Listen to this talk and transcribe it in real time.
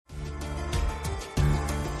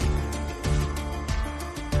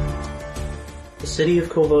The city of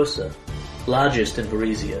Korvosa, largest in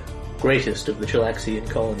Varese, greatest of the Chilaxian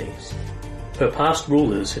colonies. Her past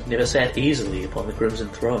rulers had never sat easily upon the Crimson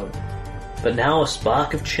Throne, but now a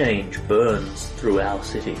spark of change burns through our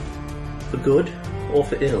city. For good or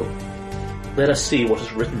for ill, let us see what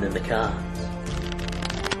is written in the cards.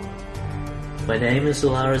 My name is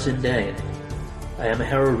Zalara Zindane. I am a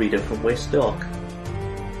hero reader from West Dock.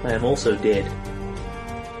 I am also dead.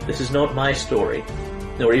 This is not my story,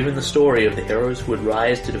 nor even the story of the heroes who would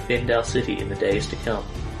rise to defend our city in the days to come.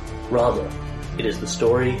 Rather, it is the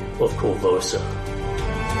story of Korvosa.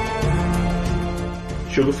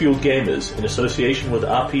 Sugarfueled Gamers, in association with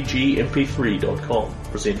RPGMP3.com,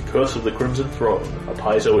 present Curse of the Crimson Throne, a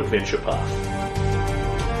Paizo adventure path.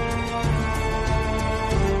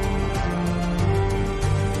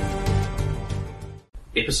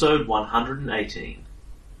 Episode 118.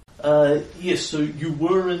 Yes, so you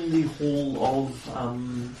were in the Hall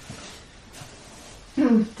of,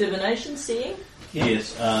 Divination, seeing?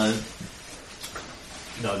 Yes,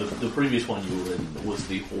 no, the previous one you were in was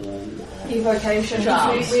the Hall of... Evocation.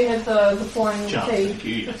 We had the flying Charms, key. thank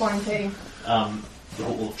you, yes. The flying key. The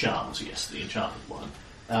Hall of Charms, yes, the enchanted one.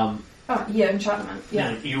 Enchantment,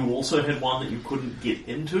 yeah. Now, you also had one that you couldn't get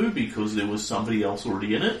into because there was somebody else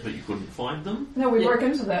already in it, but you couldn't find them. No, we broke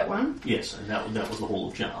into that one. Yes, and that was the Hall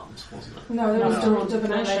of Charms, wasn't it? No, that was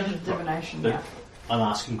divination. Divination, But yeah. I'm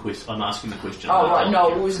asking the question. Oh, about right, no,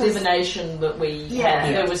 you. it was divination that we Yeah.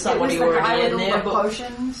 had. There was somebody it was the guy already in with all there, the but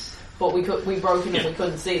potions. we broke in Yeah. and we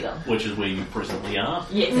couldn't see them. Which is where you presently are?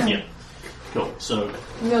 Yes. Yeah. Cool, so...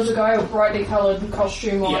 And there was a guy with brightly coloured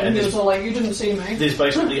costume on, Yeah, and he and was all like, you didn't see me. There's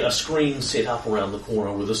basically a screen set up around the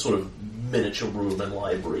corner with a sort of miniature room and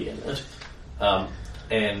library in it.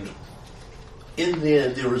 And in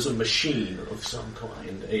there is a machine of some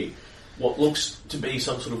kind, what looks to be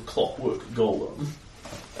some sort of clockwork golem,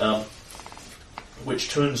 which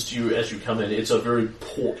turns to you as you come in. It's a very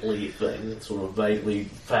portly thing, sort of vaguely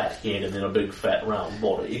fat head and then a big fat round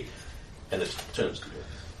body, and it turns to you.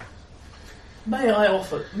 May I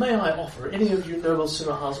offer any of you noble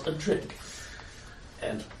Sinahas a drink?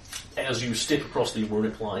 And as you step across the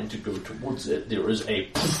runic line to go towards it, there is a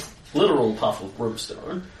literal puff of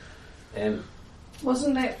brimstone, and...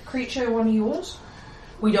 Wasn't that creature one of yours?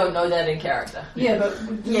 We don't know that in character. Yeah, but...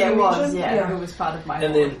 Yeah, it was, mention? yeah. It was part of my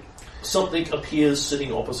And lore. then something appears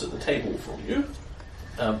sitting opposite the table from you.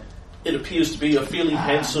 It appears to be a fairly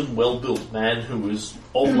handsome, well-built man who is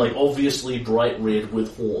obviously bright red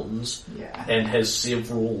with horns, Yeah. and has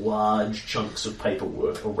several large chunks of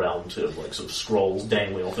paperwork around him, like sort of scrolls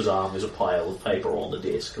dangling off his arm. There's a pile of paper on the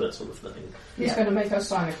desk, that sort of thing. He's going to make us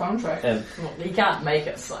sign a contract. And Well, he can't make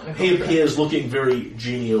us sign a he contract. appears looking very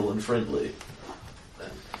genial and friendly.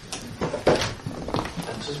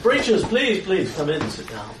 And says, "Breaches, please, come in, sit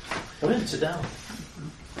down. Come in, sit down."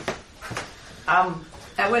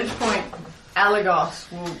 At which point,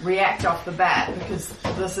 Alagos will react off the bat because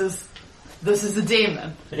this is a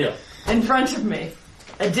demon Yeah, in front of me.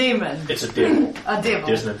 A demon. it's a devil. A devil.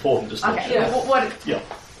 There's an important distinction. Okay. Yeah. What? Yeah.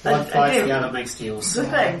 One fights, devil. the other makes deals. The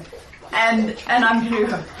thing. And I'm going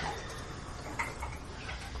to go,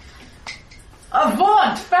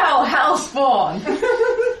 Avaunt, foul hellspawn!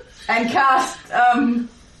 And cast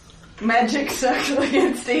magic circle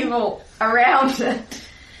against evil around it.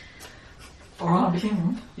 Around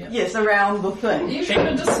him? Yes, around the thing. You should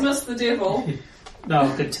have dismissed the devil.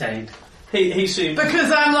 No, contained. He seems...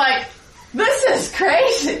 Because I'm like, this is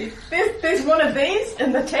crazy. There's one of these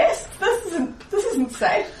in the test. This isn't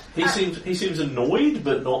safe. He seems annoyed,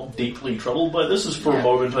 but not deeply troubled by this. As for a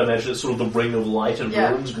moment, I imagine it's sort of the ring of light and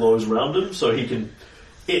runes glows around him, so he can,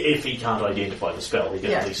 if he can't identify the spell, he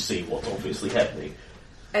can at least see what's obviously happening.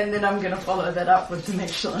 And then I'm going to follow that up with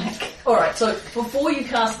Dimension Link. Alright, so before you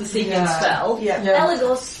cast the second spell,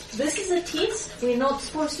 Alagos, this is a test. We're not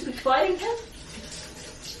supposed to be fighting him?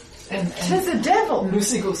 And Tis a devil.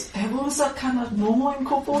 Lucy goes, Evosa cannot no more in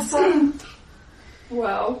Korvosa?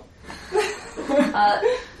 Well...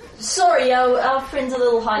 Sorry, our friend's a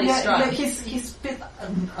little highly strung. Yeah, he's a bit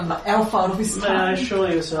an elf out of his May I time. show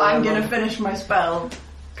you, sir? I'm going to finish my spell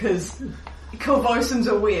because Korvosans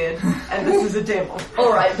are weird and this is a devil.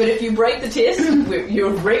 Alright, but if you break the test,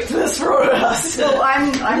 you'll wreck this for us. So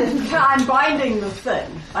I'm binding the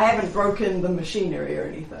thing. I haven't broken the machinery or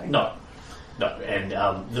anything. No, and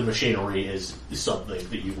the machinery is something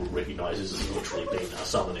that you would recognise as literally being a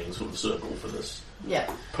summoning sort of circle for this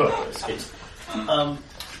purpose. It's,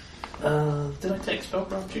 did I take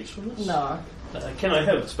spellcraft checks for this? No. Can I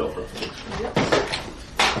have spellcraft checks? Yep.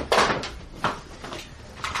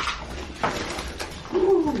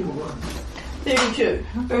 Ooh, 32.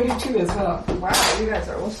 32 as well. Wow, you guys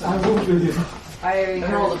are I awesome. rolled really well. I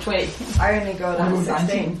rolled a 20. I only got a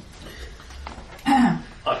 16.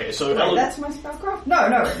 Okay, so Wait, that's my spellcraft? No,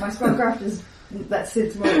 my spellcraft is... That's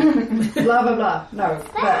its mode. Blah, blah, blah.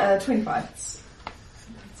 No, 25.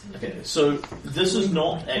 Okay, so this is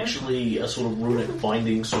not actually a sort of runic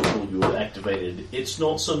binding circle you have activated. It's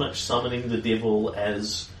not so much summoning the devil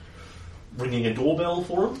as ringing a doorbell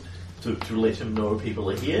for him to let him know people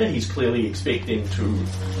are here. He's clearly expecting to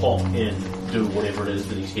pop in, do whatever it is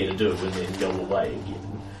that he's here to do, and then go away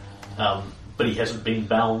again. But he hasn't been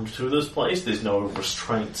bound to this place. There's no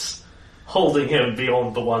restraints holding him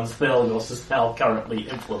beyond the ones Thelgos is now currently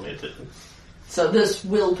implemented. So this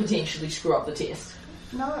will potentially screw up the test.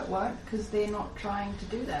 No, it won't, because they're not trying to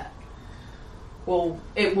do that. Well,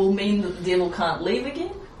 it will mean that the devil can't leave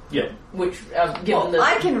again? Yeah. Which, given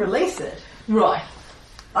I can release it. Right.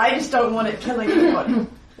 I just don't want it killing anyone.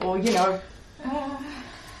 Or,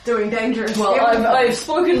 doing dangerous... Well, I've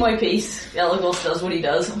spoken my piece. Elagos does what he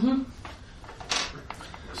does. Mm-hmm.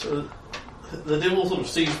 So the devil sort of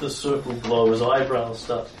sees the circle glow, his eyebrows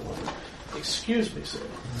start to go, excuse me, sir.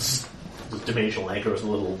 The dimensional anchor is a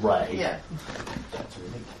little ray. Yeah.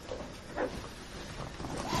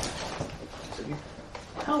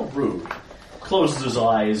 How rude. Closes his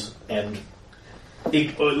eyes and,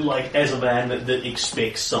 like, as a man that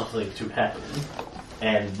expects something to happen,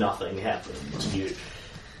 and nothing happens.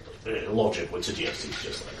 Logic would suggest he's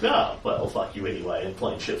just like, well, fuck you anyway, and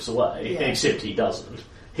plane shifts away. Yeah. Except he doesn't.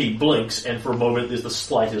 He blinks, and for a moment there's the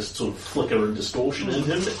slightest sort of flicker and distortion in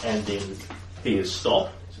him, and then he is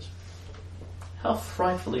stopped. How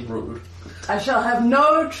frightfully rude. I shall have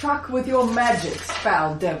no truck with your magics,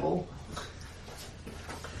 foul devil.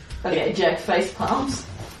 Okay, Jack face palms.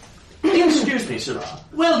 Excuse me, sir.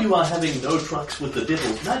 While you are having no trucks with the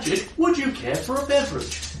devil's magic, would you care for a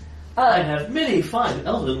beverage? I have many fine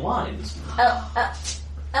elven wines.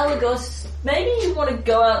 Elagos, maybe you want to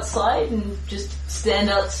go outside and just stand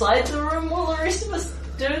outside the room while the rest of us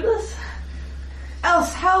do this?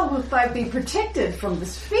 Else how will I be protected from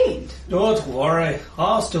this fiend? Don't worry,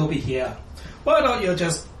 I'll still be here. Why don't you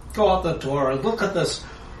just go out the door and look at this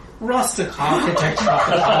rustic architecture of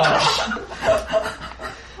the house?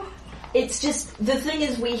 It's just, the thing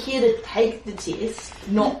is we're here to take the test,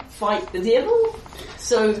 not fight the devil.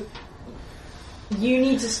 So, you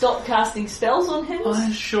need to stop casting spells on him? I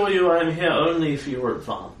assure you I'm here only for your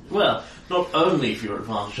advantage. Well, not only for your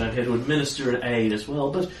advantage, I'm here to administer an aid as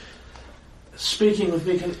well, but speaking with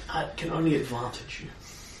me can only advantage you.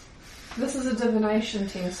 This is a divination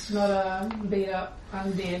test, not a beat up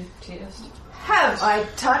undead test. Have I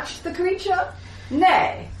touched the creature?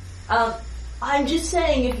 Nay. I'm just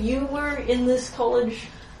saying, if you were in this college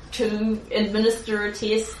to administer a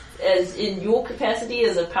test as in your capacity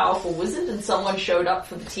as a powerful wizard and someone showed up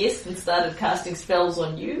for the test and started casting spells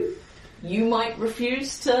on you, you might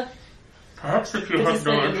refuse to... Perhaps if you have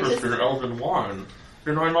no interest in elven wine,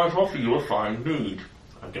 then I might offer you a fine mead.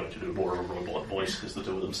 I'm going to do more of a robot voice because the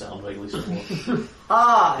two of them sound vaguely similar.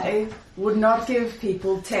 I would not give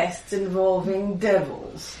people tests involving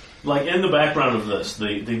devils. Like, in the background of this,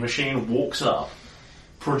 the machine walks up,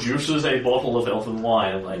 produces a bottle of elven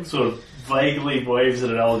wine, and, like, sort of vaguely waves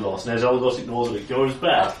it at Elagos, and as Elagos ignores it, it goes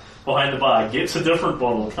back behind the bar, gets a different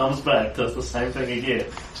bottle, comes back, does the same thing again,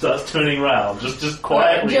 starts turning around, just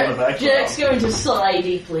quietly in the background. Jack's going to sigh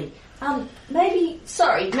deeply. Maybe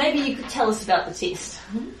you could tell us about the test.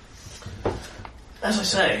 As I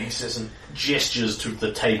say, he says, and gestures to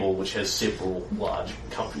the table, which has several large,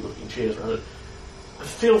 comfy-looking chairs around it.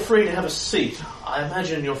 Feel free to have a seat. I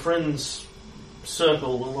imagine your friend's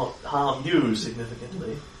circle will not harm you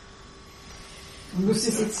significantly.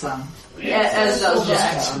 Yeah, as does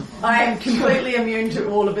Jack. I am completely immune to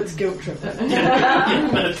all of its guilt tripping. Yeah,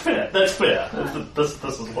 that's fair. That's fair. This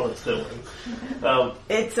is what it's doing.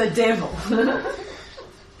 It's a devil.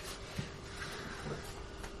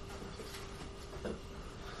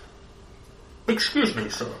 Excuse me,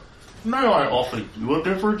 sir. May I offer you a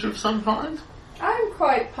beverage of some kind? I'm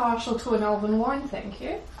quite partial to an elven wine, thank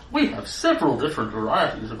you. We have several different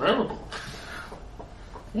varieties available.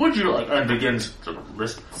 Would you like, and begins to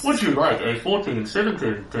list, would you like a 14,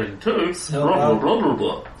 17, 10, 2, blah, blah, blah, blah,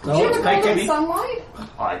 blah. Do you have a golden sunlight?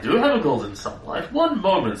 I do have a golden sunlight. One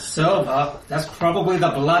moment. Silver, that's probably the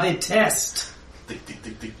bloody test. Tick, tick,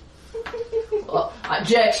 tick, tick. Well,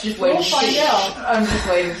 Jack's just waiting. We'll find out. I'm just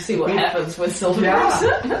waiting to see what happens when Silver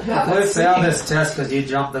If we fail this test because you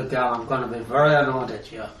jumped the gun, I'm going to be very annoyed at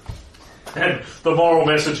you. And the moral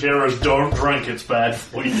message here is don't drink, it's bad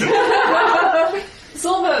for you.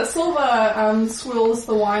 Silver swirls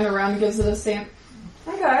the wine around and gives it a scent.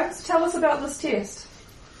 Okay, so tell us about this test.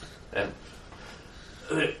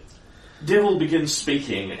 Devil begins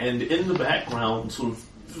speaking, and in the background, sort of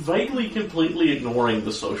vaguely, completely ignoring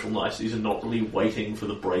the social niceties and not really waiting for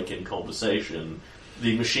the break in conversation,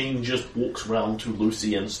 the machine just walks round to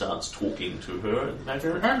Lucy and starts talking to her in the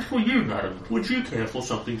background. And for you, madam, would you care for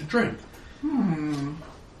something to drink?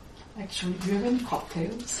 Actually, do you have any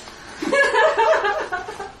cocktails?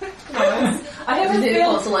 I have a With any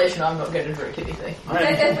feel. consolation, I'm not going to drink anything.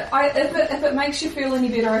 If it makes you feel any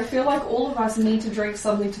better, I feel like all of us need to drink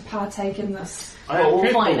something to partake in this. Well,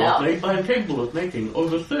 we'll find out. I am capable of making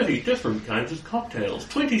over 30 different kinds of cocktails,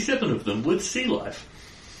 27 of them with sea life.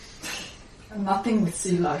 Nothing with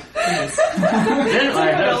sea life, please. Then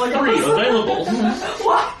I have 3 available.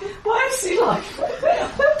 Why sea life?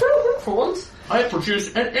 Prawns? I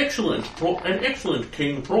produce an excellent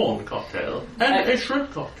king prawn cocktail, and a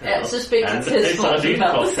shrimp cocktail, I suspect and it's his a fault sardine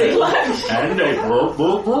about the sea cocktail, life. and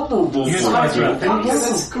a Use hydro.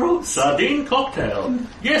 That's gross. sardine cocktail.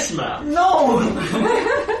 Yes, ma'am. No!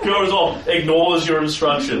 Goes off, ignores your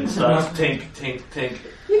instructions. Starts tink, tink, tink.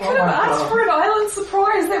 You could have my asked God. for an island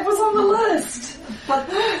surprise. That was on the list. But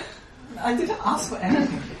I didn't ask for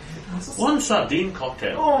anything. One sardine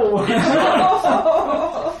cocktail. Oh!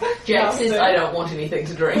 Jack says, I don't want anything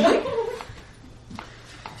to drink.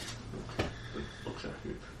 Looks at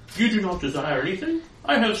you. You do not desire anything?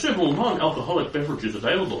 I have several non-alcoholic beverages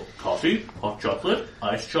available. Coffee, hot chocolate,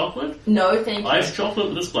 iced chocolate, No, thank you. iced chocolate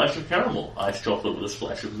with a splash of caramel, iced chocolate with a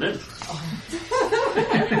splash of mint.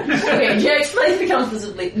 Okay, Jack's place becomes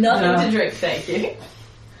visibly nothing to drink, thank you.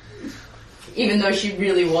 Even though she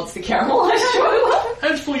really wants the caramelized chocolate.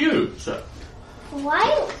 And for you, sir.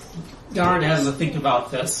 Why? Darren has to think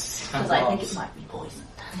about this. Because I think it might be poison.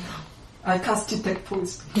 I cast detect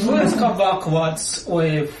poison. Let's come back once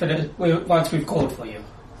we've called for you.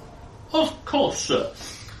 Of course, sir.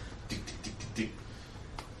 Tick, tick, tick, tick, tick.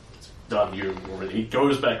 It's done, you already. He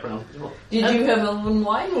goes back round. Did you have elven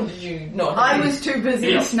wine or did you not? I was too busy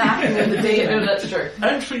Yeah. snacking with the Yeah, D&D. that's true.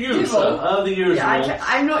 And for you, sir, the usual. Yeah,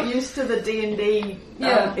 I'm not used to the D&D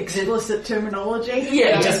Yeah. explicit terminology.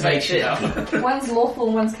 Yeah, It just makes you up. One's lawful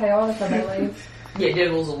and one's chaotic, I believe. Yeah,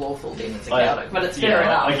 devils are lawful, demons are chaotic, but it's fair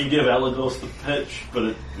I enough. can give Alagos the pitch, but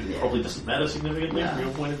it probably doesn't matter significantly from your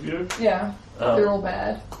point of view. Yeah, they're all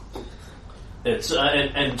bad. It's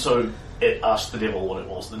and so it asks the devil what it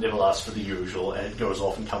wants. The devil asks for the usual, and it goes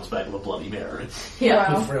off and comes back with a Bloody Mary.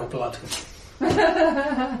 Yeah. Wow. With real blood.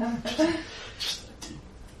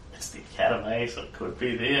 It's the academy, so it could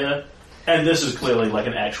be there. And this is clearly like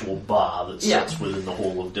an actual bar that sits within the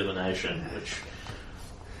Hall of Divination, which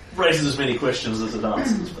raises as many questions as it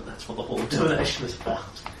answers, but that's what the Hall of Divination is about.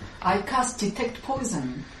 I cast detect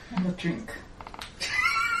poison on the drink.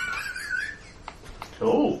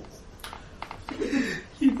 Cool.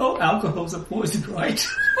 You know alcohol's a poison, right?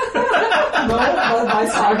 No, my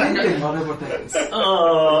sardine thing, whatever that is.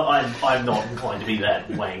 I'm not inclined to be that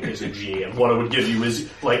wank as a GM. What I would give you is,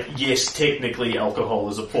 like, yes, technically alcohol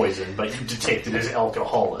is a poison, but you detect it as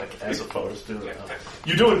alcoholic, as opposed to...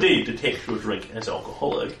 you do indeed detect your drink as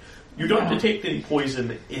alcoholic. You don't detect any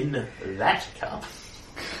poison in that cup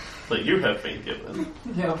that you have been given.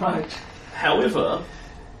 Yeah, right. However,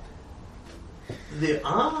 there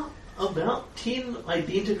are about 10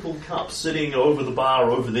 identical cups sitting over the bar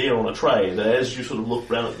over there on a tray that, as you sort of look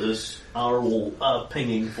around at this, are all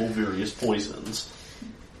pinging for various poisons.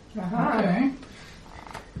 Okay.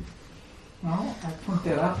 Well, I point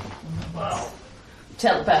that out. Wow.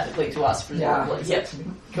 Telepathically to us, presumably. Yeah. Yep.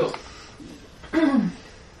 Cool.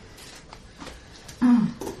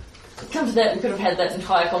 Come to that, we could have had that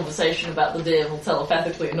entire conversation about the devil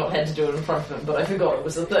telepathically and not had to do it in front of him, but I forgot it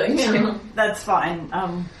was a thing. That's fine.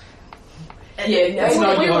 Yeah, It's no,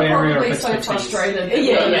 not we your were area probably of so expertise. frustrated.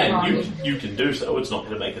 Yeah. You can do so. It's not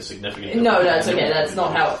going to make a significant No, difference. that's okay. That's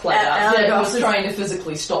not how it played out. Alagos Dev was is- trying to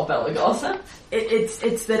physically stop Alagos.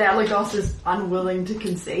 It's that Alagos is unwilling to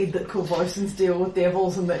concede that Corvosans deal with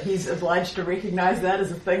devils and that he's obliged to recognise that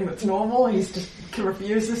as a thing that's normal. He's just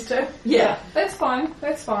refuses to. Yeah. That's fine.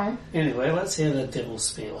 That's fine. Anyway, let's hear the devil's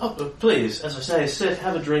spiel. Oh, but please, as I say, sit,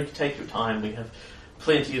 have a drink, take your time. We have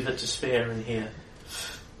plenty of it to spare in here.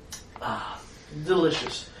 Ah,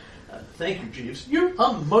 delicious. Thank you, Jeeves. You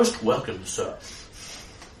are most welcome, sir.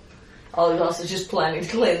 Alagos is just planning to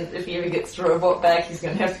cleanse. If he ever gets the robot back, he's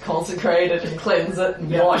going to have to consecrate it and cleanse it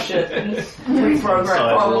and wash it and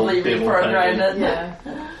probably reprogram it. Yeah.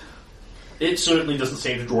 It certainly doesn't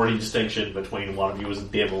seem to draw any distinction between one of you as a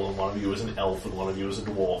devil and one of you as an elf and one of you as a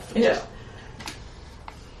dwarf. It's Yeah. just-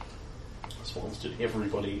 This one's to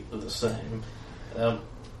everybody the same.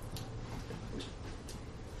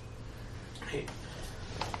 Hey,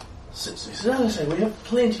 since as I say, we have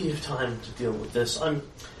plenty of time to deal with this. I'm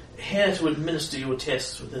care to administer your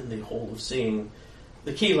tests within the Hall of Seeing,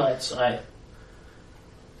 the key lights, Are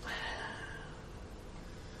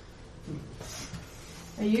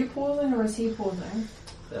you pausing or is he pausing?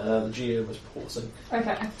 the GM was pausing.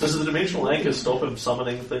 Okay. Does the dimensional anchor stop him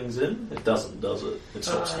summoning things in? It doesn't, does it? It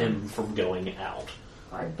stops him from going out.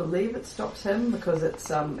 I believe it stops him because it's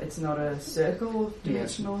not a circle of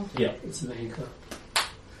dimensional. Yeah. It's an anchor.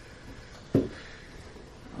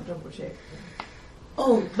 I'll double check.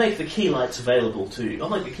 I'll make the key lights available to you. I'll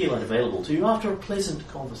make the key light available to you after a pleasant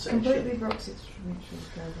conversation. Completely blocks extra-dimensional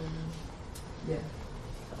cable. Yeah.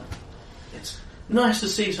 It's nice to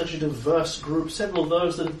see such a diverse group. Several of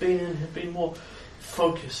those that have been in have been more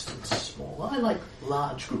focused and small. I like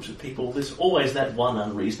large groups of people. There's always that one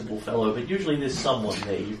unreasonable fellow, but usually there's someone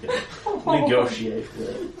there you can negotiate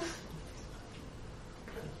with.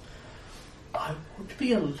 I would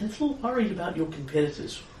be a little worried about your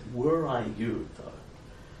competitors, were I you, though.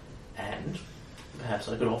 And perhaps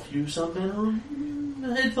I could offer you some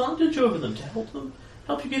advantage over them to help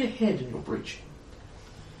you get ahead in your breaching.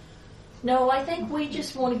 No, I think we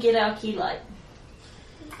just want to get our key light.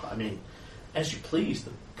 I mean, as you please,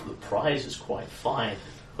 the prize is quite fine.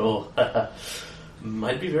 Oh,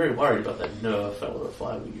 I'd be very worried about that nerve fellow if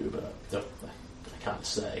I were you, but I can't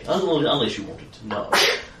say. Unless you wanted to know.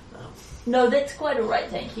 No, that's quite alright,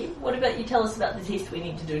 thank you. What about you tell us about the test we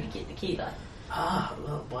need to do to get the key light?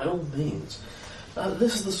 Well, by all means.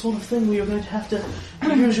 This is the sort of thing where you're going to have to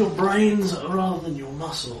use your brains rather than your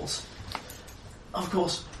muscles. Of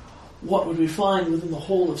course, what would we find within the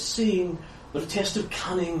Hall of Seeing but a test of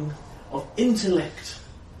cunning, of intellect,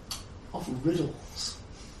 of riddles?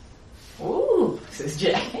 Ooh, says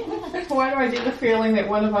Jack. Why do I get the feeling that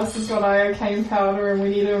one of us has got iocane powder and we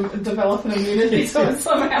need to develop an immunity to it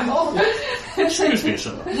somehow? Excuse me,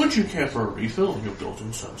 sir. Would you care for a refill on your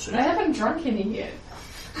Golden Sunset? I haven't drunk any yet.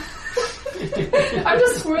 I'm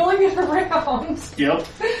just swirling it around. Yep.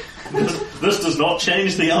 This does not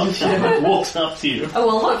change the outcome. It walks up to you. Oh,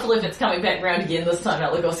 well, hopefully if it's coming back round again this time,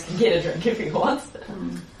 Alagos can get a drink if he wants.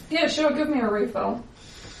 Yeah, sure, give me a refill.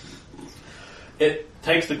 It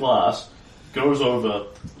takes the glass, goes over,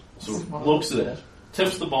 sort of looks at it,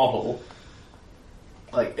 tips the bottle.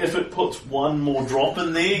 Like, if it puts one more drop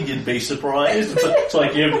in there, you'd be surprised. It's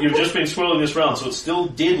like you've just been swirling this round, so it's still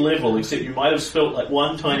dead level, except you might have spilt like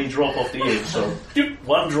one tiny drop off the edge. So,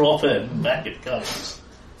 one drop in, back it comes.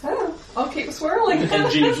 Oh, I'll keep swirling.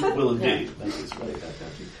 And Jeeves will indeed make his way back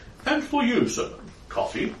out to you. And for you, sir,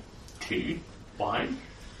 coffee, tea, wine,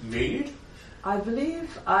 mead? I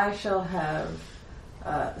believe I shall have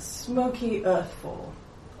smoky earthfall.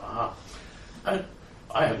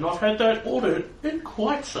 I have not had that ordered in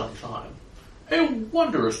quite some time. A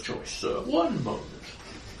wondrous choice, sir. One moment.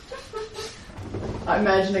 I'm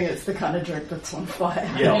imagining it's the kind of drink that's on fire.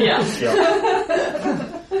 Yeah.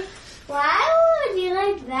 Why would you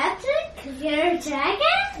like that drink? Because you're a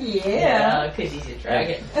dragon? Yeah, because he's a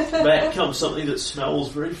dragon. Back comes something that smells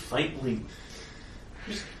very faintly.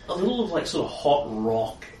 Just a little of like sort of hot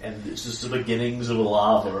rock, and it's just the beginnings of a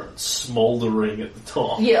lava smouldering at the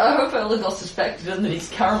top. Yeah, I hope Alagos has factored in that he's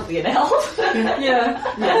currently an elf. Yeah.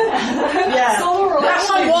 Solar That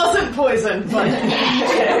one wasn't poison, but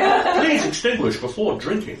Please extinguish before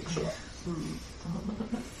drinking, sir.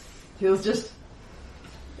 he'll just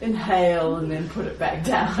inhale and then put it back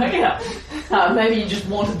down. Yeah. Maybe you just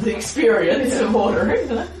wanted the experience of ordering.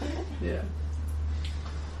 Yeah.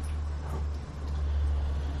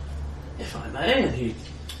 If I may, and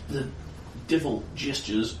the devil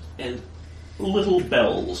gestures, and little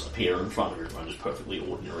bells appear in front of everyone, just perfectly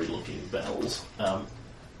ordinary looking bells. And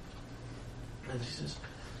he says,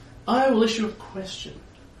 I will issue a question.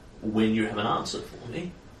 When you have an answer for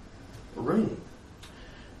me, ring.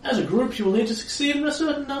 As a group, you will need to succeed in a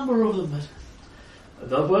certain number of them, but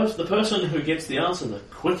the person who gets the answer the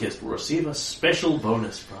quickest will receive a special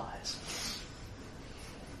bonus prize.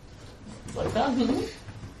 Like that.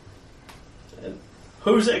 And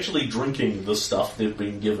who's actually drinking the stuff they've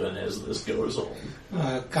been given as this goes on?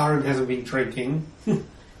 Karen hasn't been drinking.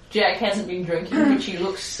 Jack hasn't been drinking, but she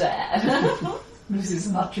looks sad. Lucy's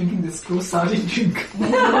not drinking this gross-sounding drink. So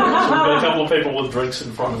we've got a couple of people with drinks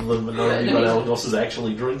in front of them, but nobody but Alagos is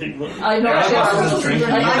actually drinking them. I'm not sure. Alagos is drinking.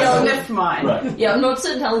 I sniffed mine. Right. Yeah, I'm not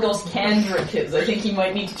certain Alagos can drink his. I think he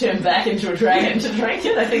might need to turn back into a dragon to drink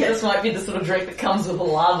it. I think this might be the sort of drink that comes with a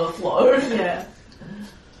lava flow. Yeah.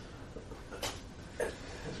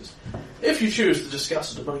 If you choose to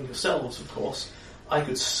discuss it among yourselves, of course, I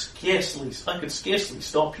could scarcely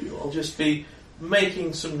stop you. I'll just be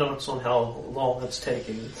making some notes on how long it's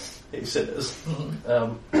taking, he says.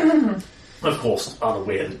 Of course,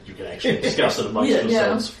 unaware that you can actually discuss it amongst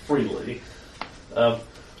yourselves freely.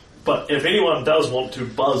 But if anyone does want to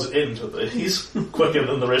buzz into these quicker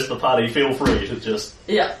than the rest of the party, feel free to just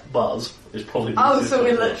buzz. Is probably the easiest so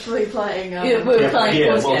way we're to do it. literally playing... we're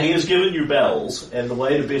playing voice well, game. he has given you bells, and the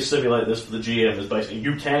way to best simulate this for the GM is basically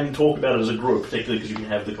you can talk about it as a group, particularly because you can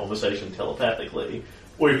have the conversation telepathically,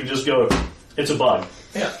 or you can just go, it's a bug.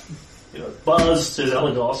 Yeah. You know, buzz, says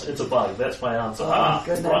Elagos, it's a bug. That's my answer. Oh my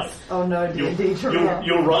goodness. Right. Oh no, D&D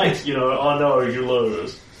You're right, you know, oh no, you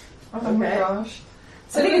lose. Oh my gosh.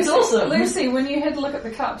 So I think it's awesome. Lucy, when you had to look at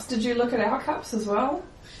the cups, did you look at our cups as well?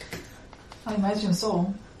 I imagine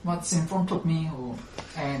so. What's in front of me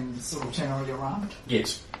and sort of generally around.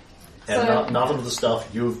 Yes. And So- none of the stuff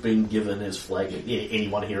you've been given is flagging. Yeah,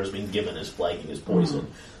 anyone here has been given is flagging as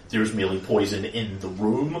poison. There's merely poison in the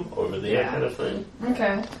room over there, kind of thing.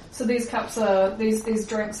 Okay. So these cups are these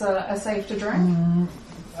drinks are safe to drink.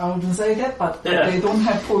 I wouldn't say that, but Yeah. they don't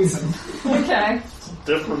have poison. Okay.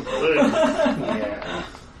 Different thing. Yeah.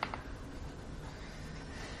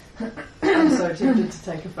 I'm so tempted to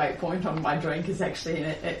take a fate point on my drink is actually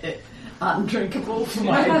undrinkable for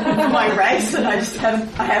my race, and I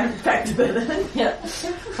haven't factored it in. Yeah.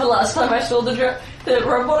 The last time I saw the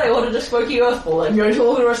robot, I ordered a smoky earth ball. I'm going to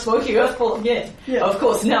order a smoky earth ball again. Yeah. Of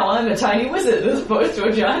course, now I'm a tiny wizard as opposed to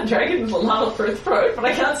a giant dragon with a lava-proof throat, but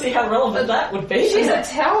I can't see how relevant that would be. He's a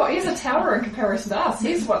tower. He's a tower in comparison to us.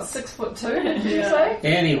 He's what, 6'2"? Did you say? And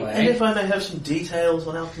Anyway, if I may have some details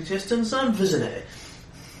on our contestants, I'm Visionary.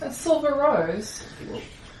 That's Silver Rose. He will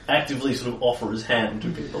actively sort of offer his hand to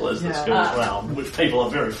people as this Yeah. goes round, which people are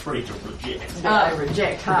very free to reject. I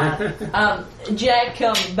reject hard. Jack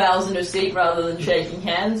bows in her seat rather than shaking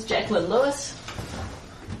hands. Jacqueline Lewis.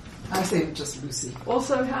 I say just Lucy.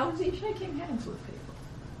 Also, how is he shaking hands with people?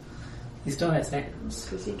 he still has hands.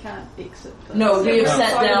 Because he can't exit. The No, we have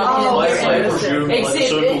sat down Oh, in okay. I the presume like, the Except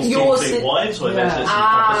circle's you're 10 feet sit- wide, so I imagine it's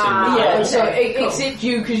Ah, Yeah, encompassing so the whole. Cool. except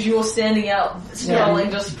you, because you're standing out,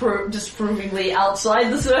 sprawling disprovingly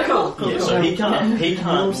outside the circle. Yeah, so he can't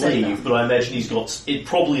We'll say leave, but I imagine he's got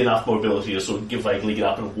probably enough mobility to sort of vaguely get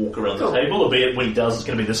up and walk around the table, albeit when he does it's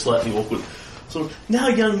going to be this slightly awkward sort of, now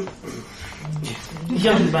young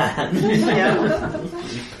man. Yeah.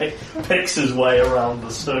 He picks his way around the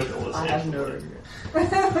circle. I have no essentially.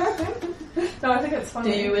 regret. No, I think it's Do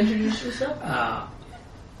funny. you introduce yourself?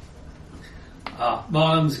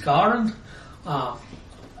 My name's Garen. I'm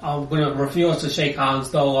going to refuse to shake hands,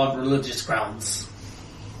 though, on religious grounds.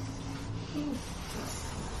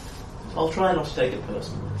 I'll try not to take it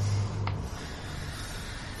personally.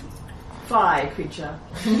 Fly creature.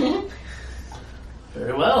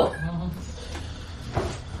 Very well.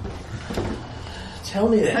 Tell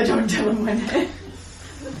me I then. don't tell him my name.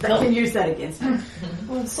 They can use that against me.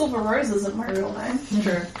 Well, Silver Rose isn't my real name.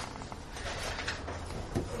 Sure.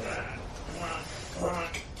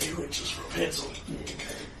 2 inches for a pencil.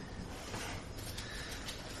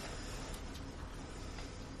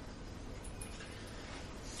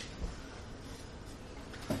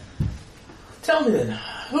 Tell me then,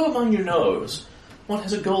 who among you knows what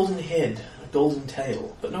has a golden head, a golden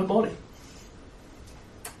tail, but no body?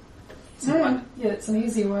 Yeah, it's an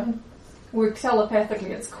easy one. We're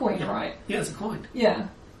telepathically, it's coin, right? Yeah, it's a coin. Yeah.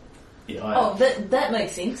 Yeah, Oh, that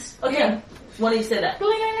makes sense. Okay. Yeah. When he said that.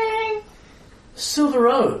 Bling! Silver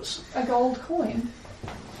Rose. A gold coin.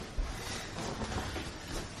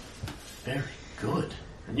 Very good.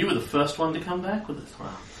 And you were the first one to come back with it.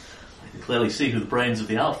 Wow. I can clearly see who the brains of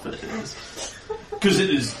the outfit is. Because it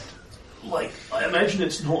is, like, I imagine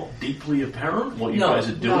it's not deeply apparent what you No, guys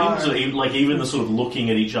are doing. no. So even the sort of looking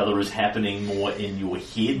at each other is happening more in your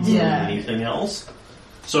head Yeah. than anything else.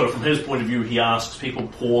 So from his point of view, he asks, people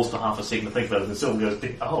pause for half a second to think about it, and Silver goes,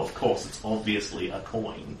 oh, of course, it's obviously a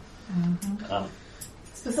coin.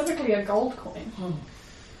 Specifically a gold coin.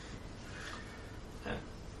 He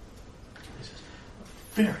says,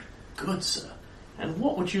 very good, sir. And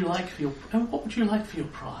what would you like for your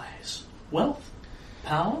prize? Wealth?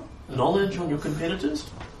 Power? Knowledge on your competitors?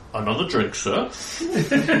 Another drink, sir.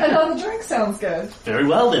 Another drink sounds good. Very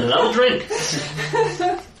well then, another drink.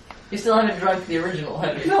 You still haven't drunk the original,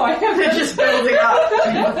 have you? No, I haven't. They're just building up.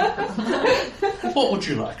 What would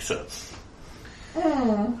you like, sir?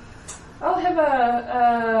 I'll have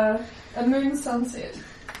a moon sunset.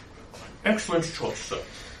 Excellent choice, sir.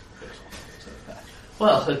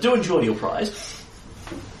 Well, do enjoy your prize.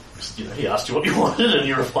 You know, he asked you what you wanted and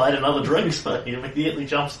you replied another drink, so he immediately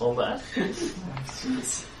jumps on that.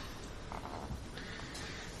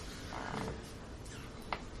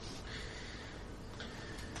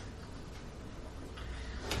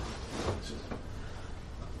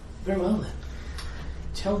 Very well then.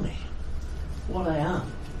 Tell me, what I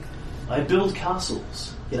am. I build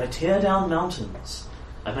castles, yet I tear down mountains.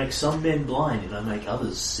 I make some men blind, and I make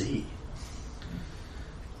others see.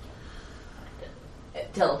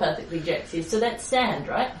 Telepathically, Jack says, so that's sand,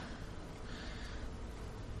 right?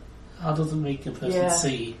 How does it make a person Yeah.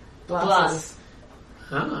 see? Glass.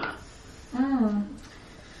 Ah.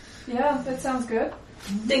 Yeah, that sounds good.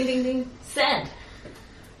 Ding, ding, ding. Sand.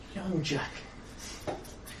 Young Jack,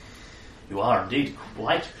 you are indeed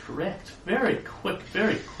quite correct. Very quick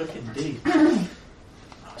indeed. I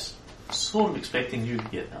was sort of expecting you to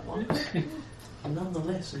get that one.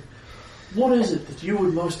 Nonetheless, what is it that you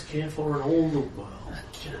would most care for in all the world?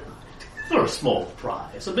 For a small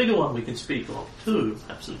prize. A bigger one we can speak of too,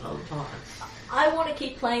 perhaps at another time. I want to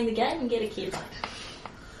keep playing the game and get a kid.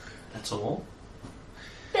 That's all?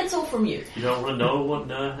 That's all from you. You don't want to know what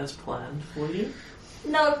Ner has planned for you?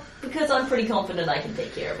 No, because I'm pretty confident I can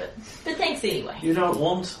take care of it. But thanks anyway. You don't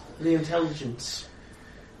want the intelligence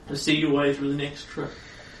to see your way through the next trip.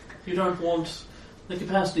 You don't want the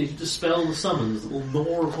capacity to dispel the summons that will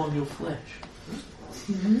gnaw upon your flesh.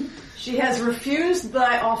 She has refused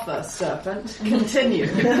thy offer, serpent. Continue.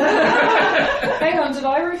 Hang on, did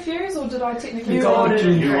I refuse or did I technically... You ordered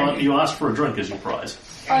a drink. You asked for a drink as your prize.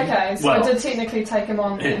 Okay, so Well- I did technically take him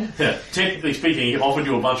on then. Technically speaking, he offered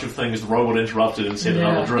you a bunch of things, the robot interrupted and said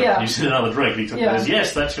another drink. Yeah. You said another drink, and he took it as,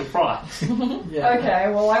 yes, that's your prize. Yeah. Okay,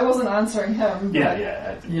 well I wasn't answering him. But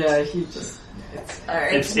Yeah, he just...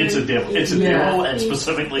 Alright. It's a devil. It's a devil, and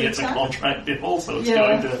specifically it's a contract devil, so it's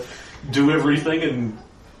going to do everything in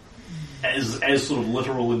as sort of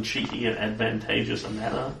literal and cheeky and advantageous a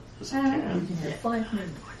manner as it can. Yeah. 5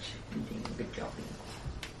 minutes. Good job.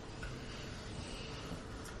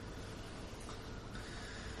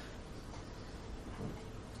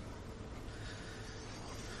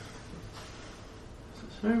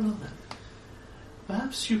 Very well then.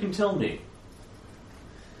 Perhaps you can tell me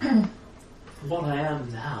what I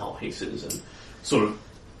am now, he says, and sort of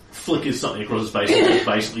flickers something across his face and it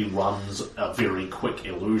basically runs a very quick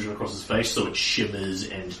illusion across his face so it shimmers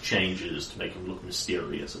and changes to make him look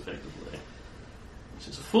mysterious, effectively. He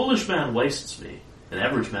says, a foolish man wastes me, an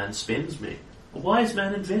average man spends me, a wise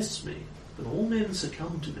man invests me, but all men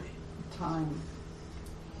succumb to me. Time.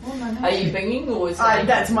 Are you binging or saying?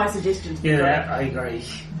 That's my suggestion. Yeah, I agree.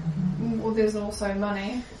 Well, there's also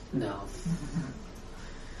money. No.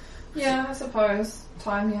 Yeah, I suppose.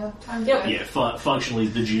 Time, yeah. Time's Yep. good. Yeah, functionally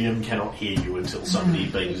the GM cannot hear you until somebody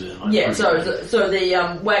bings in. I Yeah, appreciate so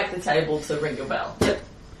the whack the table to ring your bell. Yep.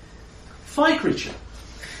 Fire creature.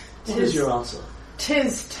 What is your answer?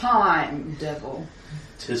 'Tis time, devil.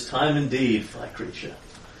 'Tis time indeed, fire creature.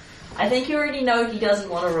 I think you already know he doesn't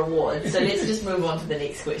want a reward, so let's just move on to the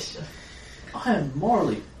next question. I am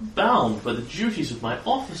morally bound by the duties of my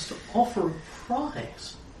office to offer a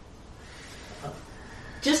prize.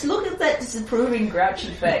 Just look at that disapproving,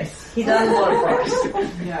 grouchy face. He doesn't want a prize.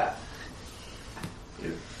 Yeah.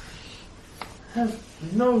 You have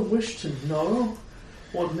no wish to know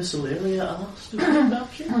what Miss Illyria asked of me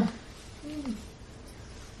about you?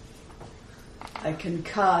 I can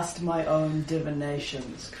cast my own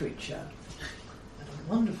divinations, creature. And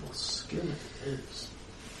a wonderful skill it is.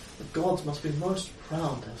 The gods must be most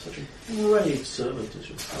proud to have such a brave servant as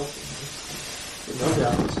yourself. But no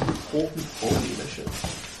doubt it's an important holy mission.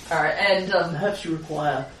 Alright, and Perhaps you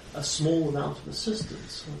require a small amount of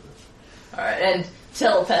assistance. alright, and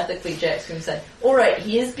telepathically Jack's going to say, alright,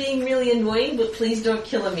 he is being really annoying, but please don't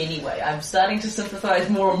kill him anyway. I'm starting to sympathise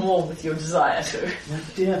more and more with your desire to. My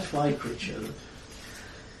dear fly creature,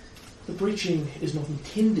 the breaching is not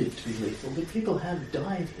intended to be lethal, but people have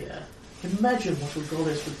died here. Imagine what your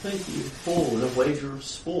goddess would think of you for in a wager of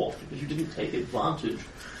sport because you didn't take advantage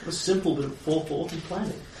of a simple bit of forethought and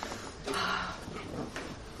planning.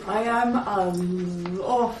 I am an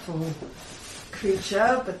awful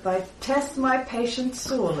creature, but I test my patience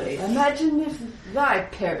sorely. Imagine if I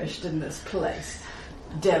perished in this place,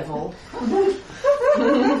 devil.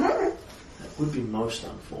 That would be most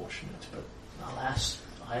unfortunate, but alas,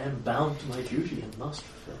 I am bound to my duty and must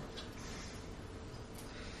fulfill it.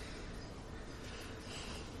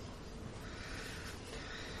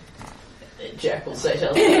 Jack will say to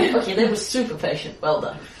us, okay, that was super patient, well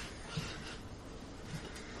done.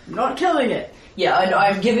 Not killing it. Yeah, and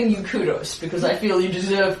I'm giving you kudos because I feel you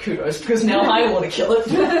deserve kudos because now I want to kill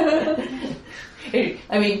it.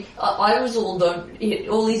 I mean, I was all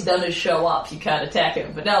he's done is show up, you can't attack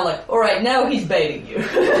him, but now like, alright, now he's baiting you.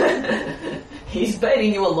 He's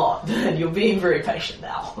baiting you a lot, and you're being very patient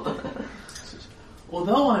now.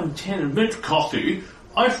 Although I'm 10 and mint coffee,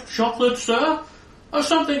 iced chocolate, sir? Oh,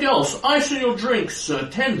 something else. I see your drinks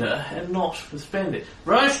tender and not suspended.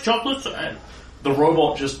 Rice, chocolates, and... The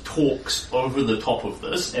robot just talks over the top of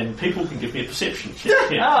this, and people can give me a perception check.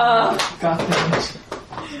 God damn it.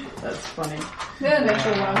 That's funny. Yeah,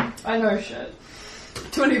 natural one. I know shit.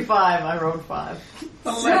 25, I rolled 5.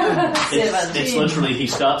 It's literally, he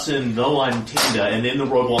starts in, though I'm tender, and then the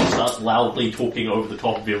robot starts loudly talking over the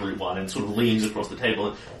top of everyone and sort of leans across the table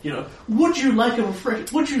and, you know, would you like a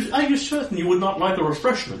refreshment? Are you certain you would not like a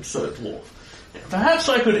refreshment, Sir Dwarf? Perhaps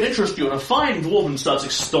I could interest you in a fine dwarven, starts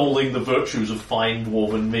extolling the virtues of fine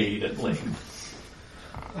dwarven mead at length.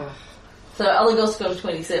 So Elagos got a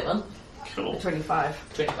 27. Cool.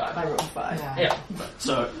 25. 25. I rolled 5. Yeah.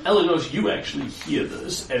 So, Elagos, you actually hear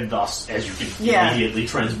this, and thus, as you can immediately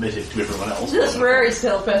transmit it to everyone else. This rare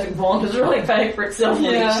telepathic bond is really paying for itself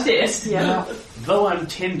with each test. Yeah. Though I'm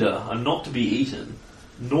tender and not to be eaten,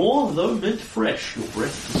 nor though mint fresh your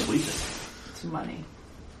breath to sweeten. It's money.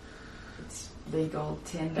 It's legal,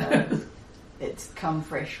 tender. It's come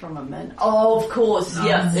fresh from a mint. Oh, of course.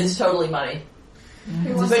 Yeah, it's totally money.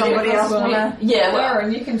 Who wants Somebody to else do this one? wanna? Yeah, well,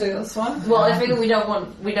 Lauren, you can do this one. well, I figure we don't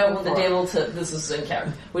want the devil to. This is in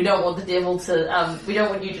character. We don't want the devil to. We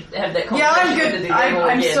don't want you to have that conversation Yeah, I'm with good. the devil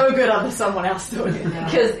I'm again. so good at someone else doing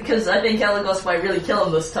it. Because I think Elagos might really kill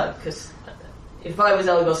him this time. Because if I was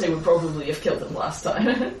Elagos, he would probably have killed him last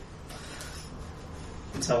time.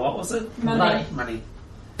 So what was it? Money. Money.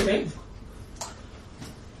 Okay.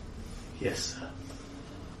 Yes, sir.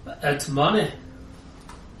 It's money.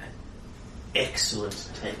 Excellent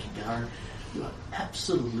take, Garen. You are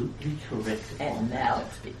absolutely correct. And now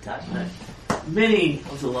it's big time. Many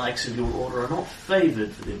of the likes of your order are not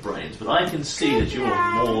favoured for their brains, but I can see that you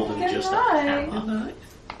are more than just a hammer.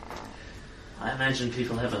 I imagine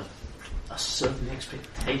people have a certain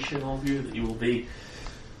expectation of you, that you will be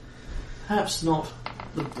perhaps not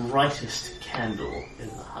the brightest candle in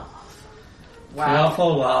the hearth. Wow.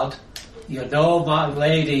 Careful, lad. You know my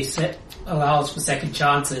lady allows for second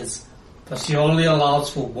chances, but she only allows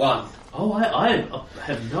for one. Oh, I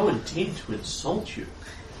have no intent to insult you.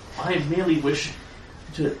 I merely wish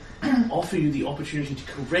to offer you the opportunity to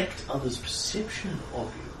correct others' perception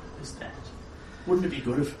of you as that. Wouldn't it be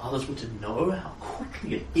good if others were to know how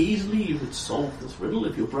quickly and easily you would solve this riddle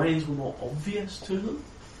if your brains were more obvious to them?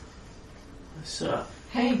 Sir.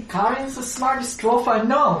 Hey, Karin's the smartest dwarf I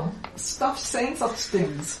know. Stop saying such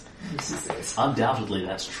things. She says. Undoubtedly,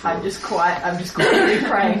 that's true. I'm just quietly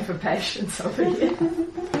praying for patience over here.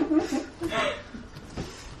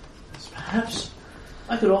 Perhaps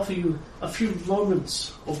I could offer you a few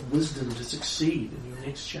moments of wisdom to succeed in your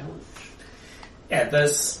next challenge. At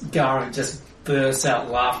this, Garen just bursts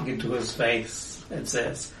out laughing into his face and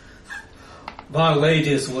says, "My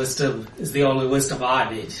lady's wisdom is the only wisdom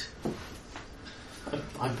I need."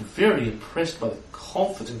 I'm very impressed by the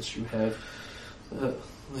confidence you have.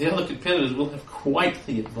 The other competitors will have quite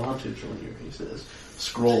the advantage on you, he says,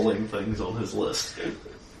 scrolling things on his list.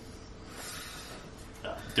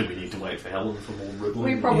 Do we need to wait for Helen for more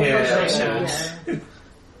riddling? We probably Yeah, should.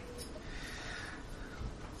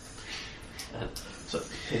 So,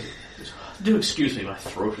 do excuse me, my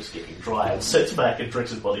throat is getting dry, and sits back and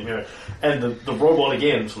drinks his Bloody Mary. And the robot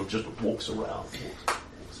again sort of just walks around.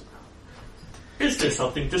 Is there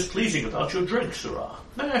something displeasing about your drink, Sirrah?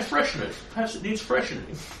 May I freshen it? Perhaps it needs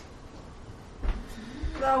freshening.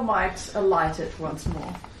 Thou might alight it once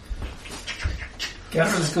more.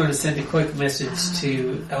 Garen's going to send a quick message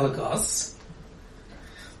to Elagos.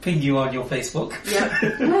 Ping you on your Facebook.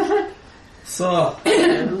 Yep. So,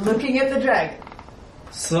 Looking at the dragon.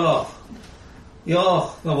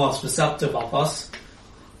 You're the most perceptive of us.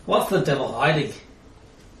 What's the devil hiding?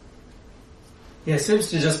 Yeah, it seems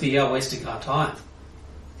to just be here wasting our time.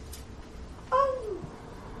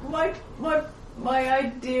 My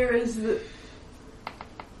idea is that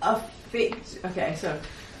okay, so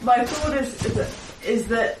my thought is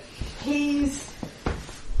that he's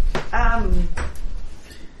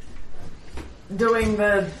doing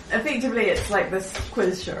effectively it's like this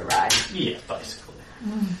quiz show, right? Yeah, basically.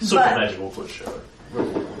 Super magical quiz show.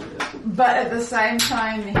 But at the same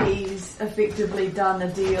time, he's effectively done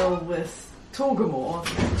a deal with Torgamore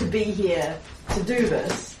to be here to do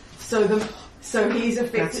this. So he's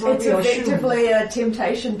effectively a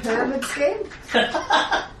temptation pyramid scheme.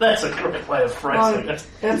 That's a great way of phrasing it.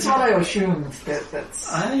 That's what I assumed. That's.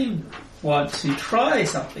 I want to try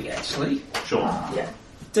something, actually. Sure. Yeah.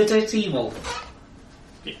 Detect evil.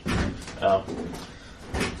 Yeah.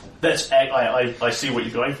 That's I see what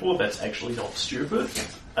you're going for. That's actually not stupid.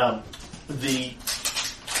 The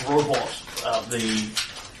robot, the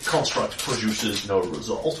construct produces no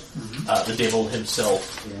result. The devil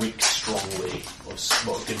himself reeks strongly of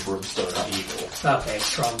smoke and brimstone and evil. Okay,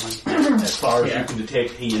 strongly. As far as Yeah. you can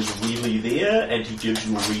detect, he is really there, and he gives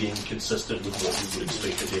you a reading consistent with what you would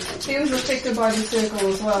expect a devil to He was affected by the circle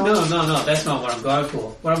as well. No, that's not what I'm going for.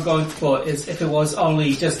 What I'm going for is if it was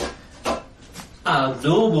only just a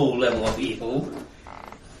normal level of evil,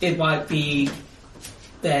 it might be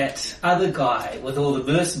that other guy with all the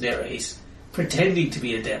mercenaries pretending to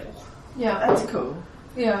be a devil. Yeah, That's cool.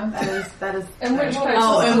 yeah. That is. In which case,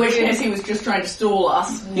 Oh, in which case he was just trying to stall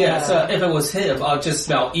us. Yeah, so if it was him, I'll just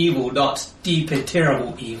smell evil, not deep and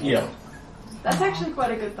terrible evil. Yeah. That's actually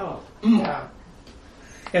quite a good thought. Yeah,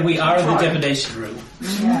 And we are in the Try. divination room.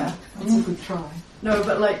 Yeah. that's a good try. No,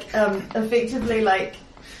 but like, effectively, like,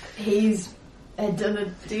 he's done a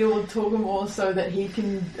deal with Torgamore so that he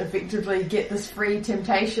can effectively get this free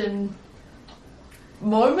temptation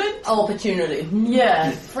moment. Opportunity. Yeah,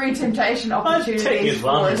 free temptation Taking opportunities for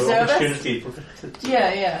a advantage of service. opportunity.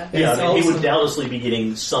 Yeah. Yeah, It's I mean, he would also- doubtlessly be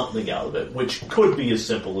getting something out of it, which could be as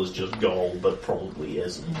simple as just gold, but probably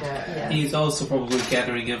isn't. Yeah. He's also probably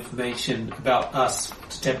gathering information about us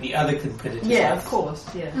to tap the other competitors. Yeah, off. of course.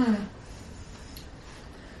 Yeah.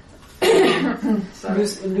 So,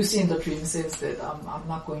 Lucy in the dream says that I'm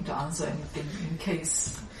not going to answer anything in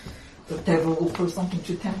case the devil will pull something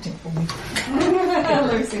too tempting for me.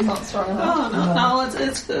 Lucy's not strong enough. No,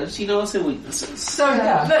 it's good. She knows her weaknesses. so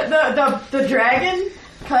Yeah. the dragon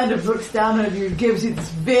kind of looks down at you, gives you this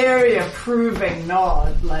very approving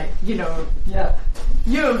nod, like, you know, Yeah.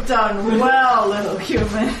 you've done well, little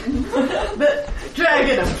human. The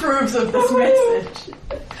dragon approves of this message.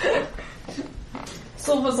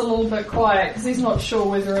 Silver's a little bit quiet because he's not sure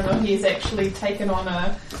whether or not he's actually taken on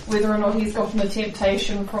whether or not he's gotten a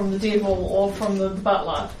temptation from the devil or from the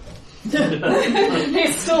butler.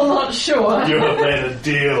 He's still not sure. You have made a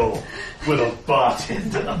deal with a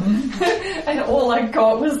bartender. And all I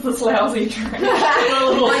got was this lousy drink.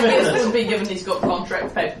 Well, I guess would be given he's got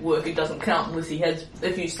contract paperwork, it doesn't count unless he has.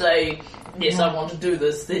 If you say yes, I want to do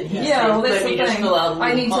this, then he Yeah, well, that's let the me just thing. fill out a I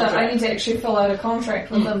little need contract. to actually fill out a contract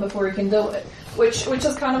with him before he can do it. Which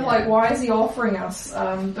is kind of like, why is he offering us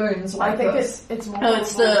boons like I think this? it's more. No,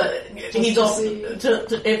 it's the he's to off. see.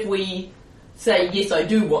 If we say yes, I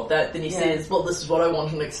do want that, then he says, well, this is what I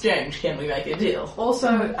want in exchange. Can we make a deal?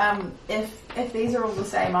 Also, if these are all the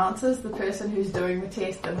same answers, the person who's doing the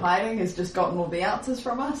test and hiding has just gotten all the answers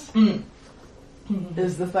from us.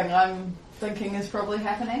 Is the thing I'm thinking is probably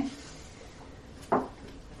happening.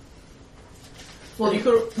 Well, you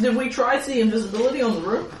could. Did we try to see invisibility on the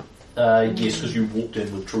room? Yes, because you walked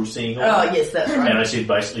in with true seeing on. Oh, yes, that's right. And I said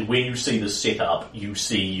basically, when you see the setup, you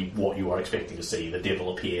see what you are expecting to see. The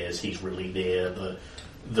devil appears, he's really there,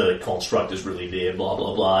 the construct is really there, blah,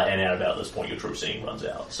 blah, blah, and at about this point your true seeing runs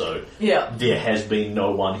out. So Yeah. there has been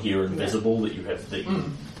no one here invisible that you have... That you,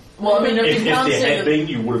 Well, I mean, if if you can't there see had the... been,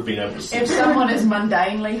 you would have been able to see. If someone is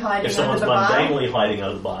mundanely hiding If someone's under the bar, mundanely hiding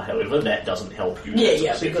under the bar, however, that doesn't help you. Yeah,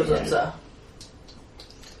 That's because perception. it's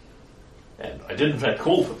And I did in fact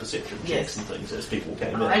call for perception checks Yes. and things as people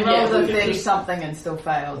came in. I Yeah, rolled a It 30 just- something and still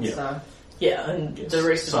failed, Yeah. so. yeah, and yes, the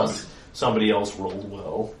rest of us. Somebody else rolled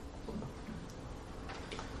well.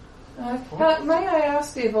 May I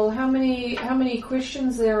ask, Devil, how many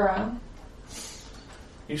questions there are?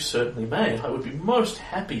 You certainly may. I would be most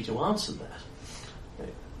happy to answer that.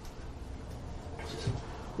 Okay.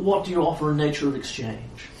 What do you offer in nature of exchange?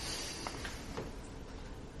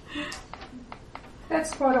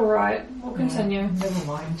 That's quite alright. We'll continue. Never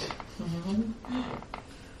mind.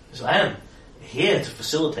 So I am here to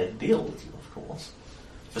facilitate a deal with you, of course.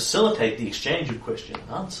 Facilitate the exchange of question and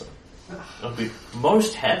answer. I'd be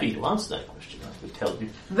most happy to answer that question. I could tell you.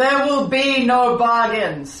 There will be no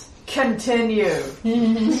bargains. Continue.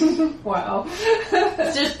 Wow.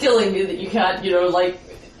 It's just killing me that you can't, like,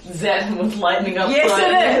 zap him with lightning up. Yes,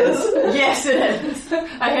 it is. Yes, it is.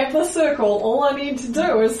 I have the circle. All I need to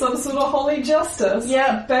do is some sort of holy justice.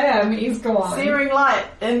 Yeah. Bam, he's gone. Searing light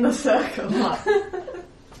in the circle.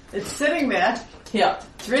 It's sitting there. Yeah.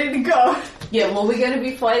 It's ready to go. Yeah, well, we're going to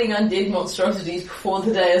be fighting undead monstrosities before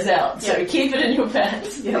the day is out, so Yeah. keep it in your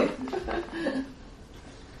pants. Yep.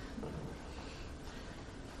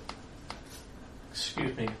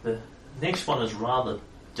 Excuse me, the next one is rather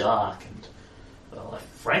dark and, well, I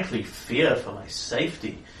frankly fear for my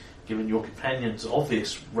safety, given your companion's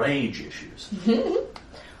obvious rage issues.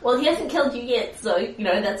 Well, he hasn't killed you yet, so,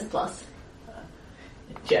 that's a plus.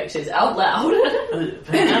 Jack says out loud.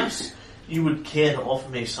 Perhaps you would care to offer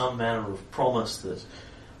me some manner of promise that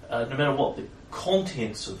no matter what the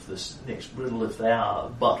contents of this next riddle, if they are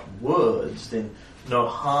but words, then no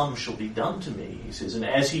harm shall be done to me, he says. And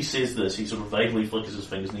as he says this, he sort of vaguely flickers his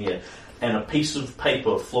fingers in the air, and a piece of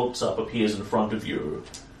paper floats up, appears in front of you,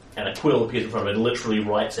 and a quill appears in front of it and literally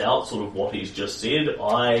writes out sort of what he's just said.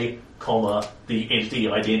 I, comma, the entity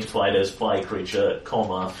identified as fire creature,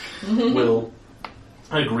 comma, will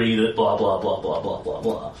agree that blah, blah, blah, blah, blah, blah,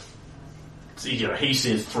 blah. So, he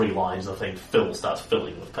says 3 lines, I think Phil starts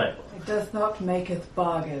filling with paper. It does not maketh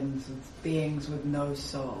bargains with beings with no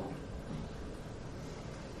soul.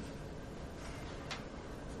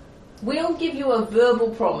 We'll give you a verbal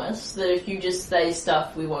promise that if you just say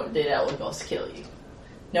stuff, we won't let Elagos kill you.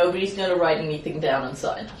 Nobody's going to write anything down and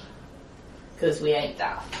sign it. Because we ain't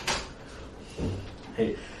daft.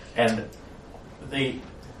 Hey, and the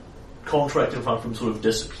contract in front of him sort of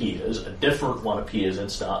disappears. A different one appears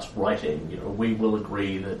and starts writing, we will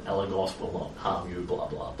agree that Elagos will not harm you, blah,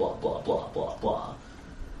 blah, blah, blah, blah, blah, blah.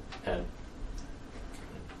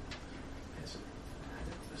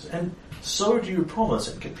 And so do you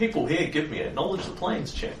promise, and can people here give me a knowledge of the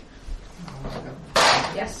planes check?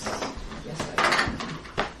 Yes. Yes, I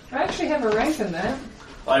do. I actually have a rank in that.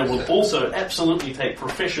 I will also absolutely take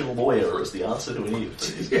professional lawyer as the answer to any of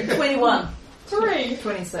these. 21. 3.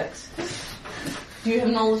 26. Do you have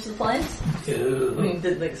knowledge of the planes? Ew.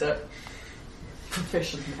 Didn't think so.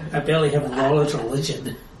 Professional. I barely have knowledge of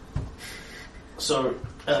religion. So,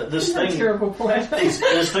 this This is a thing... terrible plan.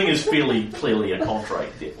 This thing is fairly clearly a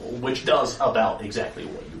contract deal, which does about exactly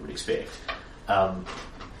what you would expect.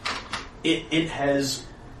 It has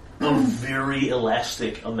a very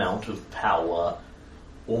elastic amount of power,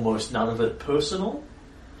 almost none of it personal.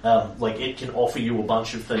 It can offer you a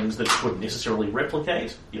bunch of things that couldn't necessarily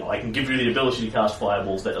replicate. I can give you the ability to cast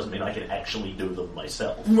fireballs, that doesn't mean I can actually do them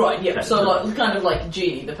myself. Right, yeah. So kind of like a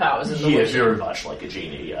genie, the powers in the Yeah, wizard. very much like a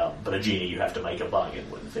genie, but a genie you have to make a bargain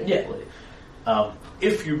with, effectively.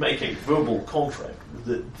 If you make a verbal contract,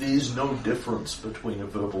 there's no difference between a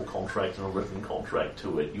verbal contract and a written contract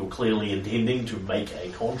to it. You're clearly intending to make a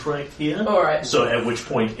contract here. Alright. So at which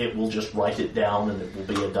point it will just write it down and it will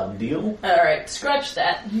be a done deal. Alright, scratch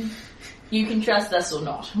that. You can trust us or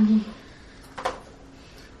not.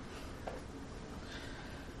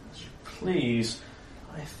 Please,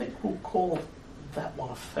 I think we'll call that one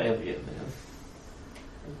a failure then.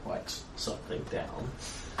 We'll write something down.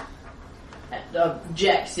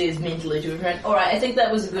 Jack says mentally to a friend, alright, I think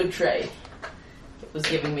that was a good trade. It was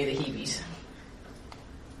giving me the heebies.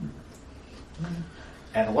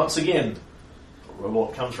 And once again, the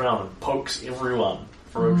robot comes around and pokes everyone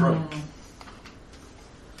for a drink.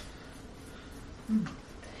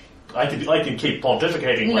 I can keep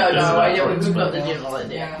pontificating like this about drinks, we've got but- the general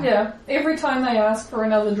idea. Yeah. Every time they ask for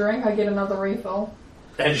another drink, I get another refill.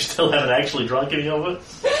 And you still haven't actually drunk any of it?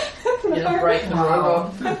 Just break the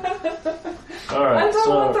robot. Alright, I don't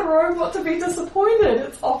so... want the robot to be disappointed.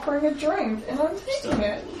 It's offering a drink, and I'm taking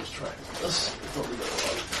it. We'll just try this. Probably better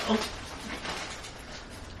right now.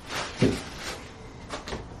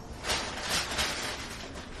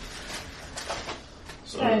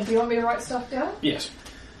 So, Okay, do you want me to write stuff down? yes,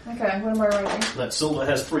 Okay, what am I writing? that silver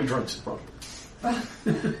has 3 drinks in front of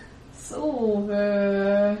it.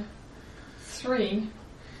 Silver 3.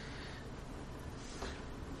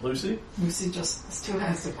 Lucy? Lucy just still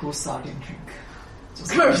has the Corsadian drink.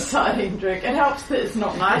 Just Exciting drink. It helps that it's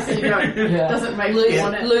not nice and you don't, Yeah. doesn't make you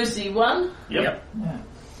want it. Lucy 1. Yep. yeah.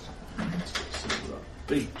 Silver,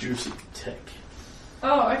 big juicy tick.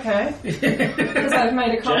 Oh, okay. Because I've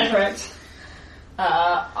made a contract.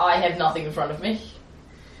 I have nothing in front of me.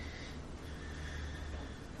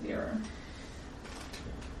 0.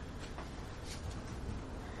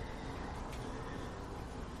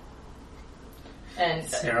 And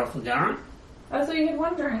Sarah Fagara? I thought you had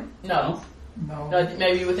 1 drink. no. No. No,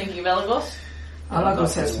 maybe you were thinking of Elagos?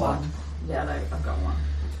 Alagos has one. Yeah, I've got one.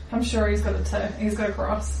 I'm sure he's got a 2. He's got a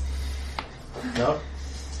cross. No?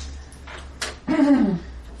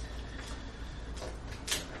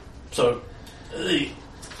 So, if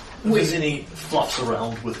there's any fluffs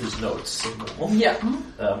around with his notes, signal. Yeah. And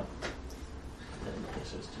he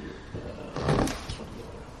says to you,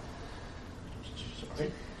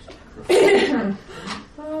 sorry.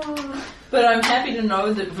 But I'm happy to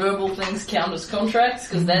know that verbal things count as contracts,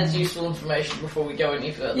 because that's useful information before we go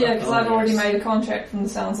any further. Yeah, because I've already made a contract from the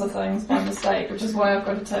sounds of things by mistake, which is why I've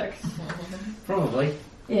got a tick. Probably.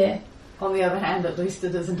 Yeah. On the other hand, at least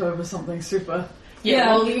it isn't over something super.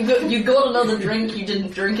 Yeah, well, you got another drink, you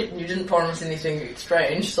didn't drink it, and you didn't promise anything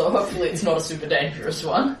strange, so hopefully it's not a super dangerous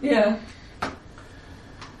one. Yeah.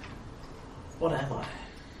 What am I?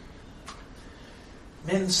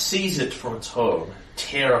 Men seize it from its home,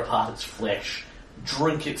 tear apart its flesh,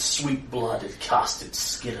 drink its sweet blood, and cast its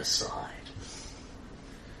skin aside.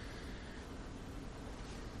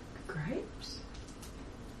 Grapes?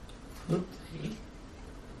 Could be.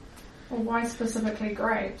 Well, why specifically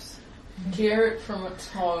grapes? Tear it from its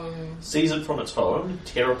home. Seize it from its home,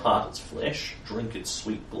 tear apart its flesh, drink its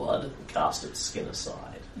sweet blood, and cast its skin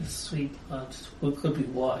aside. Sweet blood. Well, it could be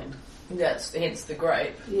wine. That's hence the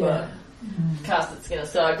grape. Yeah. But cast its skin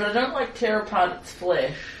aside. But I don't like tear apart its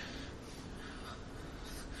flesh.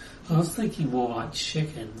 I was thinking more like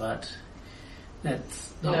chicken, but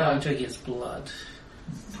that's not No. drinking its blood.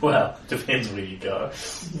 Well, depends where you go.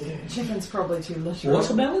 Chicken's probably too literal.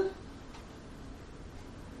 Watermelon?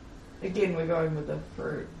 Again, we're going with the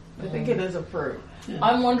fruit. I think it is a fruit.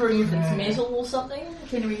 I'm wondering if it's metal or something.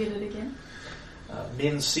 Can we get it again?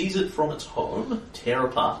 Men seize it from its home, tear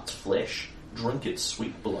apart its flesh, drink its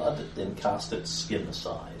sweet blood, then cast its skin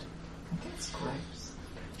aside. I think it's grapes.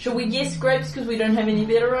 Should we guess grapes because we don't have any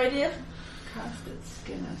better idea? Cast its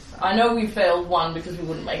skin aside. I know we failed one because we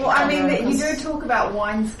wouldn't make it. Well, I mean, cover. you do talk about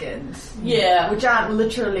wineskins, Yeah. which aren't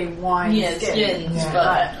literally wine Yeah, skins. skins, Yeah.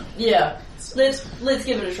 but yeah. Let's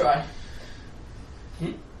give it a try.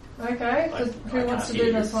 Okay, who wants to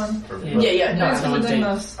do this one? Yeah, no. Who's going to do take-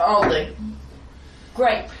 this? I'll do.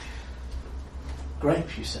 Grape.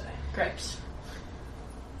 Grape, you say? Grapes.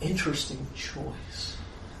 Interesting choice.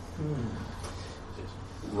 Just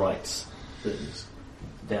writes things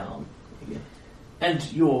down again. And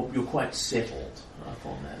you're quite settled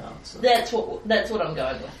upon that answer. That's what I'm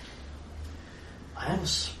going with. I am a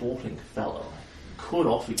sporting fellow. I could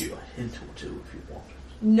offer you a hint or two if you wanted.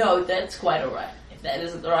 No, that's quite alright. If that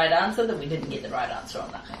isn't the right answer, then we didn't get the right answer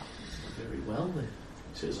on that one. Very well then.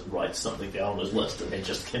 He says and writes something down on his list and then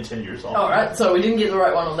just continues on. Alright, so we didn't get the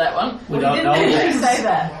right one on that one. We don't know Didn't actually that. say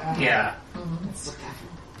that. Yeah. Let's look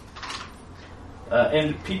at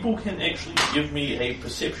And people can actually give me a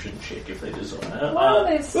perception check if they desire. Well,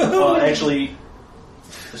 there's- Actually,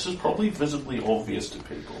 this is probably visibly obvious to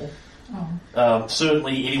people.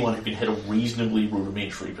 Certainly anyone who can hit a reasonably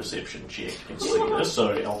rudimentary perception check can see this, so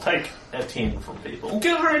I'll take a 10 from people.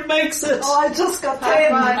 Garen makes it! Oh, I just got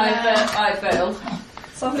 10. I failed.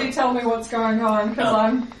 Somebody tell me what's going on, because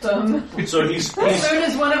I'm done. So he's As soon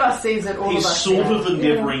as one of us sees it, all he's of us sort see of it.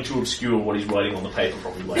 endeavouring to obscure what he's writing on the paper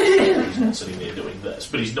from his waistband. He's not sitting there doing this,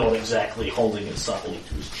 but he's not exactly holding it subtly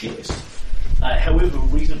to his chest. However,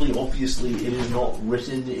 reasonably obviously, it is not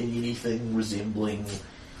written in anything resembling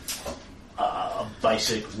a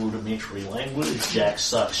basic rudimentary language. Jack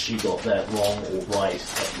sucks, she got that wrong or right,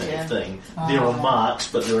 that kind of thing. There are marks,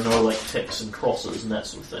 but there are no like ticks and crosses and that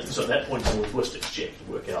sort of thing. So at that point, it's a linguistics check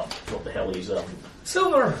to work out what the hell he's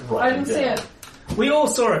Silver! I writing didn't see down. it. We all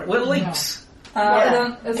saw it. We're linked. Is Can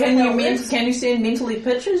that you how it works? can you send mentally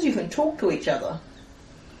pictures? You can talk to each other.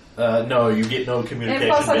 No, you get no And communication.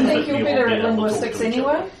 plus, I benefit think you're beyond better being at able to talk linguistics to each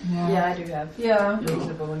other. anyway. Yeah, I do have Yeah.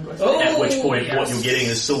 reasonable linguistics. Oh, At which point, what yes. you're getting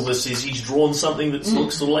is Silver says he's drawn something that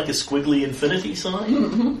looks sort of like a squiggly infinity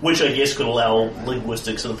sign, which I guess could allow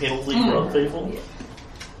linguistics and a penalty for other people.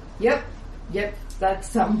 Yep,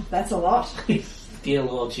 that's a lot. Dear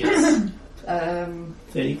Lord, yes.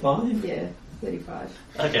 35? Yeah, 35.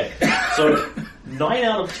 Okay, so 9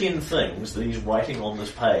 out of 10 things that he's writing on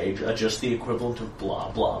this page are just the equivalent of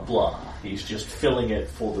blah, blah, blah. He's just filling it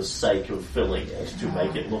for the sake of filling it to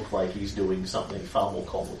make it look like he's doing something far more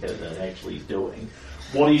complicated than actually he's doing.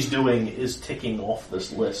 What he's doing is ticking off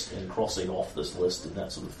this list and crossing off this list and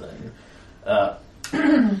that sort of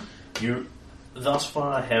thing. You thus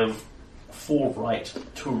far have 4 right,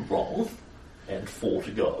 2 wrong, and 4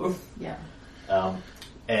 to go. Yeah.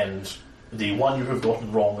 And the one you have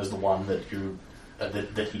gotten wrong is the one that you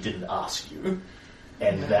that he didn't ask you,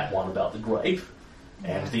 and that one about the grape.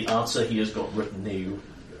 And the answer he has got written there,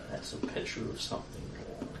 that's a picture of something.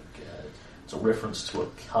 Like, it's a reference to a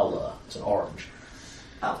colour. It's an orange.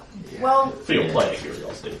 Oh, well, For your player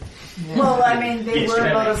curiosity. well, I mean, there Yes, were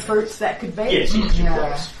you a lot have of fruits that could be. Yes, you're Yeah.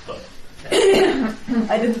 close. But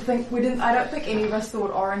I don't think any of us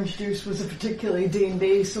thought orange juice was a particularly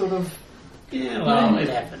D&D sort of. Yeah, well, it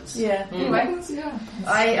happens. Yeah. Anyway, yeah.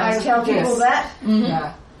 I tell people that.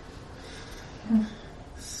 Yeah.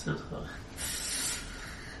 So,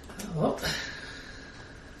 well,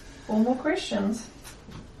 4 more questions.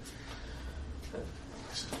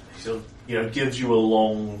 so, gives you a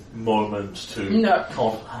long moment to No.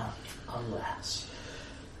 alas.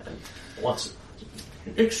 And once,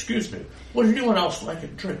 excuse me, would anyone else like a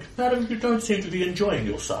drink? Madam, you don't seem to be enjoying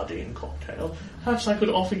your sardine cocktail. Perhaps I could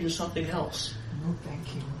offer you something else. No,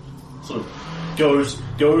 thank you. Sort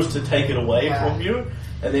of goes to take it away Yeah. from you,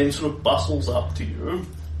 and then sort of bustles up to you,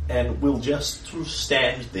 and we'll just sort of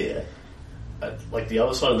stand there, at, like the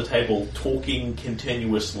other side of the table, talking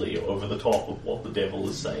continuously over the top of what the devil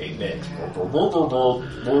is saying next.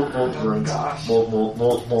 Drinks,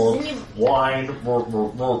 wine,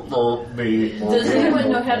 meat. Does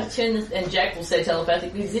anyone know how to turn this? And Jack will say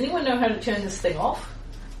telepathically, does anyone know how to turn this thing off?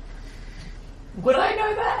 Would I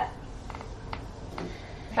know that?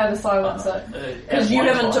 How to silence it. Because you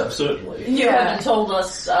haven't certainly. You haven't told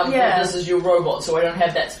us that this is your robot, so I don't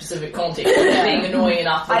have that specific context. It's being annoying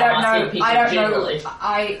enough that I'm asking people generally.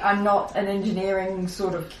 I'm not an engineering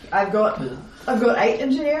sort of. I've got 8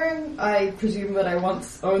 engineering. I presume that I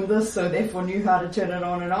once owned this, so therefore knew how to turn it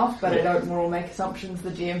on and off. But I don't more make assumptions.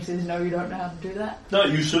 The GM says no, you don't know how to do that. No,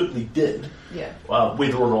 you certainly did. Yeah.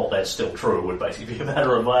 Whether or not that's still true would basically be a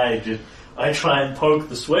matter of I try and poke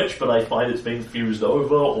the switch, but I find it's been fused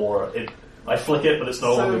over, or I flick it, but it's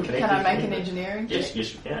no longer connected. Can I make an engineering check?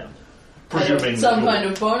 Yes, you can. Presuming some kind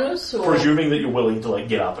of bonus, or presuming that you're willing to like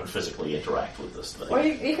get up and physically interact with this thing.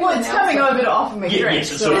 Well, it's coming over to offer me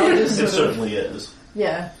drinks. Yes, it, so certainly is.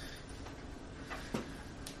 Yeah.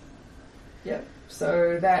 Yep.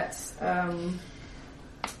 So that's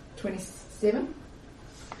 27.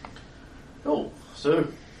 Oh, so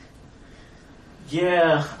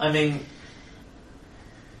yeah, I mean,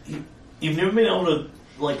 you've never been able to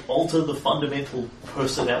like alter the fundamental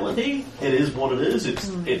personality. It is what it is. It's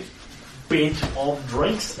bent on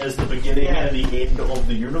drinks as the beginning and the end of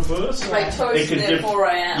the universe. Like toast, therefore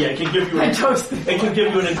I am. Yeah, it can give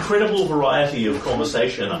you an incredible variety of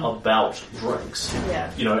conversation about drinks.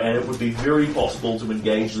 Yeah. You know, and it would be very possible to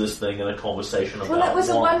engage this thing in a conversation about Well, it was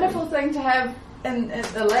a wine. wonderful thing to have in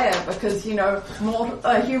the lair, because, you know,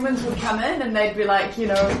 humans would come in and they'd be like, you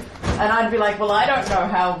know, and I'd be like, well, I don't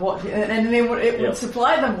know and then it would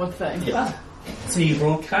supply them with things. Yeah. So you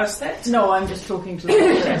broadcast that? No, I'm just talking to the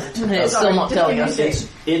podcast. It's still not telling us.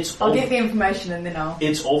 I'll get the information and then I'll...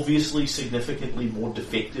 It's obviously significantly more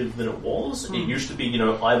defective than it was. It used to be, you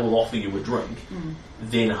know, I will offer you a drink,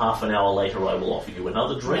 then half an hour later I will offer you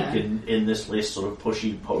another drink in this less sort of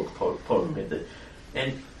pushy poke method.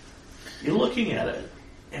 And you're looking at it,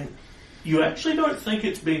 and you actually don't think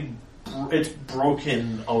it's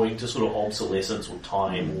broken owing to sort of obsolescence or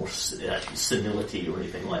time or senility or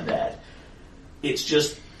anything like that. It's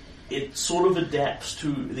just, it sort of adapts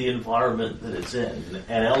to the environment that it's in.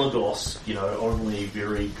 And Elagos, you know, only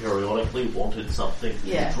very periodically wanted something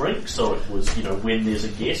to drink, so it was, you know, when there's a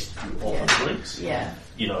guest, you offer drinks. Yeah.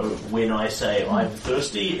 You know, when I say I'm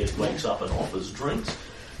thirsty, it wakes up and offers drinks.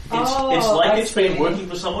 It's like it's been working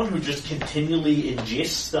for someone who just continually ingests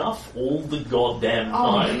stuff all the goddamn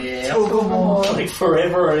time. Like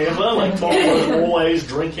forever and ever. Like Tomo's always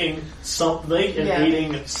drinking something and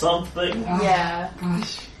eating something. Yeah.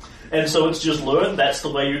 Gosh. And so it's just learned that's the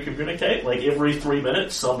way you communicate. Like every 3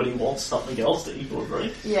 minutes somebody wants something else to eat or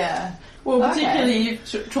drink. Yeah. Well, particularly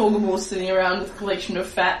if Torgamore's sitting around with a collection of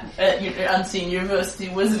fat Unseen University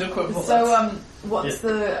wizard equivalents. So, what's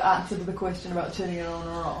the answer to the question about turning it on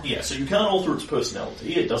or off? Yeah, so you can't alter its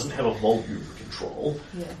personality. It doesn't have a volume control.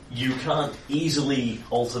 Yeah. You can't easily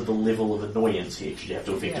alter the level of annoyance here. You have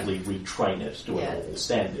to effectively retrain it to a normal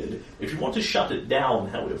standard. If you want to shut it down,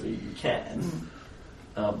 however, you can.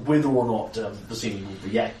 Whether or not the scene will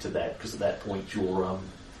react to that, because at that point you're...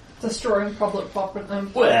 destroying public property.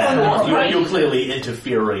 You're clearly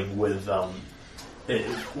interfering with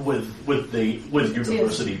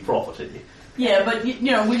university property. Yeah, but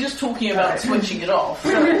you know, we're just talking about switching it off.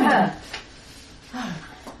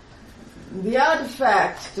 The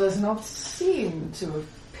artifact does not seem to have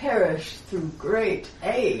perished through great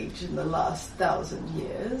age in the last 1,000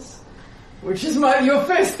 years, which is your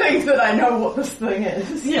first thing that I know what this thing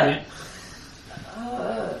is. Yeah.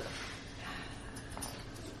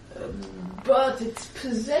 But its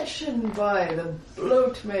possession by the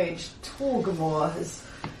bloat mage Torgamore has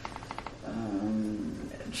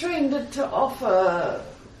trained it to offer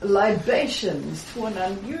libations to an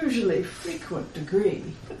unusually frequent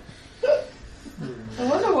degree. I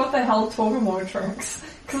wonder what the hell Torgamore drinks,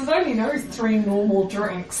 because it only knows 3 normal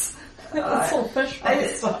drinks. That's all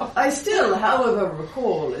fish-based stuff. I still, however,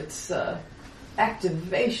 recall its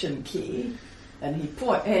activation key. And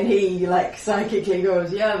he like psychically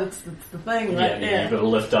goes, yeah, that's the thing right there. You've got to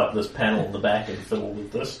lift up this panel in the back and fiddle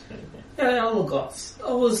with this. Yeah, Elagos.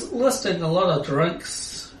 I was listing a lot of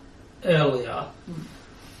drinks earlier.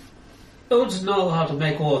 I would know how to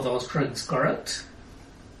make all of those drinks, correct?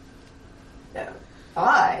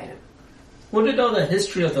 Aye. Would you know the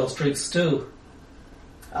history of those drinks too?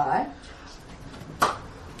 Aye. I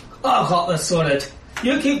got this sorted.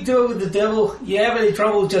 You keep doing with the devil. You have any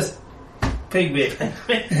trouble, just pig me.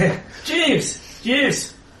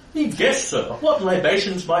 Jeeves! Yes, sir. What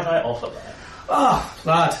libations might I offer there? Oh,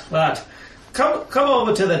 lad. Come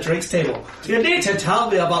over to the drinks table. You need to tell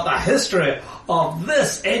me about the history of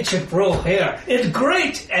this ancient brew here in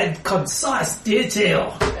great and concise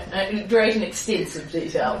detail. Great and extensive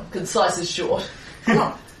detail. Concise is short.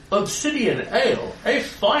 Obsidian ale. A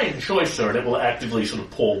fine choice, sir, and it will actively sort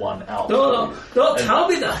of pour one out. No, tell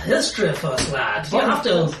me the history first, lad. You have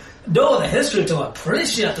to know the history to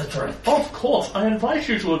appreciate the drink. Of course, I invite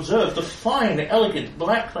you to observe the fine, elegant,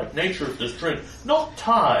 black-like nature of this drink. Not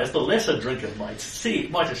tar, as the lesser drinker might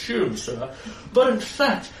assume, sir, but in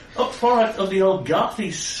fact, a product of the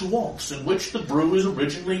Elgathi swamps in which the brew was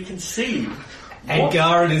originally conceived. And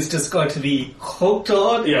Garen is just going to be hooked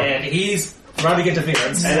on, and he's running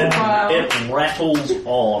interference. And it rattles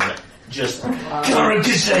on. Just Garen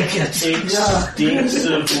can shake it.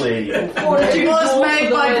 Extensively. It was made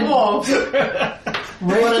by dwarves.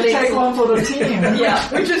 Ready to take one for the team. Yeah.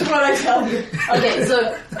 Which is what I tell you. Okay,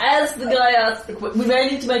 so as the guy asks the question, we may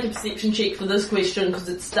need to make a perception check for this question because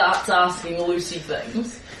it starts asking elusive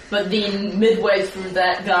things. But then midway through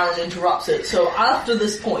that, Garen interrupts it. So after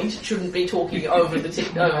this point, it shouldn't be talking over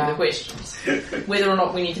the questions. Whether or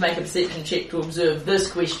not we need to make a perception check to observe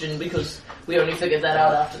this question because we only figured that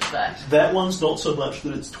out after the fact. That one's not so much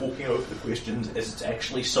that it's talking over the questions as it's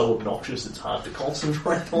actually so obnoxious it's hard to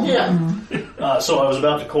concentrate on. Yeah. So I was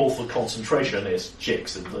about to call for concentration as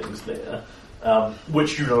checks and things there,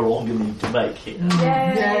 which you no longer need to make here.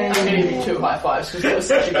 Yay! I'm going to give you 2 high fives because that was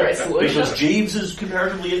such a great solution. Because Jeeves is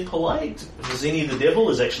comparatively impolite. Zeni the Devil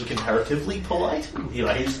is actually comparatively polite. You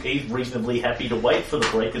know, he's reasonably happy to wait for the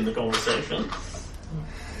break in the conversation.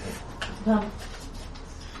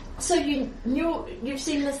 So you've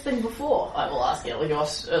seen this thing before? I will ask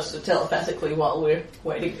Elagos telepathically while we're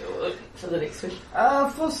waiting for the next question.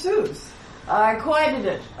 Forsooth. I acquired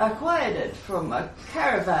it from a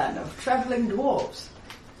caravan of travelling dwarves.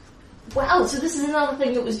 Wow, so this is another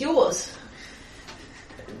thing that was yours.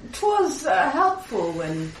 'Twas helpful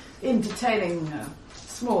when entertaining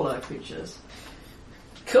smaller creatures.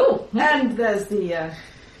 Cool. And there's the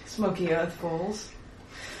smoky earth falls.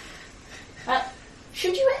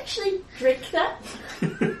 Should you actually drink that?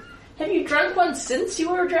 Have you drunk one since you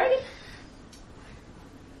were a dragon?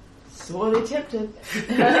 Sorely tempted.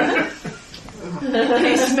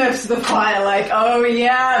 He sniffs the fire like, oh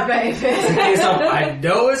yeah, baby. I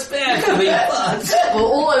know it's bad for me, but... Well,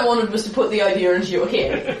 all I wanted was to put the idea into your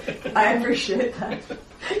head. I appreciate that.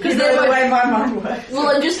 Because You know the way my mind works. Well,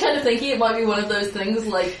 I'm just kind of thinking it might be one of those things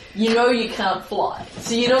like, you know you can't fly,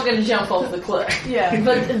 so you're not going to jump off the cliff. Yeah.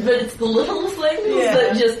 But it's the little things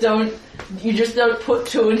that you just don't put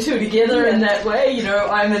 2 and 2 together in that way. You know,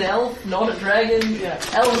 I'm an elf, not a dragon. Yeah.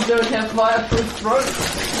 Elves don't have fireproof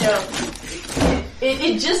throats. Yeah.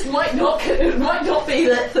 It just might not be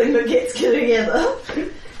that thing that gets together.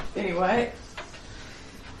 Anyway.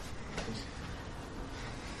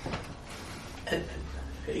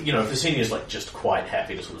 You know, Visinia's like just quite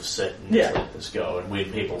happy to sort of sit and let this go, and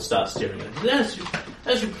when people start staring at him,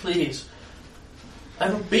 as you please.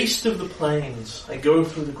 I'm a beast of the plains. I go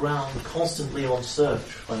through the ground constantly on search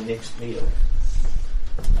for my next meal.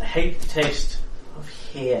 I hate the taste of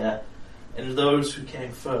hair and those who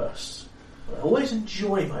came first, but I always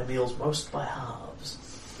enjoy my meals most by halves.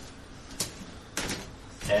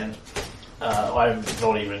 And I'm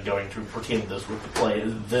not even going to pretend this with the play.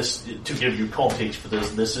 This, to give you context for this,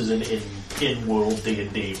 this is an in-world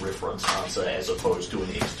D&D reference answer as opposed to an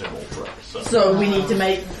external trick. So we need to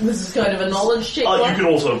make, this is kind of a knowledge check. You can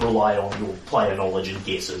also rely on your player knowledge and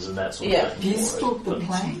guesses and that sort of thing. Beast of the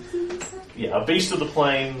plains? Yeah, a beast of the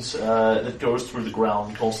plains that goes through the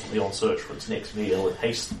ground constantly on search for its next meal. It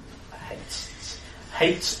hates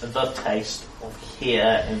the taste of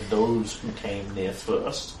hair and those who came near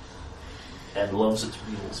first, and loves its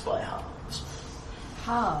meals by halves.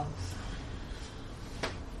 Halves.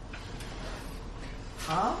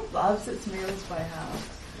 Loves its meals by halves.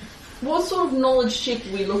 What sort of knowledge check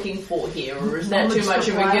are we looking for here, or is that too Knowledge much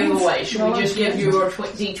of a for giveaway? Should we knowledge just give you a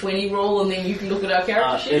D20 roll and then you can look at our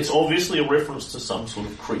character sheet? It's obviously a reference to some sort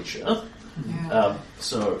of creature. Yeah.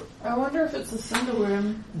 I wonder if it's a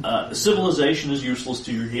cinderworm. Civilization is useless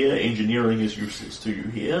to you here. Engineering is useless to you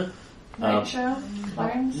here. Nature,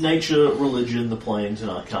 plains. Nature, religion, the plains,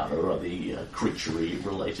 and arcana are the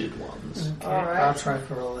creature-related ones. Okay, Alright. I'll try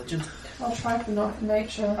for religion. I'll try for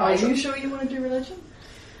nature. Are you sure you want to do religion?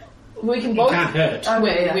 We can It both. can't hurt.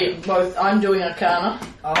 We're both. I'm doing arcana.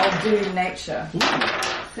 I'll do nature.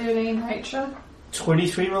 13 nature.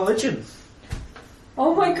 23 religion.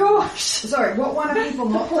 Oh my gosh! Sorry, what one of people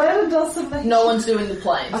not? Planner does some nature. No one's doing the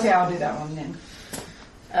planes. Okay, I'll do that one then.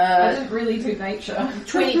 I didn't really do nature.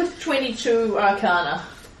 22 Arcana.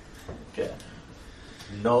 Okay.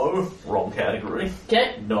 No, wrong category.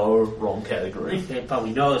 Okay. No, wrong category. Yeah, but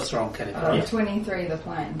we know it's wrong category. 23 the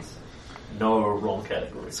planes. No, wrong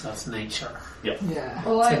category. So it's nature. Yeah.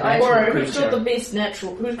 Well, It's a I natural Alright, who's got creature. the best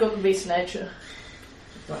natural? Who's got the best nature?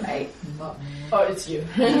 Got 8. Not me. Oh, it's you.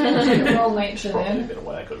 roll nature Probably a then. better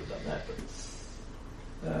way I could have done that,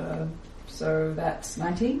 but So that's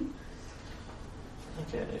 19.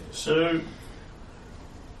 okay. So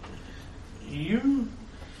you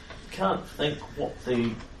can't think what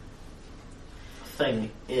the thing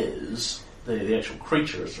is, the actual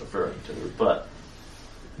creature is referring to, but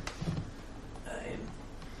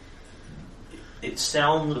it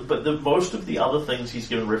sounds. But most of the other things he's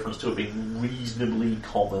given reference to have been reasonably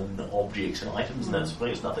common objects and items, and that's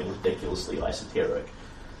it's nothing ridiculously esoteric.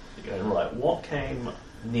 You're going, right, what came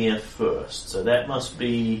near first? So that must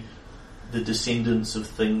be the descendants of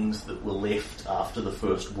things that were left after the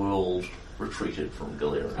First World retreated from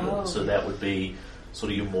Galarian. Oh, So that would be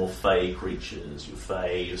sort of your more fey creatures, your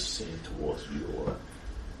fey, your centaurs,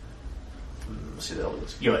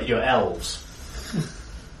 your elves.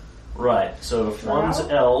 Right, so if one's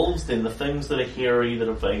elves, then the things that are hairy, that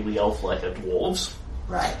are vaguely elf-like are dwarves.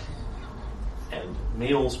 Right. And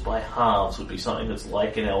meals by halves would be something that's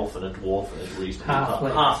like an elf and a dwarf and is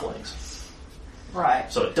reasonably halflings.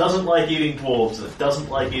 Right. So it doesn't like eating dwarves and it doesn't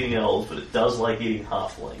like eating elves, but it does like eating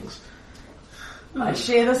halflings. I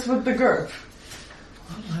share this with the group.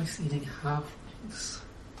 What likes eating halflings?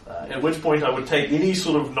 At which point I would take any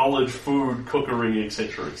sort of knowledge, food, cookery,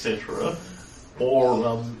 etc.,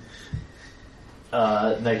 or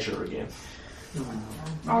nature again.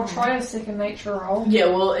 I'll try a second nature roll. Yeah,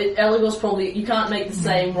 well, Elagos probably... You can't make the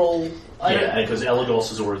same roll. Because Elagos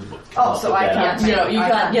has already... Oh, so I can't. You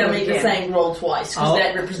can't do it make the again. same roll twice, because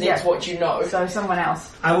that represents what you know. So someone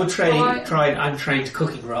else. I would try an untrained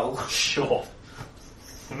cooking roll. Sure.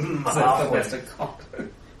 So that's the best I got.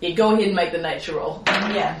 Yeah, go ahead and make the nature roll.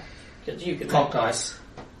 Yeah. Because you can Cock dice.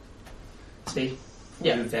 See?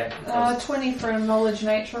 Yeah. Move that. 20 for a knowledge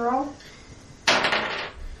nature roll.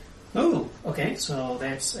 Oh, okay, so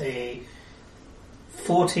that's a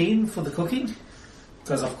 14 for the cooking,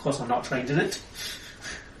 because of course I'm not trained in it.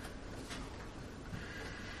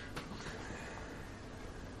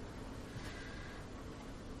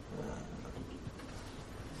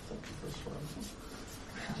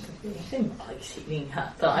 He likes eating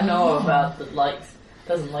half. I know about that.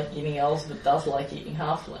 Doesn't like eating elves, but does like eating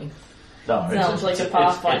halflings. No, Sounds like a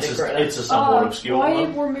Pathfinder critter. It's a somewhat obscure why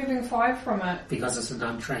one. we're moving 5 from it? Because it's an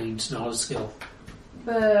untrained knowledge skill.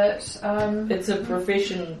 But It's a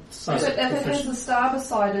profession. So if it's it has the star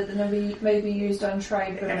beside it, then it may be used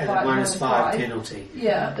untrained, but and applied a minus minus 5 5. penalty.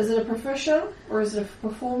 Yeah, is it a proficient or is it a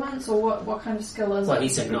performance or what kind of skill is Well, it? he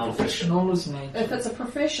said knowledge. Knowledge nature. If it's a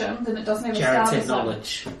proficient, then it doesn't have a Jared star said beside it.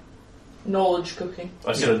 knowledge. Knowledge cooking. I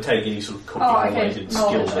was going to take any sort of Oh, okay. cooking-related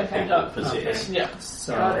skill Knowledge, that okay. people possess. Yeah.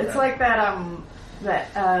 So God, it's like that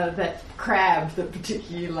crab that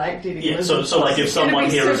particularly liked eating. Yeah, so lizards. like if It's gonna someone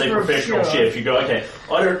be here is a super professional obscure. chef, you go, okay,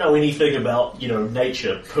 I don't know anything about,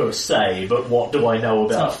 nature per se, but what do I know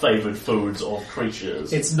about favoured foods of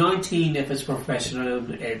creatures? it's 19 if it's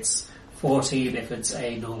professional, it's 14 if it's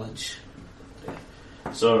a knowledge.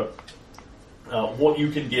 So, what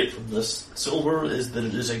you can get from this silver is that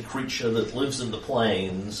it is a creature that lives in the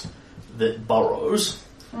plains, that burrows,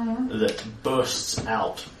 that bursts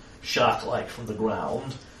out shark-like from the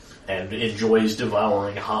ground, and enjoys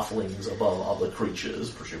devouring halflings above other creatures,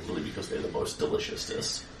 presumably because they're the most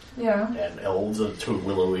deliciousness. Yeah. And elves are too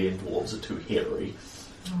willowy and dwarves are too hairy.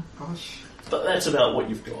 Oh gosh. But that's about what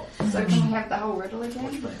you've got. So can we have the whole riddle Which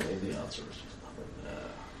again? may be the answer is nothing.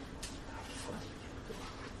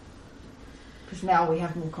 Because now we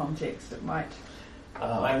have more context. It might.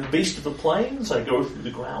 I'm a beast of the plains. I go through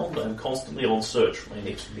the ground. I'm constantly on search for my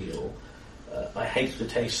next meal. I hate the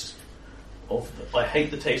taste of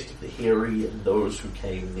the hairy and those who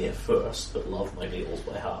came near first, but love my meals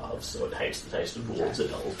by halves. So it hates the taste of dwarves and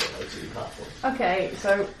elves, but likes eating halflings. Okay,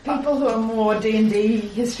 so people who are more D&D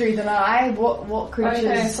history than I, what creatures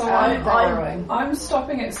Okay, so are burrowing? I'm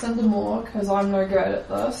stopping at Cindermore because I'm no good at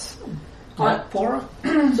this. Rock borer?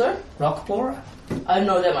 So, Rock borer? I don't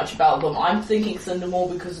know that much about them. I'm thinking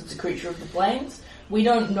Cindermore because it's a creature of the plains. We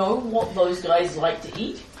don't know what those guys like to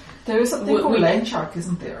eat. There is something called land shark,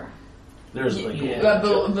 isn't there? There is a thing Yeah.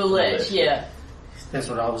 called Bullet, yeah. That's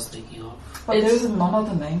what I was thinking of. But It's- there's none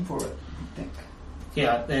other name for it, I think.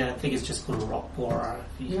 Yeah, I think it's just called a rock borer.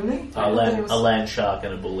 Really? A land shark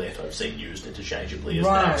and a bullet I've seen used interchangeably as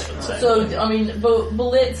Right. names for the same So, thing. I mean,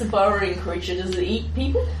 Bullet's a burrowing creature. Does it eat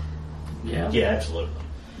people? Yeah. Yeah, absolutely.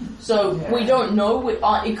 So Yeah. we don't know.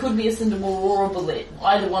 It could be a Cindermore or a Bullet.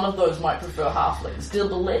 Either one of those might prefer halflings. Do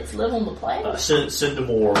Bullets live on the plane?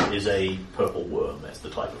 Cindermore is a purple worm. That's the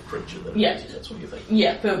type of creature that Yeah. it is. That's what you think.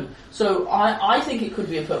 Yeah, so I think it could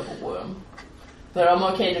be a purple worm. But I'm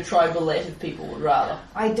okay to try Bullet if people would rather.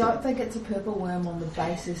 I don't think it's a purple worm on the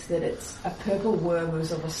basis that it's a purple worm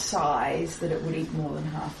who's of a size that it would eat more than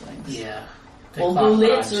halflings. Yeah. Well,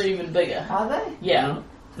 Bullets are even bigger. Are they? Yeah.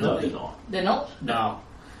 No, they're not. They're not? No.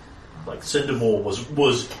 Like Cindermore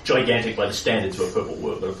was gigantic by the standards of a purple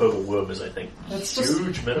worm, but a purple worm is, I think, Let's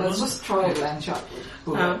huge minimum. Let's just try a land shot.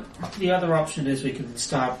 The other option is we can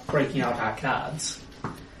start breaking out our cards.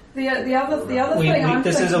 The other thing I'm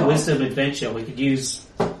This is thinking a of- wisdom adventure. We could use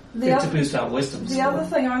the it other- to boost our wisdom. The other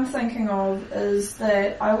thing I'm thinking of is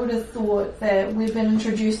that I would have thought that we've been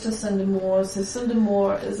introduced to Cindermore, so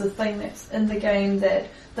Cindermore is a thing that's in the game that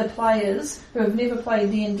the players who have never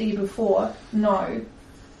played D&D before know.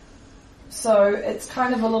 So it's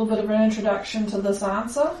kind of a little bit of an introduction to this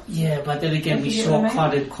answer. Yeah, but then again, we You get what I mean?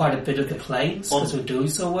 shortcutted quite a bit of the planes because we're doing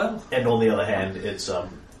so well. And on the other hand, it's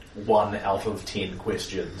 1 out of 10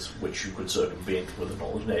 questions which you could circumvent with a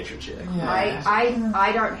knowledge nature check. Yeah.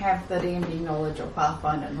 I don't have the D&D knowledge or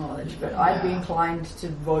Pathfinder knowledge, but I'd be inclined to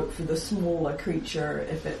vote for the smaller creature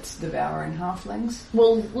if it's devouring halflings.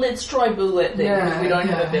 Well, let's try Bullet then, because Yeah, we don't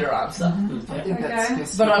have yeah. a better answer. I think Okay.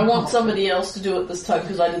 that's But I want somebody else to do it this time,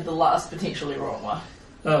 because I did the last potentially wrong one.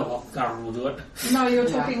 Oh, well, Garen will do it. No, you were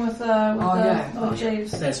Yeah. talking with yeah.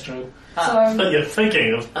 Jeeves. That's true. So But you're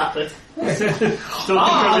thinking of that.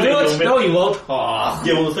 I'll do it. No, you won't. Oh.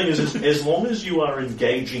 Yeah, well, the thing is, as long as you are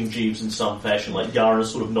engaging Jeeves in some fashion, like Garen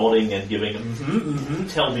is sort of nodding and giving,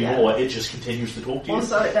 tell me Yeah. more, it just continues to talk to you.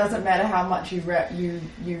 Also, it doesn't matter how much you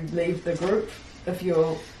leave the group if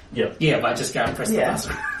you're Yeah, but I just gotta press the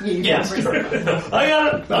button. Yes, true. I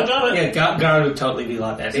got it. I got it. Yeah, Garen would totally be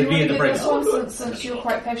like that. do you He'd be want in to the get break. this one since you're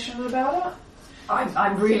quite passionate about it?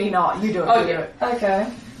 I'm really not. You do it. Oh, you do yeah. it. Okay.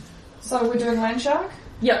 So we're doing Land Shark?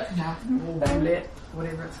 Yep. Yeah, Or bullet,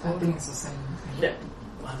 whatever it's I called. think it's the same thing. Yeah.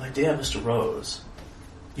 Well, my dear Mr. Rose,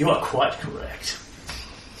 you are quite correct.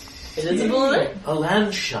 It is a Bullet? A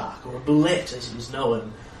land shark, or a bullet, as it is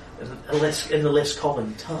known in the less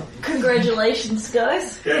common tongue. Congratulations,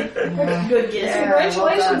 guys. Good guess. Yeah.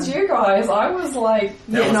 Congratulations, well you guys. I was like,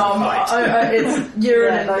 That was a fight. It's you're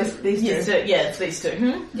Yeah, these yes, two. yeah, it's these two.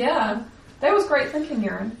 Hmm? yeah. That was great thinking,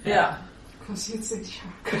 Erin. Yeah. Because it's a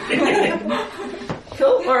shark.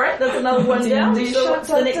 Cool. All right, that's another one down. D&D So what's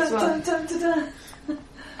the shut- next dun, one? dun, dun, dun, dun.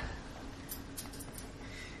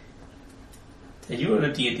 Are you on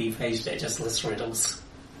a D&D page that just lists riddles?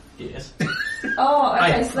 Yes. Oh, okay,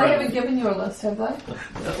 I so they haven't given you a list, have they?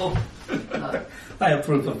 No. I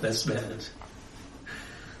approve of this method.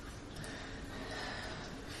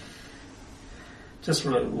 Just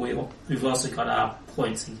we've also got our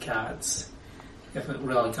points and cards. If it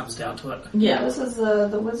really comes down to it. Yeah, This is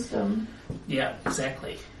the wisdom. Yeah,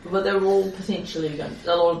 exactly. but they're all potentially going.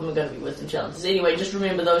 A lot of them are going to be wisdom challenges. Anyway, just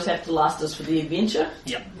remember those have to last us for the adventure.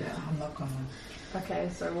 Yep. Yeah, I'm not gonna. Okay,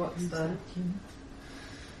 so what's the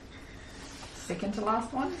second to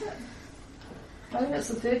last one? Is it? I think it's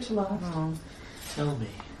the third to last. Oh. Tell me,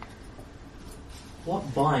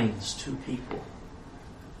 what binds two people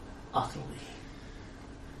utterly,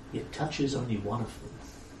 yet touches only one of them?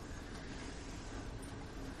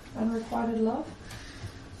 Unrequited love.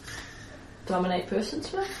 Dominate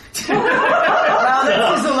persons, right? Well,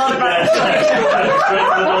 this is a lot about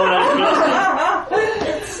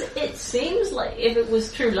It seems like if it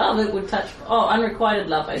was true love, it would touch. Oh, unrequited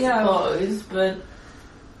love, I Yeah. suppose, but.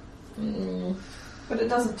 But it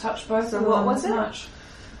doesn't touch both So of what them was as it? much.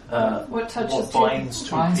 What touches What two? binds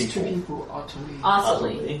two Binds people, two people utterly.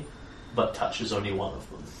 Utterly. but touches only one of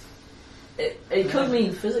them? It could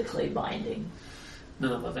mean physically binding.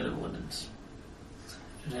 No, but then it wouldn't.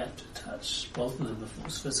 You'd have to touch both of them if it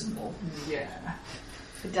was physical. Yeah.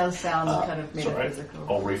 It does sound kind of Sorry, metaphysical.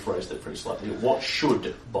 I'll rephrase that very slightly. What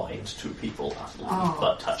should bind two people utterly, Oh.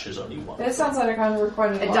 but touches only one? That sounds like a kind of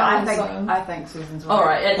requited It love. I think Susan's right. All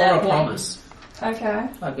right, at Or that a point. promise. Okay.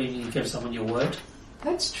 Like when you give someone your word.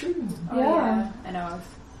 That's true. Oh, Yeah. I know.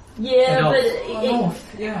 Yeah, An but Oh,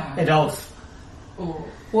 yeah. An oath. Oh,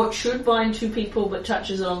 what should bind two people but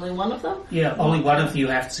touches only one of them? Yeah, only one of you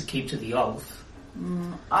has to keep to the oath.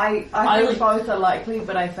 I I think like- both are likely,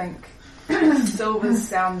 but I think Silver's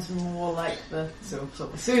sounds more like the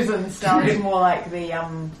Susan sounds more like the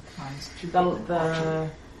binds two people utterly.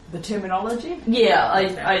 the terminology. Yeah,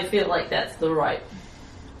 I feel like that's the right.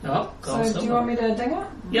 Oh, go So do you want me to ding it?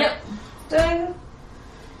 Yep. Ding.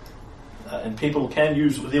 And people can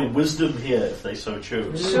use their wisdom here if they so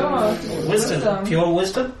choose. Sure. Wisdom. Pure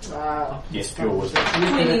wisdom? Yes, pure wisdom.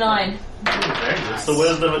 29. It's the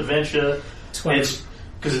wisdom adventure. 20.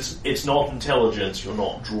 Because it's not intelligence. You're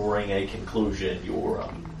not drawing a conclusion. You're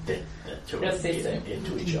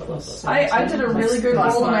into each other. But I did a really good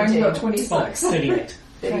roll and I only got Oh, 26. 38.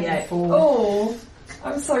 38. Oh,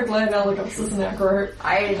 I'm so glad Elegance is in our group.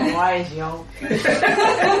 I ain't wise, yo.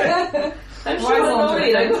 I'm Why so not?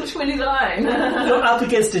 annoyed. I got 29. You're up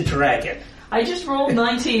against a dragon. I just rolled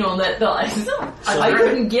 19 on that dice. I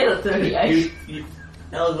couldn't get a 38.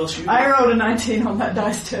 Elagos, I rolled a 19 on that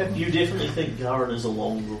dice too. you definitely think Garen is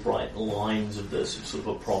along the right lines of this, sort of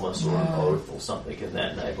a promise or an oath or something in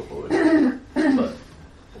that neighbourhood. But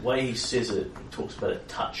the way he says it, he talks about it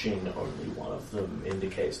touching only one of them,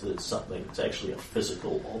 indicates that it's something that's actually a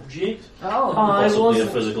physical object. Oh. I Possibly a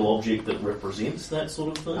wasn't. physical object that represents that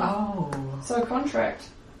sort of thing. Oh. So a contract.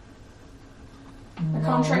 A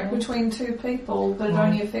contract between two people, but it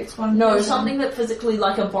only affects one No, person. something that physically,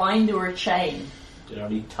 like a bind or a chain. It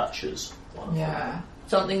only touches one of them. Yeah.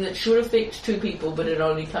 Something that should affect two people, but it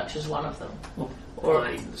only touches one of them. Or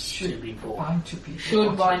Binds two people. Bind to people.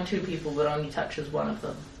 should bind two people, but only touches one of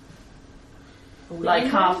them. Like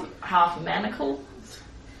half manacle.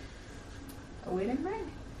 A wedding ring?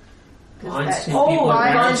 Binds two Oh, people.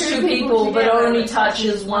 binds Binds two two people people, but together. only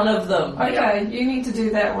touches one of them. Okay, you need to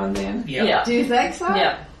do that one then. Yeah. Yeah. Do you think so?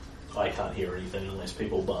 Yeah. I can't hear anything unless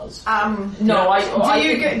people buzz. No,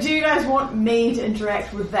 Do you guys want me to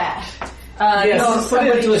interact with that? Yes, no, put it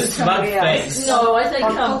somebody into a just smug somebody else. face. no, I think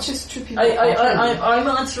I'll just trip you I'm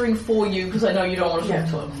answering for you because I know you don't want to talk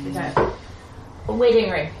to him. Okay. A wedding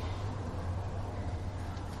ring.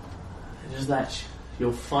 Is that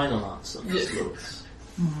your final answer, Miss Lewis?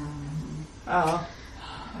 Oh.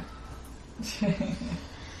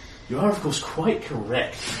 You are, of course, quite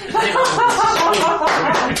correct.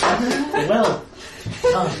 Well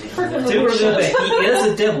done. Do remember, he is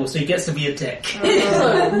a devil, so he gets to be a dick. So,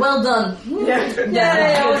 well done.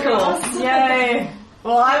 Yay, of course. Yay.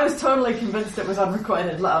 Well, I was totally convinced it was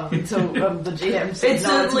unrequited love until the GM said It's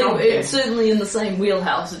no, it's certainly in the same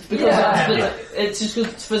wheelhouse. It's because Yeah. it's just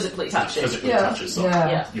because it's physically touching. Physically Yeah. touches something.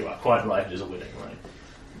 Yeah. You are quite right, it is a wedding ring.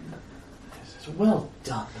 He says, well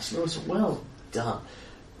done, Miss Lewis, well done.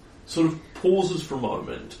 Sort of pauses for a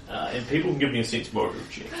moment, and people can give me a sense motive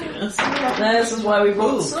check here. This is why we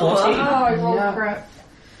brought the silver. 14. Oh, I rolled Yeah. crap.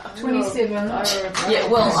 27. Yeah,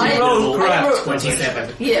 well, I Roll crap, rolled-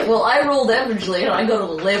 27. Yeah, well, I rolled averagely and I got an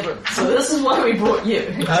 11. So this is why we brought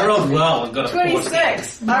you. I rolled well and got a 14.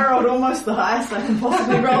 26. I rolled almost the highest I can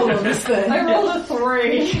possibly roll on this thing. I rolled a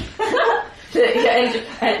 3. Yeah,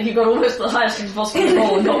 and you got almost the highest you could possibly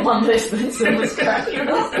roll and got one less than silver's crap.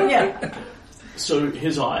 Yeah. So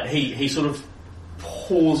his eye, he sort of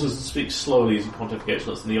pauses and speaks slowly as he pontificates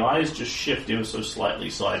this, and the eyes just shift ever so slightly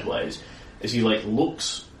sideways as he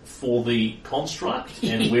looks for the construct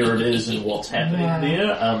and where it is and what's happening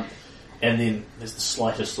there. And then there's the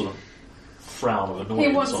slightest sort of frown of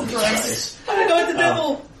annoyance wants on a his dress. face. I got the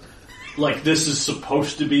devil! Like, this is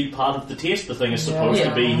supposed to be part of the test. The thing is supposed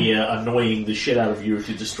to be here annoying the shit out of you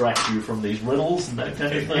to distract you from these riddles and that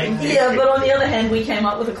kind of thing. Yeah, but on the other hand, we came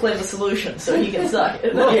up with a clever solution, so he can suck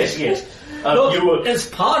it. Yes, yes. Look, You were, it's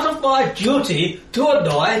part of my duty to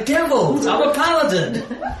annoy devils. I'm a paladin.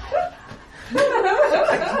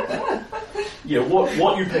 yeah,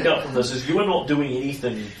 what you pick up from this is you are not doing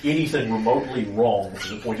anything remotely wrong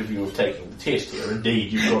from the point of view of taking the test here.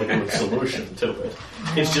 Indeed, you've got a good solution to it.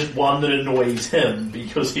 It's just one that annoys him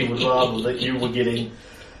because he would rather that you were getting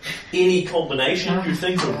any combination you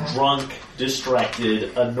think of drunk,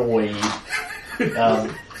 distracted, annoyed,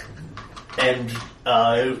 and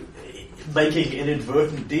making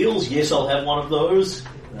inadvertent deals. Yes, I'll have one of those,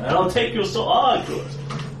 and I'll take your soul. Ah, good.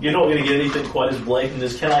 You're not going to get anything quite as blatant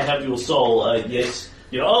as, can I have your soul? Yes.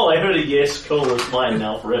 I heard a yes, cool, it's mine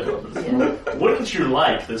now forever. Wouldn't you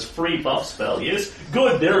like this free buff spell? Yes?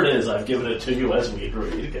 Good, there it is, I've given it to you as we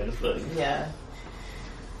agreed, kind of thing. Yeah.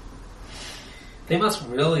 They must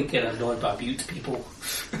really get annoyed by mute people.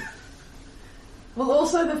 Well,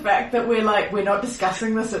 also the fact that we're not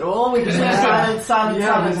discussing this at all. We just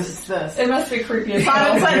silence, it's this. It must be creepy as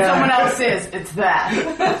Silence hell. and someone else says, it's that.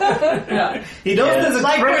 Yeah. He knows there's a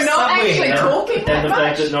Like, trick we're not somewhere. actually talking And that the much.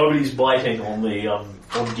 fact that nobody's biting on the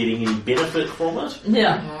on getting any benefit from it.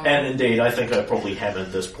 Yeah. And indeed, I think I probably have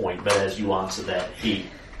at this point, but as you answer that, he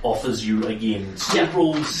offers you again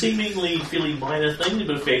several seemingly fairly minor things,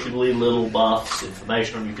 but effectively little buffs,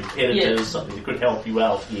 information on your competitors, something that could help you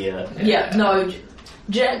out here. Yeah, no,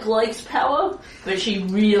 Jack likes power, but she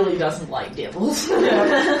really doesn't like devils.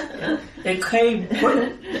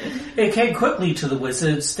 It it came quickly to the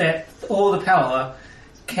wizards that all the power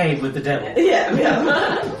came with the devil.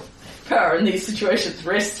 Yeah. Power in these situations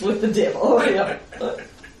rests with the devil. Yeah.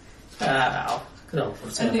 Good old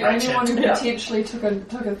And the only one who potentially took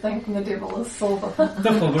a thing from the devil is Silver.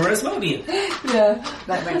 The former Asmodean. Yeah.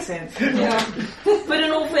 That makes sense. Yeah. But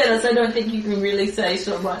in all fairness, I don't think you can really say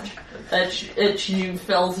so much that you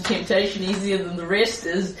fell to temptation easier than the rest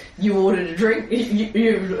is you ordered a drink,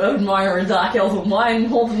 you admire a dark elven wine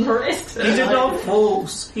more than the rest. He did not fall.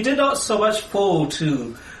 He did not so much fall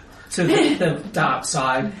to the dark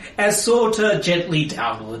side as sort of gently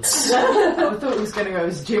downwards. I thought it was going to go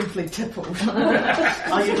as gently tippled.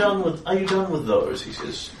 Are you done with those? He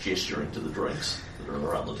says, gesturing to the drinks that are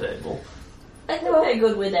around the table. I think they're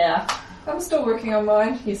good with our. I'm still working on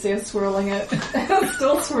mine, he says, swirling it.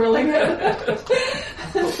 Still swirling it.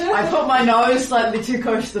 I put my nose slightly too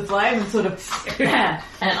close to the flame and sort of... And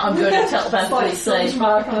I'm going to telepathically say, Sponge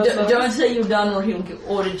mark on his nose. don't say you're done or he'll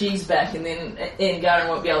order G's back and then Garen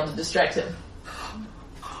won't be able to distract him.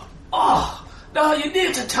 Oh, no, you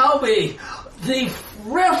need to tell me the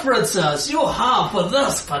references you have for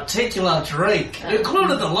this particular drink,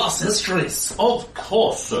 including the lost histories. Of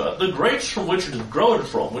course, sir. The grapes from which it is grown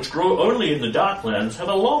from, which grow only in the Darklands, have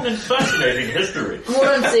a long and fascinating history. What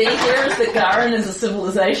I'm seeing here is that Garen as a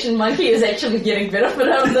civilization monkey is actually getting benefit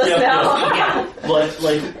out of this now.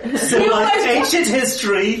 Like ancient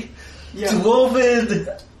history, dwarven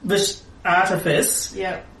artifice,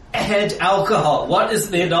 and alcohol. What is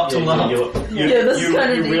there not to love? This is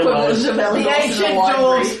kind of the equivalent of The ancient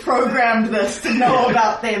dwarves programmed this to know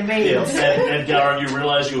about their means. And Garen, you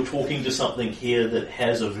realise you're talking to something here that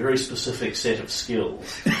has a very specific set of skills.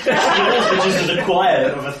 Skills which has been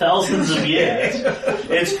acquired over thousands of years.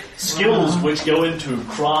 It's skills which go into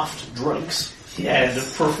craft drinks. And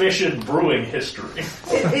profession brewing history.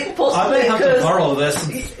 It I possibly may have to occurs. borrow this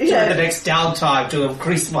during the next downtime to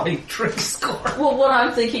increase my drink score. Well, what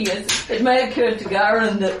I'm thinking is, it may occur to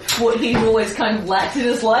Garen that what he's always kind of lacked in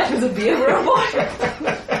his life is a beer robot.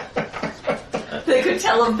 They could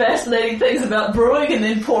tell him fascinating things about brewing and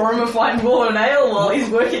then pour him a fine Gordon ale while he's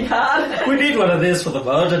working hard. We need one of these for the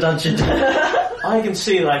murder dungeon. I can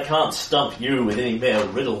see that I can't stump you with any mere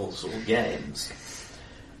riddles or games.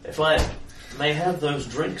 If I may have those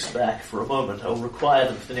drinks back for a moment, I'll require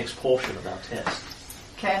them for the next portion of our test.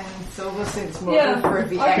 Can Silver sense motive for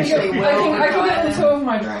if he I actually can will get require them two of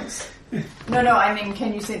my drinks. No, I mean,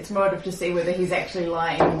 can you sense motive to see whether he's actually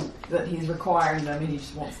lying that he's requiring them and he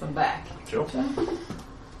just wants them back? Sure.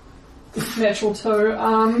 Natural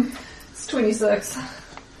 2. It's 26.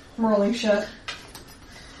 I'm rolling shit.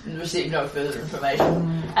 And receive no further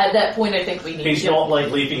information. At that point, I think we need He's to... not like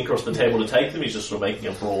leaping across the table to take them, he's just sort of making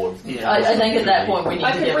a broad... I think at that point we need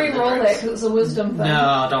I to could give him the re-roll that drinks. because it's a wisdom thing.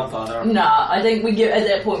 No, don't bother. Nah, I think at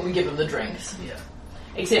that point we give him the drinks. Yeah.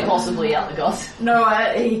 Except possibly Alagos. No,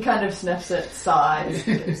 he kind of sniffs it, sighs,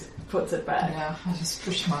 puts it back. Yeah, I just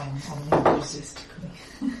push mine on resist.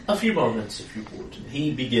 A few moments, if you would.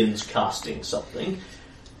 He begins casting something,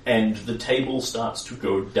 and the table starts to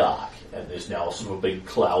go dark, and there's now sort of a big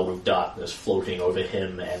cloud of darkness floating over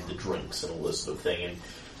him and the drinks and all this sort of thing, and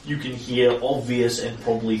you can hear obvious and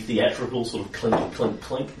probably theatrical sort of clink, clink,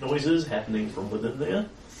 clink noises happening from within there.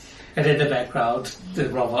 And in the background, the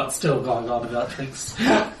robot's still going on about drinks.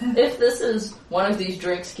 If this is one of these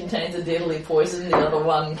drinks contains a deadly poison, the other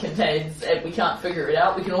one contains, and we can't figure it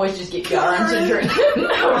out, we can always just get Garen to drink it.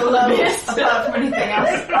 Apart from anything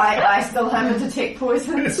else, I still have a detect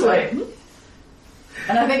poison. Sweet.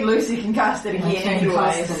 And I think Lucy can cast it again can anyway,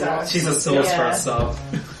 cast it, so... yeah. She's a sorceress, so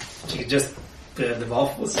she can just burn them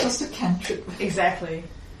off. It's just a cantrip. Exactly.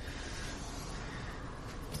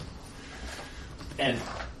 And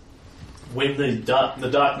when the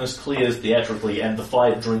darkness clears theatrically and the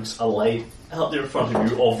 5 drinks are laid out there in front of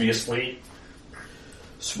you, obviously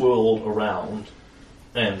swirled around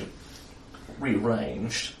and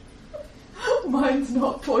rearranged. Mine's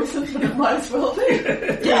not poison, but it might as well be.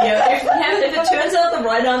 If it turns out the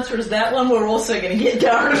right answer is that one, we're also going to get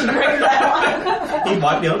Garen to drink that one. He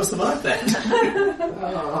might be able to survive that.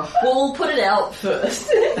 Well, we'll put it out first.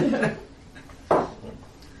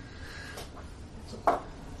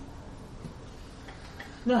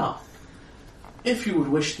 Now, if you would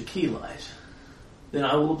wish the key light, then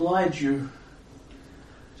I will oblige you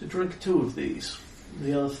to drink 2 of these.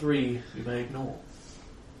 The other 3 you may ignore.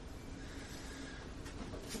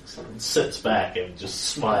 Someone sits back and just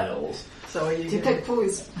smiles. So are you Detect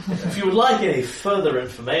poison. If you would like any further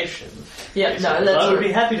information, Yeah, no, I let's... would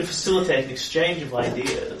be happy to facilitate an exchange of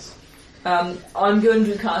ideas. I'm going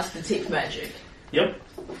to cast Detect Magic. Yep.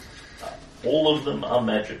 All of them are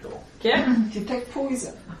magical. Okay? Detect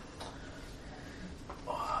poison.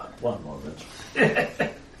 1 moment.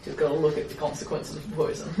 Just got to look at the consequences of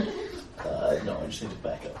poison. No, I just need to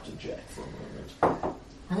back up to Jack for a moment.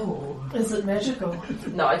 Oh. Is it magical?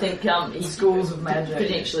 No, I think he's Schools of magic.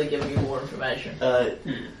 potentially giving you more information.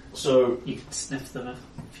 So You can sniff them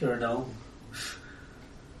if you're a gnome.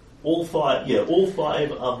 all 5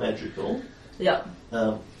 are magical. Yeah.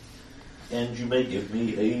 And you may give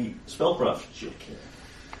me a spellcraft check.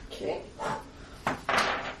 Okay.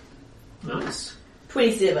 Nice.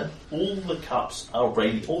 27. All the cups and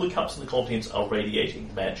the contents are radiating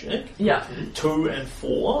magic. Yeah. 2 and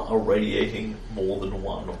 4 are radiating more than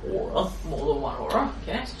 1 aura. More than 1 aura.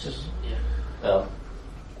 Okay. Just, yeah.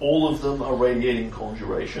 All of them are radiating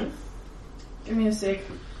conjuration. Give me a sec.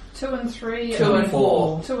 2 and 3. 2 and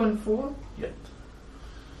 4. 2 and 4. Yep.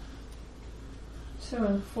 2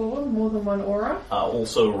 and 4. More than 1 aura. Are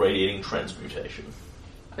also radiating transmutation.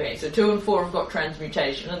 Okay, so 2 and 4 have got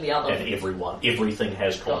transmutation, and the other. And everything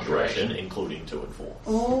has conjuration, including 2 and 4.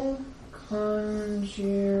 All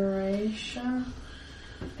conjuration.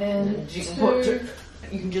 And You can, 2.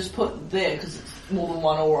 you can just put there because it's more than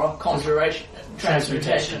 1 aura conjuration.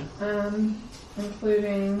 Transmutation.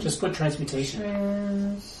 Including Just put transmutation.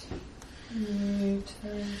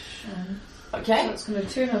 transmutation. So Okay. it's going to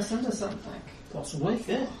turn us into something. Possibly.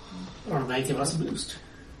 Yeah. Or it may give us a boost.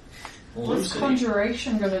 What's Lucy,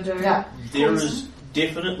 conjuration going to do? Yeah. there is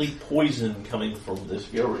definitely poison coming from this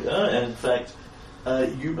area, and in fact,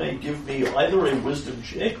 you may give me either a wisdom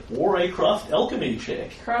check or a craft alchemy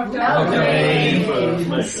check. Craft Any alchemy. further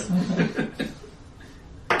information.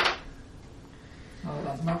 Oh,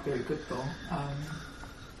 that's not very good though.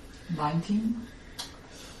 19.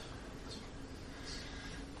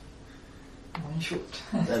 1 short.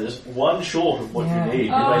 That is 1 short of what Yeah. you need.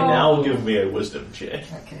 You may Oh. now give me a wisdom check.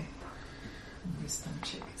 Okay. Wisdom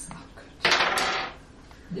check is not good.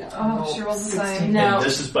 Yeah. Oh, no, she rolls the 16. same. Now- And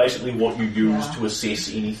this is basically what you use Yeah. to assess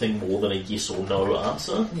anything more than a yes or no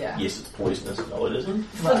answer. Yeah. Yes, it's poisonous. No, it isn't.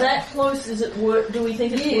 For that close, is it worth? Do we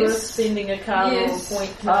think it's Yes. worth spending a card Yes. or a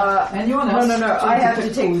point? Anyone else? No. I have to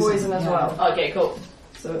take poison poison as yeah. well. Okay, cool.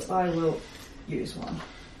 So I will use one.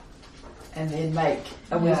 And then make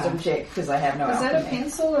a wisdom check because I have no Is that a alchemy.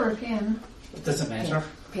 pencil or a pen? It doesn't matter.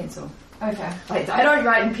 Pencil. Okay. Wait, I don't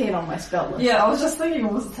write in pen on my spell list. Yeah, I was just thinking,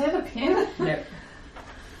 was that a pen? No.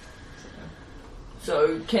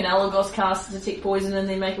 So can Alagos cast detect poison and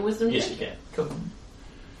then make a wisdom Yes, check? you can. Cool.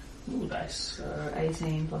 Ooh, nice. So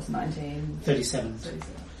 18 plus 19. 37.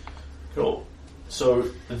 37. Cool. So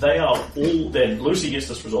they are all. Then Lucy gets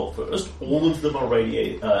this result first. All of them are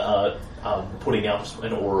putting out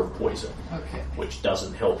an aura of poison, Okay. which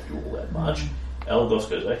doesn't help you all that much. Elgos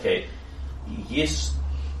goes, okay, yes,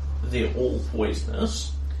 they're all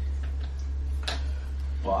poisonous,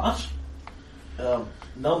 but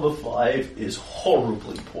number 5 is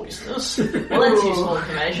horribly poisonous. Well, that's useful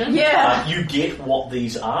information. Yeah. You get what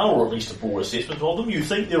these are, or at least a broad assessment of them. You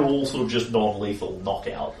think they're all sort of just non-lethal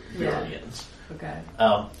knockout Yeah. variants. Okay.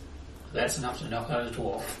 That's enough to knock out a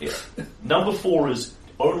dwarf. Yeah. Number 4 is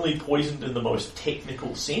only poisoned in the most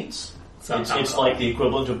technical sense. So It's like the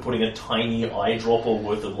equivalent of putting a tiny eyedropper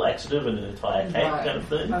worth of laxative in an entire cake Right. kind of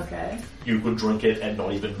thing. Okay. You could drink it and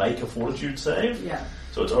not even make a fortitude save. Yeah.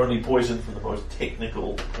 So it's only poison from the most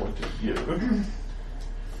technical point of view.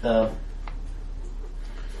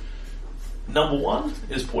 Number 1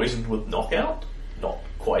 is poisoned with knockout. Not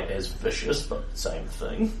quite as vicious, but same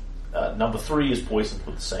thing. Number 3 is poisoned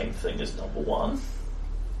with the same thing as number 1.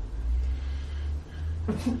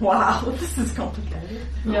 Wow, this is complicated.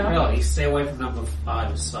 Yeah. Really, stay away from number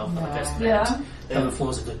 5 as well. Yeah. That's Yeah. bad. Number 4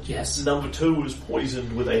 is a good yes. Number 2 is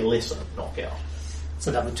poisoned with a lesser knockout.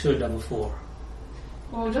 So number 2 and number 4.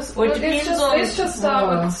 Well, Well, it depends on- let's just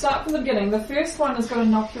start from the beginning. The first one is going to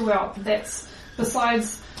knock you out. That's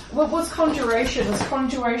besides. What's conjuration? Is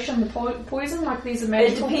conjuration the poison? Like these are It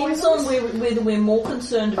magical depends poisons? on whether we're more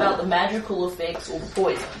concerned about the magical effects or the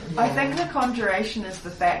poison. I think the conjuration is the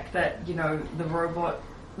fact that, the robot,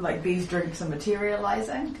 like these drinks are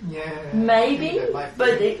materializing. Yeah. Maybe, That might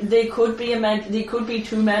but be. there could be there could be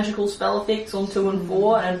 2 magical spell effects on 2 and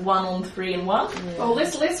 4, and 1 on 3 and 1. Well,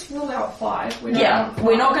 let's rule out 5. We don't Yeah, want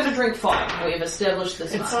we're not 5. going to drink 5. We've established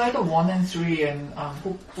this It's much. either 1 and 3 and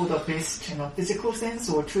hope for the best, physical sense,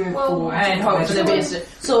 or 2 and Well, 4. And hope for the magical.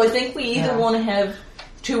 best. So I think we either Yeah. want to have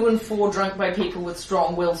 2 and 4 drunk by people with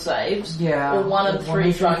strong will saves, Yeah. or 1 and Or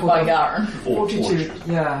 3 drunk for by the Garen. Fortitude.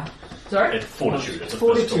 Yeah. Sorry? It's fortitude. It's a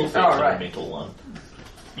Fortitude. physical effect, Oh, not a right. mental one.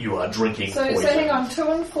 You are drinking So poison. hang on, 2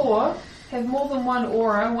 and 4 have more than one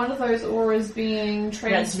aura. One of those auras being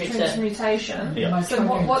transmutation. Yeah. Might So turn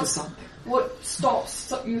you into what's something. what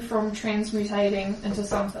stops you from transmutating into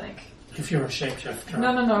something? If you're a shapeshifter.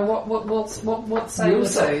 No. What save? Will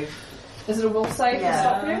is it? save. Is it a will save to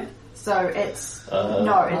stop you? So it's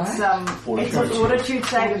Fortitude. it's a fortitude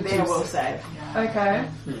save and then a will save. Okay.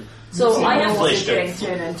 So I have Flesh getting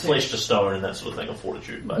turned into. flesh to stone and that sort of thing, a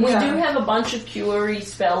fortitude. But we Yeah. do have a bunch of Curie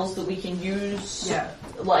spells that we can use. Yeah.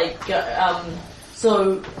 Like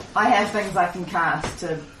so I have things I can cast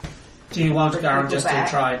to. Do you want Garen just to Back.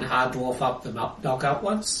 try and hard dwarf up the knockout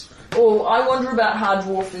ones? or I wonder about hard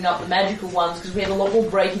dwarfing up the magical ones because we have a lot more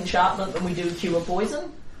break enchantment than we do cure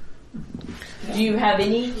poison. Do you have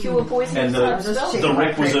any cure poison And spells? the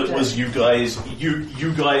requisite was you guys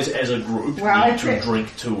as a group Well, need to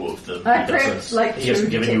drink 2 of them. I because prepped, like, he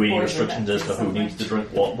hasn't 2 given you any poison restrictions as to who something. needs to drink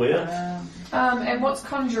what where. And what's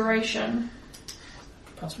conjuration?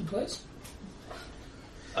 Pass me, please.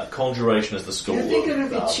 Conjuration is the school Do you think it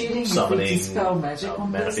would of be cheating if we summoning, dispel magic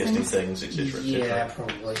on those manifesting things? things, etc. Yeah,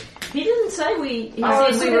 probably. He didn't say we. He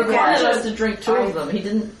Oh, said so we required yeah. us to drink 2 of them. He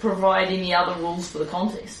didn't provide any other rules for the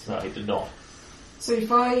contest. No, he did not. So if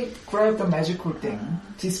I grab the magical thing,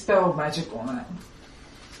 dispel magic on it.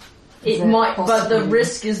 Is It that might, but the possibly-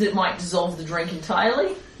 risk is it might dissolve the drink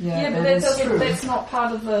entirely. Yeah, but that is that's, true. that's not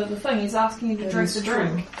part of the thing. He's asking you to That drink is the true.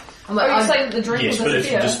 drink. I'm Oh, like, you're saying that the drink Yes, will but if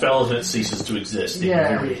you disappear? dispel it and it ceases to exist, then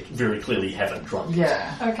Yeah. you very, very clearly haven't drunk.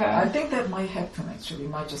 Yeah. Okay. I think that might happen actually. It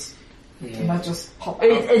might just pop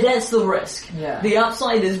out. that's the risk. Yeah. The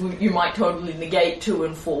upside is you might totally negate 2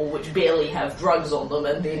 and 4, which barely have drugs on them,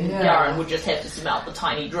 and then Yeah. Garen would just have to smelt the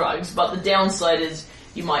tiny drugs. But the downside is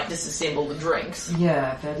you might disassemble the drinks.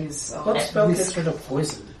 Yeah, that is. What spell risk. gets rid of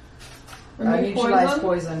poison? Remove Neutralize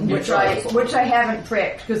poison, Neutralize which I haven't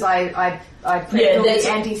prepped because I prepped Yeah, all that's-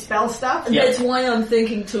 the anti-spell stuff. Yeah. That's why I'm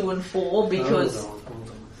thinking 2 and 4 because Hold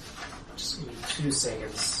on. Just give me 2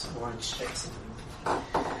 seconds. I want to check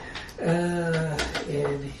something.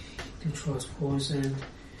 And controls poison.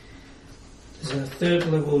 There's a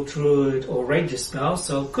 3rd level druid or ranger spell,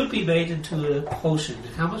 so it could be made into a potion.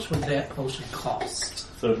 How much would that potion cost?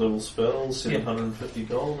 3rd level spell, 750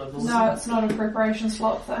 gold, I believe. No, it's not a preparation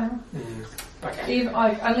slot thing. Okay. Even,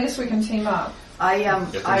 unless we can team up. I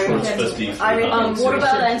controls 50, what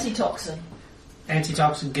about antitoxin?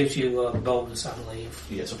 Antitoxin gives you a bonus, I believe.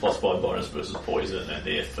 Yeah, it's a +5 bonus versus poison, and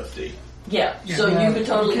they're 50. Yeah, so Yeah, you could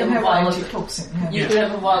totally you have can a vial of antitoxin. Yeah. you could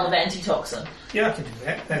have a vial of antitoxin. Yeah, I can do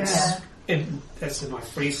that. That's in my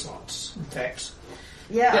free slots, in fact.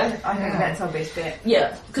 I think Yeah. that's our best bet.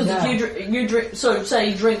 Yeah, because Yeah. if you drink, so say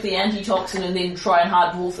you drink the antitoxin and then try and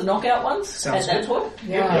hard dwarf the knockout ones Sounds at that good. point.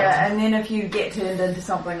 Yeah, and then if you get turned into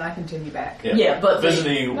something, I can turn you back. Yeah, but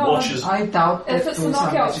Visony No, watches. I doubt that If it's the those are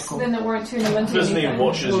knockouts, magical. then it won't turn them into Visony anything.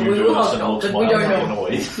 watches Well, you we do will this hope and not, looks but we don't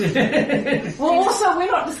mildly annoyed. Well, also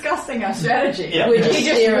we're not discussing our strategy. Yeah. We're just He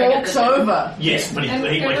just staring at walks the over. Yes, but he And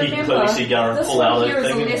can remember, clearly see Garen this pull one out here that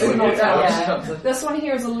is a thing. lesser and- knockout. Yeah. This one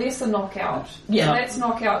here is a lesser knockout. Yeah. And that's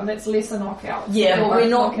knockout and that's lesser knockout. Yeah, They're but we're both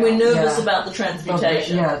not. We're knockouts. nervous Yeah. about the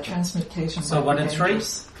transmutation. Yeah, transmutation. So might be 1 and 3?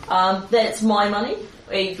 dangerous. That's my money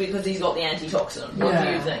because he's got the antitoxin. What do Yeah.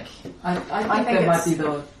 you think? I think think that might it's- be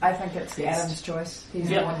the. I think it's Adam's choice. He's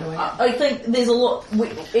the one doing it. I think there's a lot.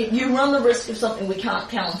 You run the risk of something we can't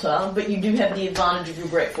counter, but you do have the advantage of your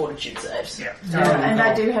great fortitude saves. Yeah. And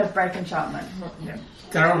I do have break enchantment.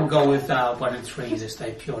 Garen will go with 1 and 3 as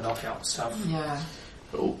they pure knockout stuff. Yeah.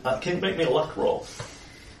 Oh, can you make me a luck roll?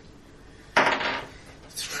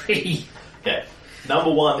 3. Okay.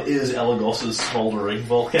 Number 1 is Elagos's smouldering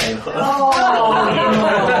volcano. But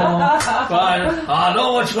I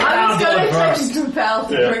know what I I'm was doing going to first. take compel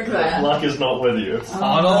to drink that. Luck is not with you.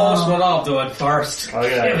 I know what I'm doing first.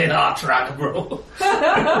 Okay. Give me that track, bro.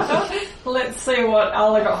 Let's see what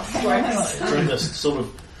Alagos drinks. Drink this sort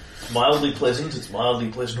of mildly pleasant. It's mildly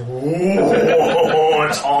pleasant. Oh,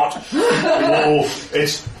 it's hot. Oh,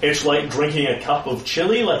 it's like drinking a cup of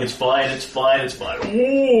chili. Like it's fine. It's fine. It's fine.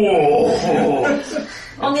 Oh.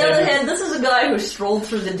 On the other hand, this is a guy who strolled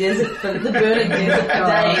through the desert, the burning desert for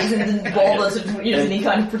days, and didn't bother to use any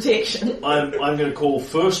kind of protection. I'm going to call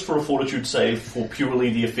first for a fortitude save for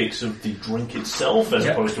purely the effects of the drink itself, as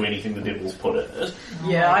Yep. opposed to anything the devil's put in it.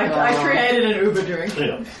 Yeah, I created an Uber drink.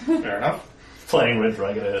 Yeah, Fair enough. playing Red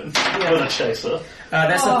Dragon in with a chaser.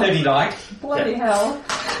 That's a 39. Bloody hell.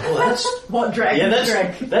 Well, that's What dragon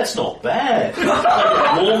drink? that's not bad.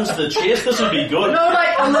 Like, it warms the chest. This would be good. No,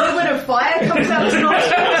 like a little bit of fire comes out of his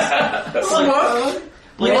nostrils. Smoke.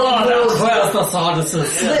 Like, Where's the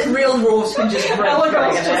sinuses? That real dwarves can just break Elagos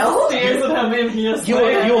dragon just out. stares at him enviously.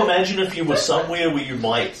 you imagine if you were somewhere where you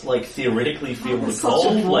might, like, theoretically feel the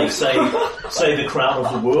cold, like, say the crown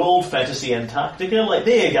of the world, Fantasy Antarctica, like,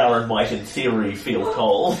 there Garen might, in theory, feel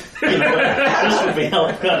cold. You know, this would be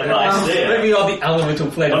kind of nice there. Maybe on the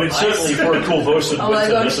elemental plane. I mean, certainly for a Corvosan Oh my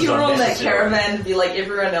winter, god, this if is you were on that unnecessary. caravan, it'd be like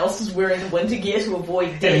everyone else is wearing winter gear to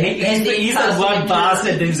avoid death. He's the one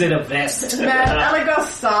bastard who's in a vest. Man, Elagos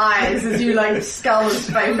sighs as you like scull his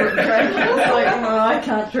favourite drink. It's like, oh, I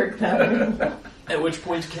can't drink that. At which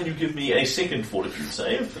point, can you give me a second fortitude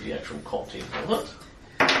save for the actual content of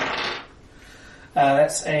it?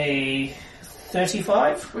 That's a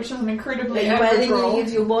 35. Which is an incredibly Are you average adding roll. any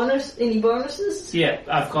of your any bonuses? Yeah,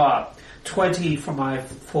 I've got 20 from my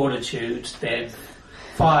fortitude, then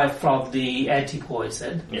 5 from the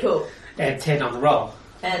anti-poison, Yeah. Cool. and 10 on the roll.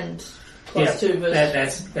 And plus 2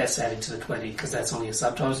 versus... That's adding to the 20 because that's only a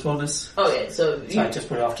subtimes bonus. Okay, so... So I just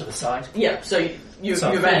put it off to the side. Yeah, so you've So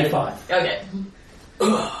added... 35. Okay.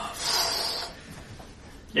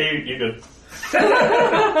 Yeah, you're good.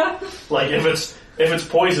 Like, if it's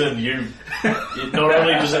poison, you not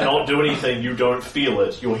only does it not do anything, you don't feel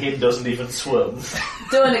it. Your head doesn't even swim.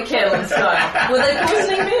 Doing it Catelyn style. Were they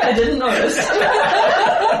poisoning me? I didn't notice.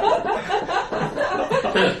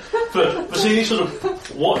 But see, he sort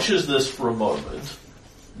of watches this for a moment,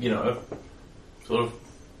 you know, sort of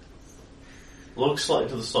looks slightly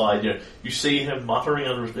to the side, you know, you see him muttering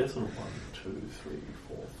under his breath, 1, 2, 3,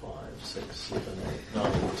 4, 5, 6, 7, 8,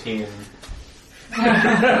 9, 10.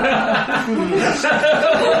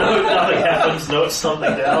 Nothing happens, notes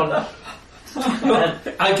something down.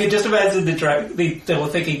 And I can just imagine they were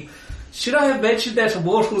thinking, should I have mentioned that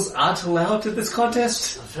mortals aren't allowed in this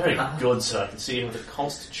contest? very good, sir. I can see you have the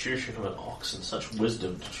constitution of an ox and such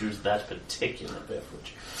wisdom to choose that particular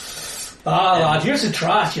beverage. Ah, lad, you should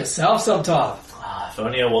try it yourself sometime. Ah, if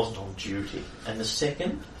only I wasn't on duty. And the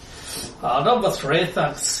second? Number 3,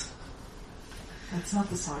 thanks. That's not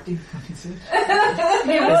the sardine one, is it?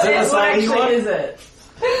 What actually is it?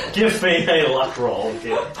 Give me a luck roll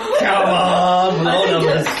again. Come on, I low think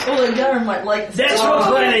numbers. that's... Although Garen might like... That's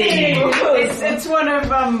for 20! It's one of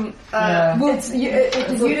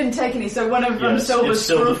you didn't take any, so one of Yeah, it's Silver's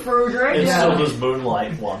Silver- fruit It's drinks. Silver's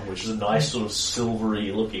Moonlight one, which is a nice sort of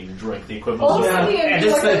silvery looking drink. The equivalent Also, of... Yeah. And it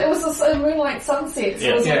was, it's like the- it was a moonlight sunset, so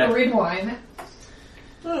it was Yeah. like a red wine.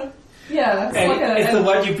 Yeah, it's And like it's the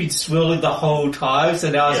one you've been swirling the whole time, so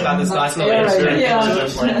now it's got this nice little Yeah, extra. yeah. So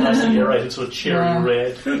it's like nicely aerated, sort of cherry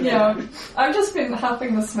red. Yeah, I've just been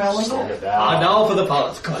huffing the smell of Strong it. it out. Now for the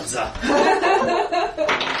pulse cleanser.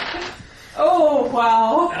 Oh,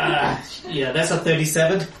 wow. Yeah, that's a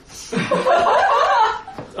 37.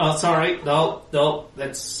 Oh, sorry. No,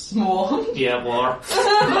 that's... More. Yeah, more.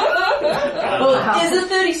 Well, is it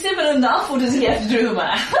 37 enough, or does he have to do the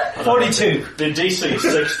math? 42. The DC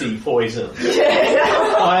 60 poison.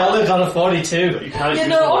 I only got a 42. You can't Yeah, use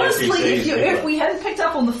no, the honestly, NPCs if anyway. we hadn't picked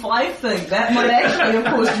up on the 5 thing, that might actually have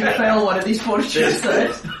caused you to fail one of these fortitude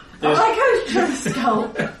saves. I like how he's trying to skull.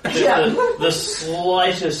 The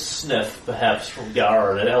slightest sniff, perhaps, from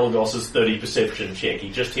Garen and Elagos' 30 perception check.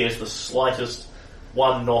 He just hears the slightest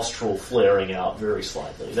one nostril flaring out very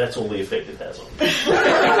slightly. That's all the effect it has on him.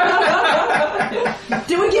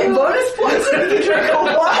 Do we get bonus points if you drink all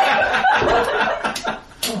wine?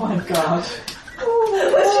 Oh my god.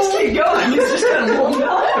 Let's just keep going. It's just been a long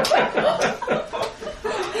time.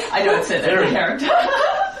 I don't say that Very- in character.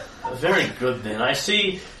 Very good, then. I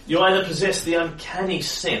see you either possess the uncanny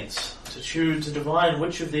sense to choose to divine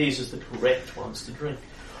which of these is the correct ones to drink,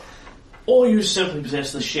 or you simply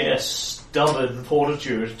possess the sheer stubborn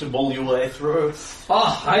fortitude to mull your way through.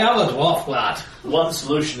 Oh, I am a dwarf, lad. One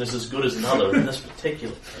solution is as good as another in this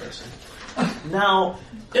particular person. Now,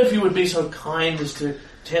 if you would be so kind as to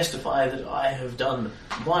testify that I have done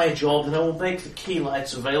my job, then I will make the key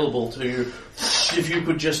lights available to you. If you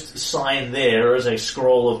could just sign there as a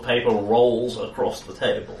scroll of paper rolls across the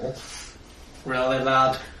table. Really,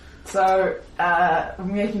 lad. So,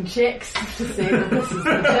 I'm making checks to see that this is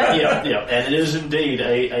legit. Yeah, and it is indeed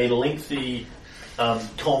a lengthy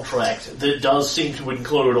contract that does seem to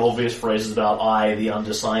include obvious phrases about I, the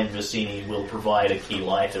undersigned Vicini, will provide a key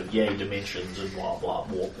light of yay dimensions and blah blah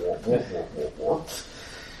blah blah blah blah blah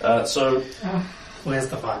blah. So Where's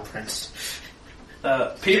the fine print?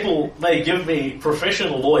 people may give me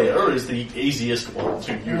professional lawyer is the easiest one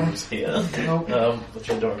to use here, which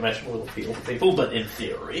I don't imagine will appeal to people, but in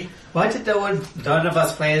theory. Why did none of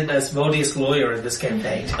us play an Asmodeus lawyer in this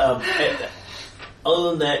campaign?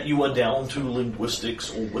 Other than that, you are down to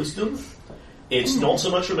linguistics or wisdom, It's not so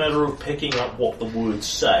much a matter of picking up what the words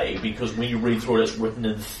say, because when you read through it, it's written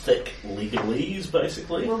in thick legalese,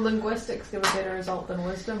 basically. Will linguistics give a better result than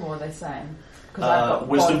wisdom, or are they same? Because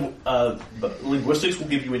Wisdom, but linguistics will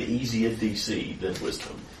give you an easier DC than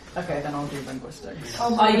wisdom. Okay, then I'll do linguistics.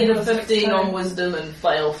 I get a 15 on wisdom and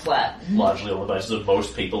fail flat. Largely on the basis of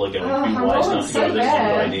most people are going to be I'm wise rolling enough to so go, this is a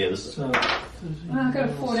bad. good idea. This is So, I got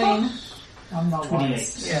a 14. I'm not 28.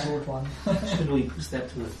 wise. Yeah. Short one. should we push that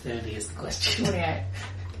to a 30 is the question. 28.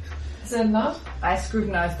 Is that enough? I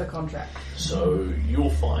scrutinise the contract. So you're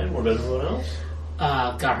fine. What about everyone else?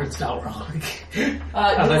 Garrett's not wrong.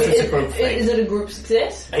 Unless it's a group thing. Is it a group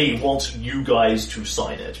success? He wants you guys to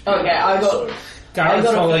sign it. Okay, I got- So, Garrett's I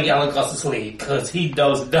got a- following Alagos's lead because he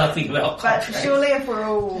knows nothing about But contracts. surely if we're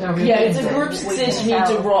all... Yeah, it's a group success. You need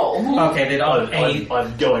to roll. Okay, then I'll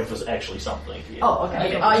I'm going for actually something here. Oh, okay.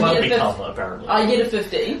 Okay, Might I be get a cover, apparently. I get a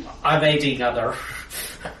 15. I'm aiding other.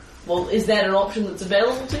 Well, is that an option that's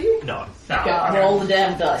available to you? No. No, Okay, roll the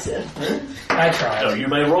damn dice then. I tried. No, you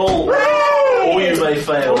may roll, or you may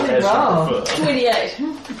fail as Wow. you prefer. 28.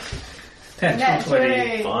 That's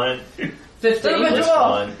 20. Fine. 15. That's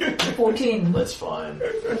fine. 14. That's fine.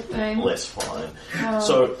 15. That's fine.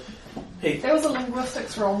 So, hey. That was a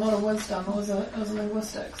linguistics roll, not a wisdom. It was a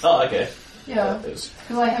linguistics. Oh, okay. Yeah, That is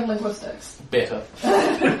because I have linguistics. better.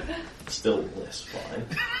 Still less fine.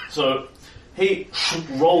 So, he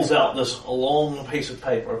rolls out this long piece of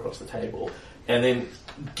paper across the table, and then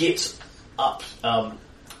gets up,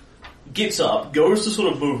 goes to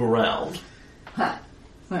sort of move around,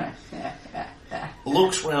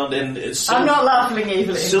 looks round, and it's I'm not laughing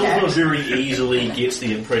evilly. Silver very easily gets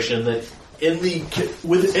the impression that if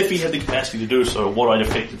he had the capacity to do so, what I'd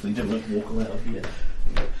effectively do is walk around here.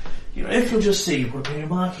 You know, if you'll just see, we're going to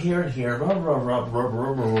mark here and here, I'm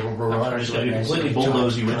just going to completely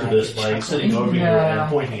bulldoze you into this by sitting over here and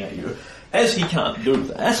pointing at you. As he can't do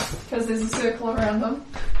that, Because there's a circle around them.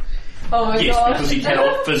 Oh my yes, god. because he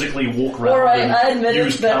cannot physically walk around Alright, and I admit it,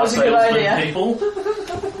 use that car was a good salesman idea. people.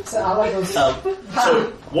 So Alagos. So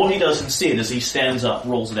what he does instead is he stands up,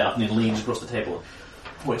 rolls it out, and then leans across the table.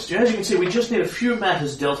 Points. As you can see, we just need a few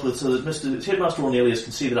matters dealt with so that Mr. Headmaster Ornelius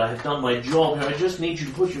can see that I have done my job. Now I just need you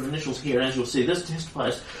to put your initials here, and as you'll see, this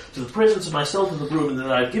testifies to the presence of myself in the room, and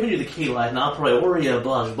that I've given you the key light, and a priori,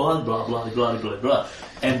 blah, blah, blah, blah, blah, blah, blah,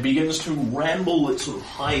 and begins to ramble at sort of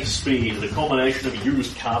high speed, a combination of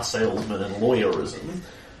used car salesman and lawyerism.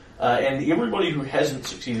 And everybody who hasn't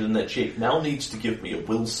succeeded in that check now needs to give me a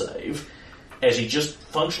will save, as he just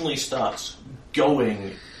functionally starts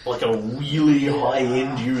going like a really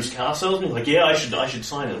high-end used car salesman. Like, yeah, I should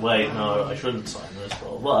sign it. Wait, no, I shouldn't sign this,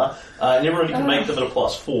 blah, blah. And everyone can make them at a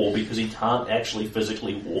 +4 because he can't actually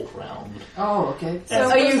physically walk around. Oh, okay. So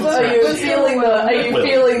are you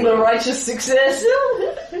feeling the righteous success?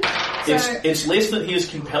 It's less that he is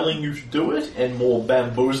compelling you to do it and more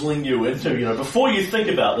bamboozling you into, you know, before you think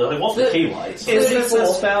about it, like, what's the key lights? Is this a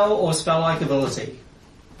 34. spell or spell-like ability?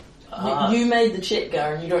 You made the check,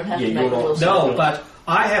 Garen. You don't have Yeah, to make you're a will not- No, but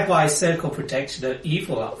I have my circle protection that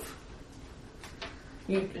evil of.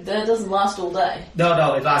 That doesn't last all day.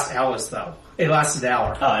 No, it lasts hours though. It lasts an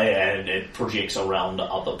hour. And it projects around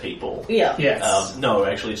other people. Yeah. Yes. No,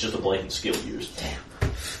 actually, it's just a blatant skill used.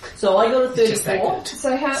 So I got a Just that 34 good.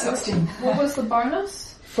 So how? 16. What was the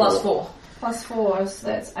bonus? plus 4. Plus 4, so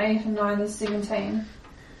that's 8 and 9 is 17.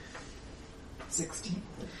 16.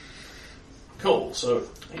 Cool, so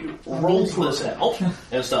you roll this out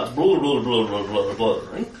and starts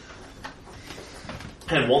blubbering.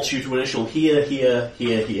 And wants you to initial here.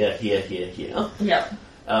 Yep.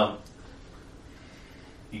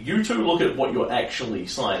 You two look at what you're actually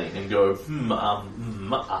signing and go,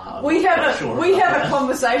 We have a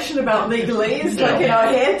conversation about legalese, like in our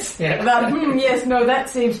heads, about yes, no, that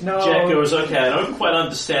seems no. Jack goes, okay, I don't quite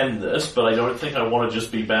understand this, but I don't think I want to just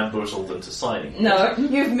be bamboozled into signing it. No.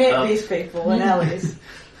 You've met these people in alleys.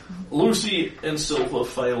 Lucy and Silver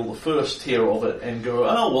fail the first tier of it and go,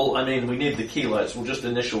 oh, well, I mean, we need the key lights. We'll just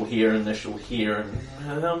initial here, and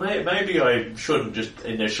maybe I shouldn't just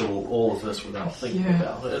initial all of this without thinking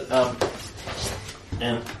about it.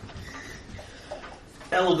 And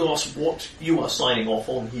Alagos, what you are signing off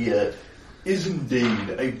on here is indeed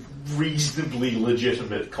a reasonably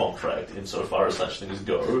legitimate contract insofar as such things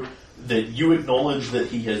go. That you acknowledge that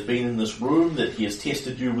he has been in this room, that he has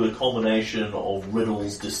tested you with a combination of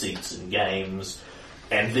riddles, deceits, and games,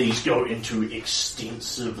 and these go into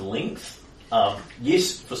extensive length.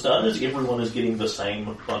 Yes, for starters, everyone is getting the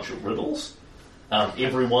same bunch of riddles.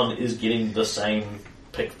 Everyone is getting the same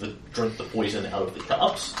drink the poison out of the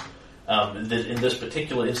cups. that in this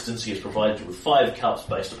particular instance he has provided you with 5 cups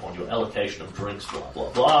based upon your allocation of drinks, blah blah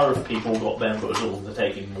blah. If people got bamboozled into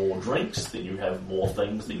taking more drinks, then you have more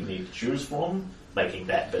things that you need to choose from, making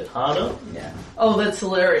that bit harder. Yeah. Oh, that's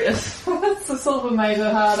hilarious. The silver made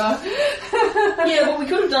it harder. Yeah, but we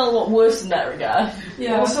could have done a lot worse in that regard.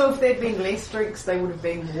 Yeah. Also, if there'd been less drinks, they would have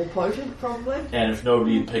been more potent, probably. And if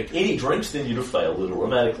nobody had picked any drinks, then you'd have failed it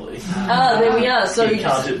automatically. There we are. So you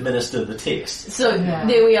can't administer the test. So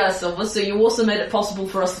there we are, Silver. So you also made it possible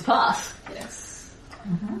for us to pass. Yes.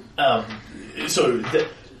 So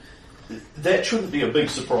that shouldn't be a big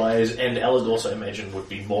surprise, and Elagos, I imagine, would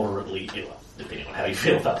be moderately ill, depending on how you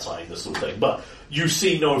feel about signing this sort of thing. But you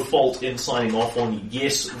see no fault in signing off on,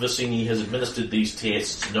 yes, Vicini has administered these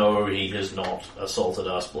tests, no, he has not assaulted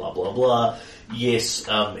us, blah, blah, blah. Yes,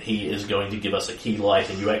 he is going to give us a key light,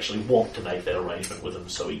 and you actually want to make that arrangement with him,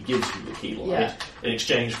 so he gives you the key light in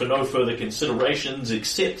exchange for no further considerations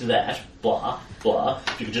except that, blah, blah.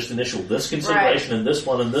 If you could just initial this consideration and this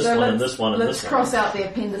one and this one and this one and this one. Let's cross out the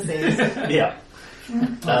appendices. Yeah.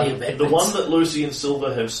 The one that Lucy and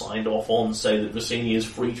Silver have signed off on say that Vicini is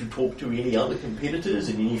free to talk to any other competitors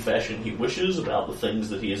in any fashion he wishes about the things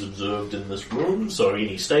that he has observed in this room, so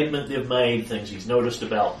any statement they've made, things he's noticed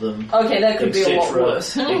about them, okay, that could be a lot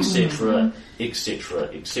worse. etc., etc.,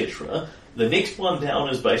 etc. The next one down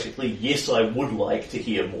is basically, yes, I would like to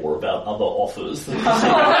hear more about other offers. Please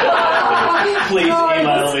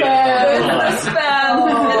email me.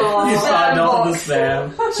 You signed off on the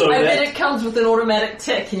spam. So I bet it comes with an automatic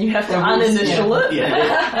tick and you have to uninitial it.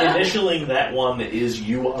 Yeah, initialing that one is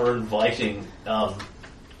you are inviting,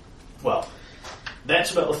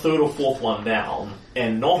 that's about the 3rd or 4th one down,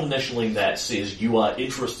 and not initialing that says you are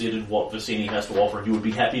interested in what Vicini has to offer and you would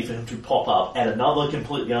be happy for him to pop up at another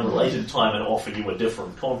completely unrelated time and offer you a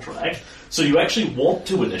different contract. So you actually want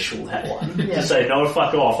to initial that one to say, no,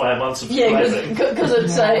 fuck off, I am unsubscribing. Yeah, because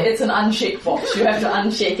it's an unchecked box. You have to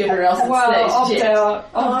uncheck it or else it stays checked.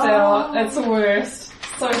 Opt out. It's the worst.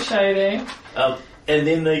 So shady. And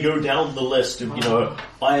then they go down the list of,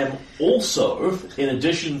 I am also, in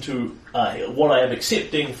addition to what I am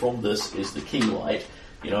accepting from this is the key light,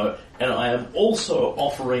 and I am also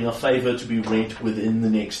offering a favour to be rent within the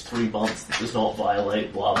next 3 months that does not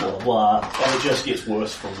violate blah blah blah, and it just gets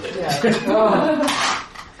worse from there.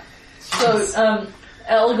 So,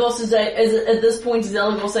 Elagos is at this point, is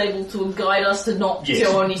Elagos able to guide us to not to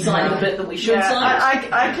only sign the bit that we should sign?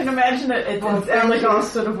 I can imagine it's Elagos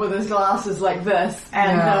sort of with his glasses like this,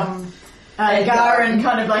 and Garen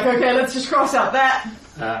kind of like, okay, let's just cross out that,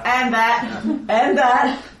 and that, and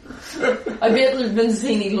that. I bet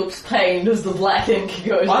Vincini looks pained as the black ink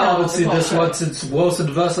goes down. I haven't seen this one since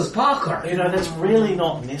Wilson versus Parker. That's really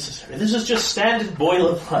not necessary. This is just standard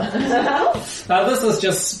boilerplate. Now this is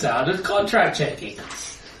just standard contract checking.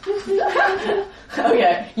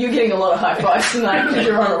 Okay, you're getting a lot of high fives tonight because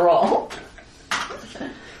you're on a roll.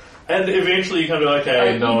 And eventually you kind of go,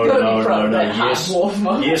 okay, no,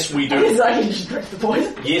 yes, we do. Because I can just drink the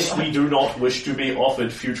poison. Yes, we do not wish to be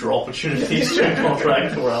offered future opportunities to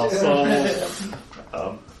contract for ourselves.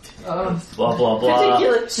 Blah, blah, blah.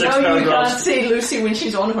 You can't see Lucy when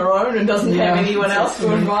she's on her own and doesn't have anyone else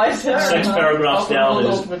to advise her. 6 paragraphs down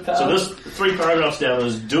is... So this 3 paragraphs down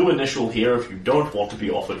is do initial here if you don't want to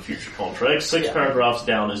be offered future contracts. 6 paragraphs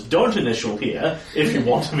down is don't initial here if you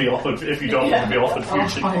want to be offered... If you don't want to be offered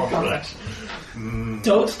future contracts.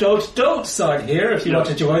 Don't sign here if you want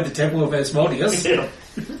to join the Temple of Asmodeus. Yeah.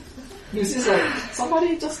 Lucy's like,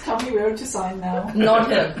 somebody just tell me where to sign now.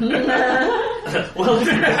 Not him. Well,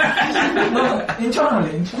 No,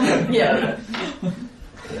 internally. Yeah.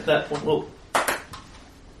 at that point, well...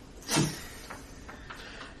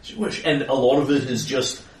 And a lot of it is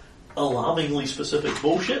just alarmingly specific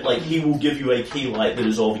bullshit. Like, he will give you a key light that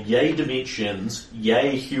is of yay dimensions,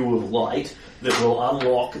 yay hue of light, that will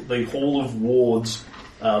unlock the Hall of Wards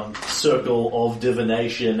circle of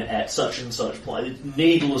divination at such and such place.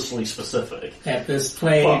 Needlessly specific. At this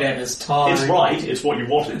plane, at this time. It's right, it's what you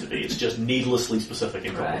want it to be. It's just needlessly specific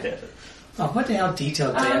and complicated. Oh, what the hell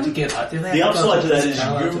detailed they have to give? The upside to that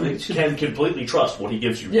is you can completely trust what he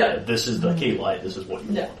gives you. Yeah. This is the key light, this is what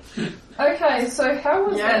you want. Okay, so how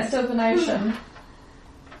was that divination?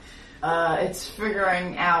 It's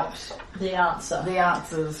figuring out The answer. the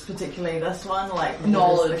answers, particularly this one, like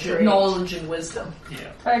Knowledge and wisdom.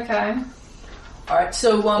 Yeah. Okay. Alright,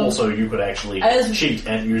 so Also, you could actually cheat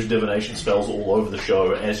and use divination spells all over the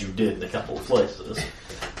show, as you did in a couple of places.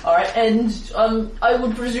 alright, and I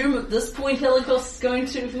would presume at this point Helicos is going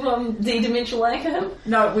to de-dimensional anchor him?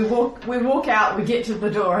 No, we walk out, we get to the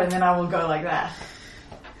door, and then I will go like that.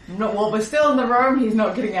 No, well, we're still in the room. He's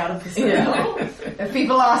not getting out of the cell. Yeah. If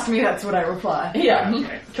people ask me, that's what I reply. Yeah.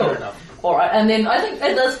 Okay, Cool. fair enough. Alright, and then I think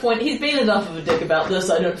at this point he's been enough of a dick about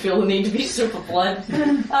this, I don't feel the need to be super blunt.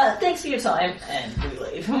 Thanks for your time, and we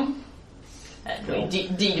leave. And we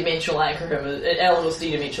D-dimensional anchor him, Elagos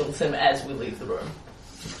D-dimensionals him as we leave the room.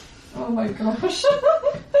 Oh my gosh.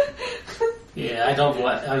 Yeah, I don't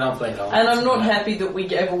blame him. And I'm not happy that we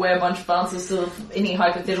gave away a bunch of answers to any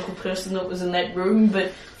hypothetical person that was in that room,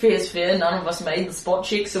 but fair's fair, none of us made the spot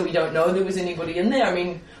check, so we don't know there was anybody in there. I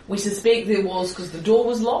mean, we suspect there was because the door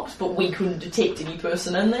was locked, but we couldn't detect any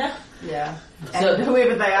person in there. Yeah. So- And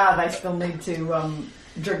whoever they are, they still need to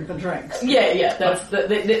drink the drinks. Yeah,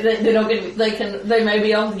 they're not going to. They may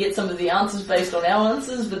be able to get some of the answers based on our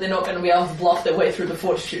answers, but they're not going to be able to bluff their way through the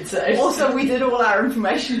fortitude save. Also, we did all our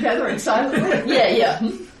information gathering silently. Yeah.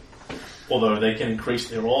 Although they can increase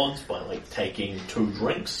their odds by like taking 2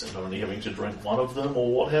 drinks and only having to drink one of them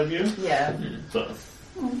or what have you. Yeah. So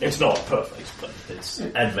it's not perfect, but it's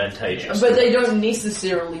advantageous. But they don't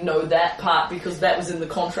necessarily know that part because that was in the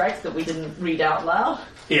contract that we didn't read out loud.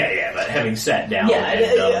 Yeah, but having sat down Yeah,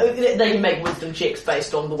 and they can make wisdom checks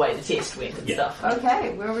based on the way the test went and Yeah. stuff.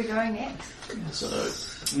 Okay, where are we going next?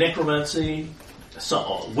 so necromancy,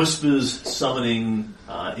 whispers, summoning,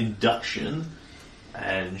 induction,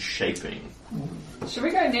 and shaping. Should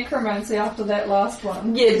we go necromancy after that last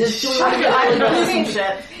one? Yeah, just I don't think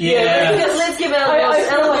shit. Yeah. Let's give I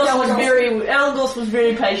feel like Elagos was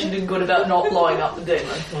very patient and good about not blowing up the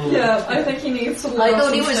demon. Yeah, I think he needs to I learn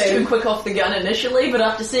thought he some was steam. too quick off the gun initially, but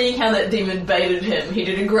after seeing how that demon baited him, he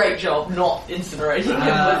did a great job not incinerating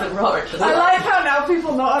him with a roach. I like how now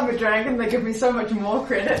people know I'm a dragon, they give me so much more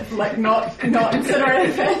credit for like not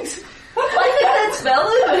incinerating things. I think that's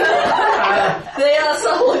valid. They are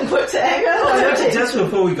subtle and quick to anger. Just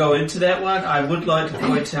before we go into that one, I would like to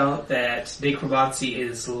point out that necromancy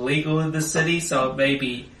is legal in the city, so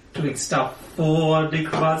maybe doing stuff for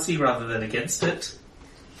necromancy rather than against it.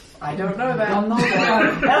 I don't know that. Don't know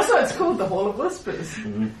that. Also, it's called the Hall of Whispers.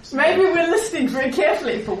 Maybe we're listening very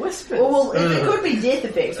carefully for whispers. Well, it could be death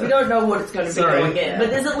effects. We don't know what it's going to be Sorry. going in.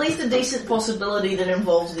 But there's at least a decent possibility that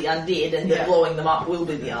involves the undead and that Yeah. blowing them up will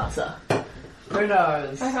be the answer. Who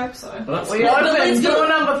knows? I hope so. Well, that's We But open let's door go-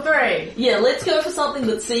 number 3. Yeah, let's go for something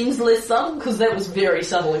that seems less subtle, because that was very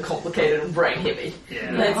subtle and complicated and brain heavy.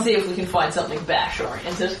 Yeah. Let's see if we can find something bash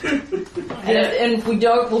oriented. And if we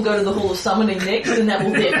don't, we'll go to the Hall of Summoning next, and that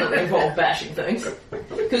will definitely involve bashing things.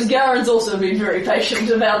 Because Garen's also been very patient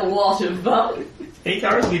about a lot of Hey,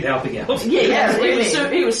 Kara's been helping out. Yeah, really.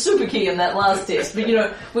 he was super key in that last test. But,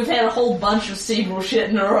 we've had a whole bunch of cerebral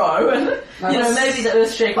shit in a row. And, maybe the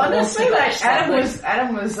Earthshaker wants Honestly, to bash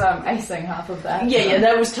Adam was acing half of that. Yeah,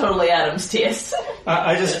 that was totally Adam's test.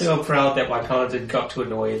 I just feel proud that my paladin got to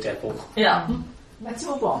annoy a devil. Yeah. Let's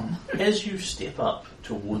move on. As you step up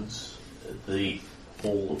towards the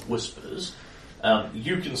Hall of Whispers,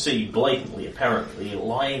 you can see blatantly, apparently,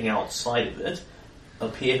 lying outside of it,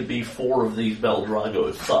 appear to be 4 of these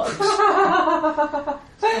Beldrago thugs.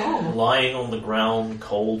 Lying on the ground,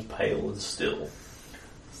 cold, pale, and still.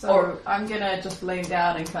 So I'm gonna just lean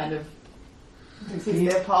down and kind of see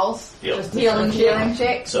their pulse. Yep. Just Healing healing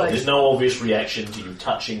check. So there's no obvious reaction to you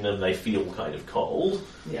touching them, they feel kind of cold.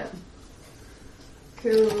 Yeah.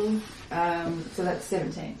 Cool. So that's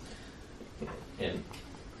 17. And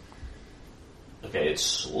okay, it's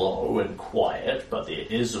slow and quiet, but there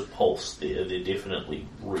is a pulse there. They're definitely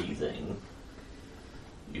breathing.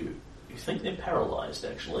 You think they're paralyzed,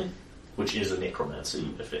 actually, which is a necromancy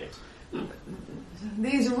effect.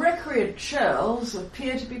 These recreant shells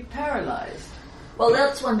appear to be paralyzed. Well,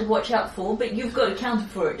 that's one to watch out for, but you've got to counter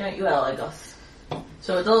for it, don't you, Elagos?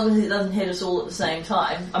 So as long as it doesn't hit us all at the same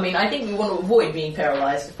time. I mean, I think we want to avoid being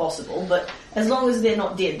paralysed if possible, but as long as they're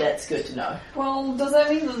not dead, that's good to know. Well, does that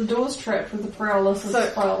mean that the door's trapped with the paralysis So-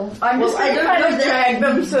 spell? I'm just Well, I going to don't kind know of that- drag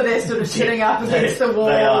them so they're sort of sitting up against the wall.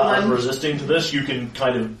 They are and unresisting to this. You can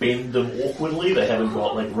kind of bend them awkwardly. They haven't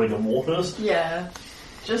got like rigor mortis. yeah.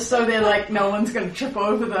 Just so they're like, no one's going to trip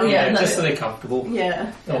over them. Yeah, no. Just so they're comfortable.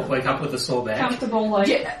 Yeah. Don't wake up with a sore back. Comfortable, like...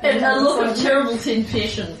 Yeah, and a look of terrible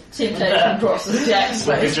temptation crosses Jack's face,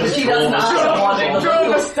 but just she doesn't draw ask what Draw it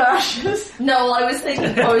moustaches. No, I was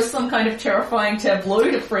thinking post some kind of terrifying tableau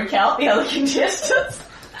to freak out the other contestants.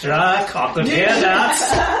 Dry cotton hair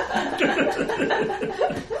nuts.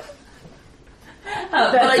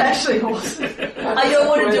 But That's I, actually awesome. I don't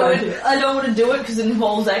want to do it. I don't want to do it because it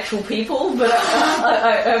involves actual people. But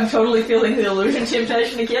I'm totally feeling the illusion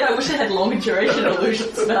temptation again. I wish I had longer duration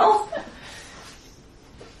illusion spell.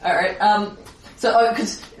 All right. So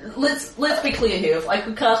because let's be clear here. If I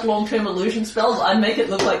could cast long-term illusion spells, I'd make it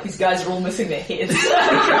look like these guys are all missing their heads.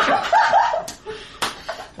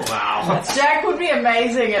 Wow. Jack would be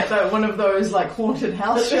amazing at one of those like haunted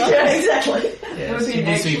house shows. Yeah, exactly. It would be an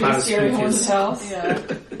needs to be part actually of scary Spookies. haunted house. Yeah.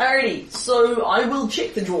 Alrighty, so I will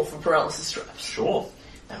check the drawer for paralysis traps. Sure.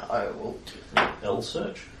 And I will L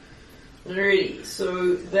search. Alrighty,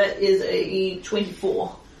 so that is a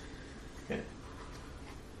 24. Okay.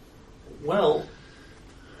 Well,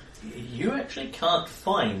 you actually can't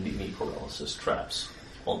find any paralysis traps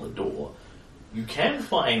on the door. You can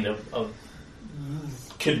find a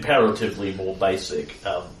comparatively more basic,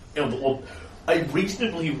 or a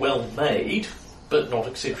reasonably well made, but not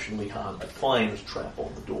exceptionally hard to find trap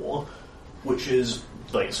on the door, which is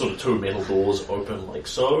like sort of two metal doors open like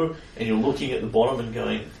so, and you're looking at the bottom and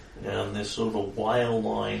going, there's sort of a wire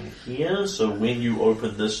line here, so when you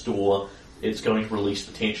open this door, it's going to release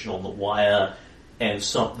the tension on the wire, and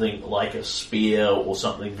something like a spear or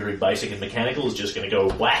something very basic and mechanical is just going to go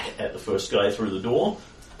whack at the first guy through the door.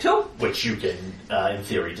 Cool. Which you can, in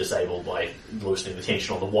theory, disable by loosening the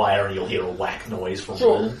tension on the wire, and you'll hear a whack noise from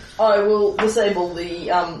Sure. within. I will disable the,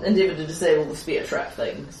 endeavour to disable the spear trap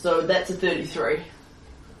thing. So that's a 33.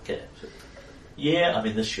 Okay. Yeah, I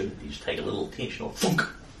mean, this should you just take a little tension off. Thunk.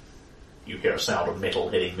 You hear a sound of metal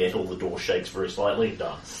hitting metal, the door shakes very slightly,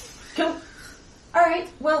 done. Cool. Alright,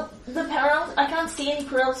 well, I can't see any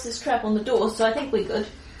paralysis trap on the door, so I think we're good.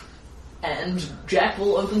 And Jack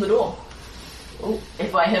will open the door. Oh,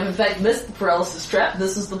 if I have in fact missed the paralysis trap,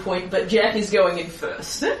 this is the point, but Jack is going in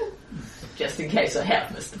first. Just in case I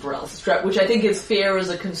have missed the paralysis trap, which I think is fair as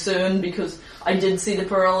a concern because I did see the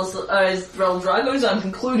paralysis Dragos. I'm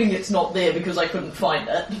concluding it's not there because I couldn't find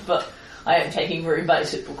it, but I am taking very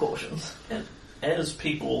basic precautions. And as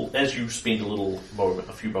you spend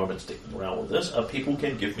a few moments sticking around with this, people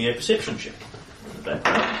can give me a perception check. In the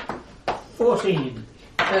background. 14.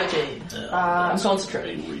 13. I'm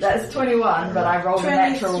concentrating. That's 21, but I rolled a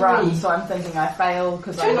natural 23. run, so I'm thinking I fail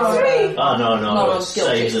because I know. No, skill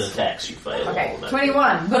saves checks. and attacks you fail. Okay, on that.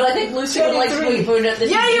 21. But I think Lucy would like to be put at this.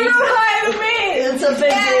 Yeah, you rolled higher than me! It's a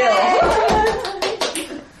big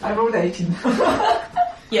deal. I rolled 18.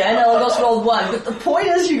 Yeah, I know I just rolled 1, but the point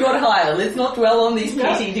is you got higher. Let's not dwell on these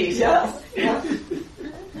petty details. Yeah.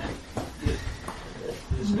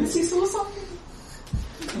 Lucy saw something.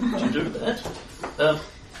 Did you do that?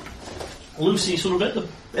 Lucy, sort of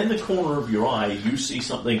in the corner of your eye, you see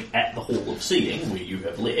something at the Hall of Seeing where you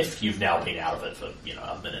have left. You've now been out of it for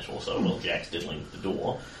a minute or so while Jack's diddling with the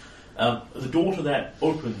door. The door to that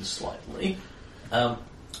opens slightly, and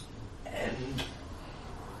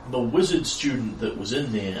the wizard student that was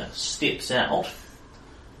in there steps out,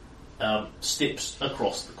 steps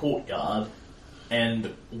across the courtyard,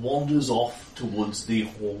 and wanders off towards the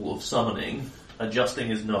Hall of Summoning, adjusting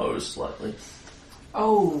his nose slightly.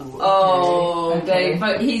 Oh, okay.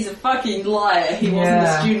 but he's a fucking liar. He wasn't a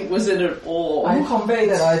Yeah. student wizard at all. I convey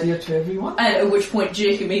that idea to everyone. And at which point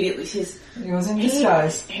Jake immediately says, He was in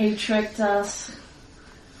disguise. he tricked us.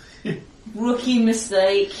 Rookie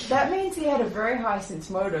mistake. That means he had a very high sense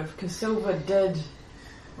motive, because Silver did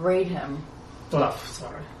read him. Bluff,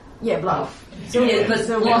 sorry. Yeah, bluff. Yeah, but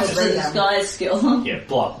Silver bluff did is a read him. disguise skill. Yeah,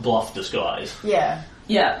 bluff disguise. Yeah.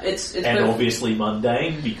 Yeah, it's And both- obviously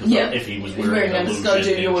mundane, because Yeah. if he was If he was wearing wearing an a disguise,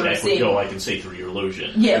 illusion, you then would have Jack would seen. go, I can see through your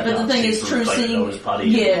illusion. Yeah, You but the can't thing see is, through true fake seeing. nose putty.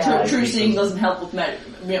 Yeah, true because- seeing doesn't help with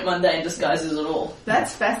mundane disguises at all.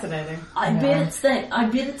 That's fascinating. I bet it's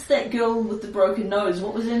that girl with the broken nose.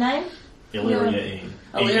 What was her name? Illyria Ian.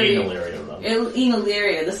 Illyria. Ian Illyria, rather.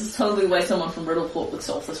 Illyria. This is totally the way someone from Riddleport would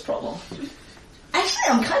solve this problem. Actually,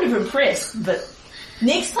 I'm kind of impressed, but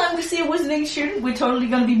next time we see a wizarding student, we're totally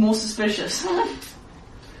going to be more suspicious.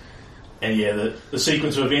 And yeah, the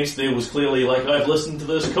sequence of events there was clearly like, I've listened to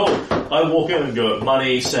this, cool. I walk in and go,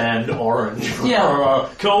 money, sand, orange. Yeah.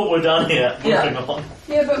 Cool, we're done here. Yeah. Moving on.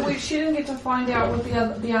 Yeah, but she didn't get to find out what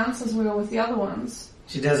the answers were with the other ones.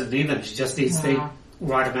 She doesn't need them, she just needs the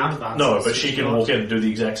right amount of answers. No, but she can walk in and do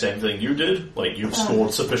the exact same thing you did. Like, you've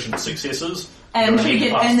scored sufficient successes. And You're she heading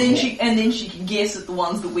can, past and the then wall. she can guess at the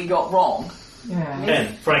ones that we got wrong. Yeah.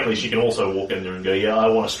 And frankly, she can also walk in there and go, yeah, I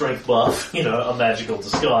want a strength buff, a magical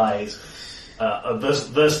disguise.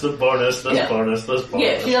 The bonus, this Yeah. bonus, this bonus.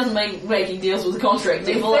 Yeah, she doesn't making deals with the contract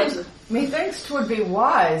devil. Methinks 'twould be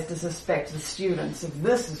wise to suspect the students if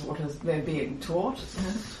this is what they're being taught.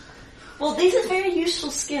 Well, these are very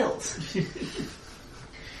useful skills.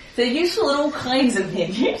 They're useful in all kinds of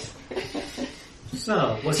things.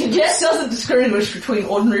 So, what's Jess doesn't distinguish between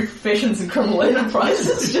ordinary professions and criminal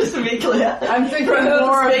enterprises, just to be clear. I'm thinking From her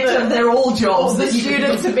more of perspective, they're all jobs. the that you can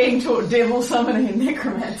students are being taught devil summoning and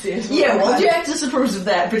necromancy as well. Yeah, well, Jack disapproves of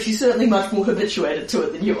that, but she's certainly much more habituated to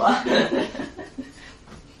it than you are.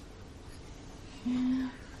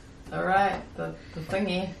 Alright, the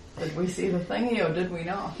thingy. Did we see the thingy or did we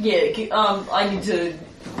not? Yeah, I need to...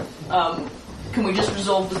 can we just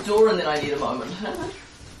resolve this door and then I need a moment?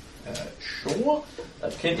 Sure.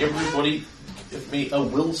 Can everybody give me a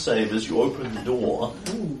will save as you open the door?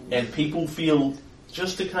 And people feel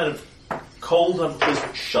just a kind of cold,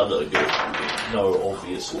 unpleasant shudder go through no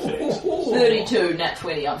obvious effect. 32, nat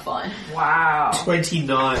 20, I'm fine. Wow.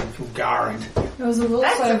 29 from Garen. It was a will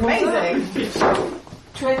That's save, wasn't it? amazing.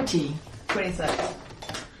 20. 26.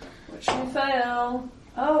 Which will fail.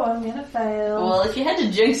 Oh, I'm gonna fail. Well, if you had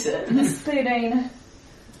to jinx it... It's 13.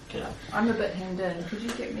 Okay. I'm a bit hemmed in. Could you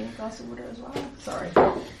get me a glass of water as well? Sorry.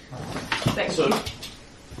 Thanks. So,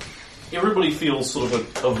 everybody feels sort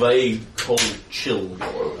of a vague, cold chill go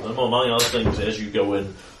over them. Among other things, as you go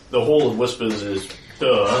in, the Hall of Whispers is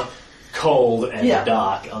cold and Yeah.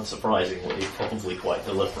 dark, unsurprisingly, probably quite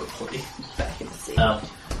deliberately.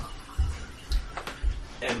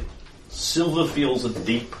 And Silver feels a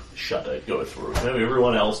deep shudder go through. Maybe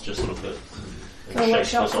everyone else just sort of Go watch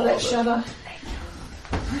shakes out this for that off. shudder.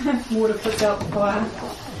 Water puts out the fire.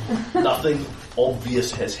 Nothing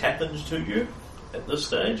obvious has happened to you at this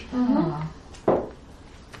stage.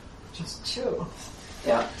 Just chill.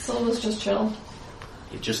 Yeah, Silver's just chill.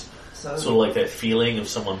 You just So, sort of like that feeling of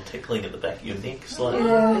someone tickling at the back of your neck slightly.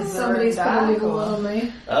 Yeah, Is there somebody's a put a dark level or- on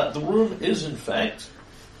me. The room is, in fact,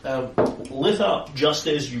 lit up just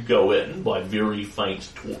as you go in by very faint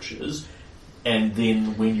torches, and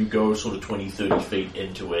then when you go sort of 20, 30 feet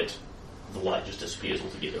into it, the light just disappears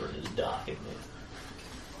altogether and it's dark in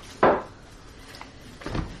there.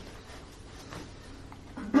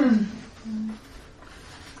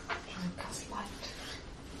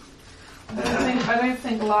 I don't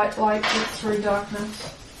think light gets through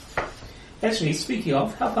darkness. Actually, speaking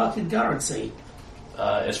of, how far can Garen see?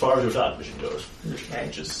 As far as your dark vision goes, Okay.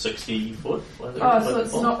 which is 60 foot. Oh, so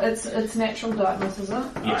it's not it's natural darkness, is it?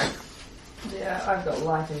 Yes. yeah, I've got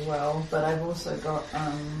light as well, but I've also got,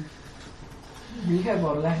 We have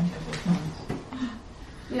our lamp.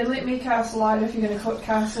 Yeah, let me cast light if you're going to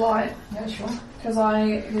cast light, Yeah, sure.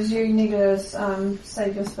 because you need to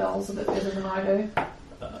save your spells a bit better than I do.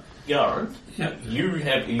 Garen, Yep. you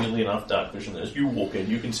have easily enough dark vision. As you walk in,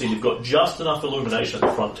 you can see you've got just enough illumination at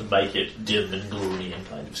the front to make it dim and gloomy and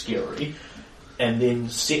kind of scary. And then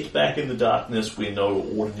set back in the darkness where no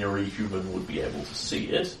ordinary human would be able to see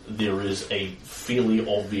it, there is a fairly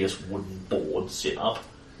obvious wooden board set up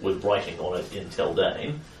with writing on it in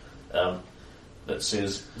Teldane that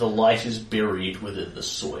says, "The light is buried within the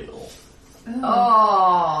soil."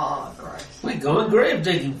 oh, gross. We're going grave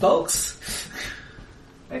digging, folks.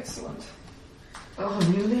 Excellent. Oh,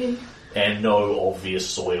 really? And no obvious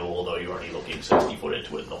soil, although you're only looking 60 foot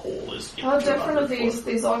into it, and the hall is... How 200 different are foot.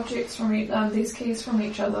 these objects from these keys from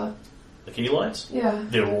each other? The key lights? Yeah.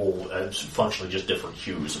 They're all functionally just different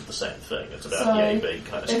hues of the same thing. It's about So, yay big,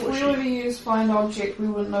 kind of If we were to squishy. use find object, we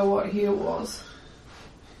wouldn't know what hue it was.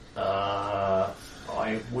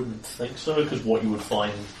 I wouldn't think so, because what you would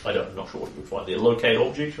find... I'm not sure what you would find there. Locate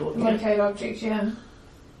object you're looking at? Locate object, yeah.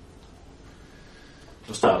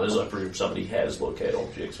 For starters, I presume somebody has locate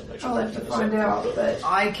objects. And make sure I'll they have to can find accept out, them, but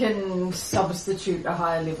I can substitute a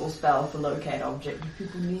higher level spell for locate object. Do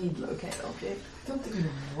people need locate object? I don't think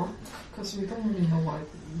it'll work because we don't really know what it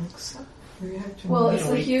looks like. We have to. well, it's Yeah,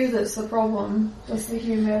 the we- hue that's the problem. Does the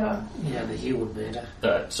hue matter? Yeah, the hue would matter.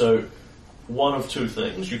 Alright, so one of two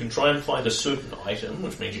things. You can try and find a certain item,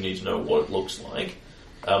 which means you need to know what it looks like.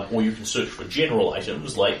 Or you can search for general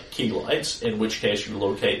items like key lights, in which case you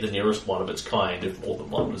locate the nearest one of its kind if more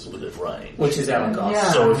than one is within range. Which is Alagos.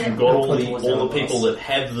 Yeah. So if you've got all Which the was all the Alagos. people that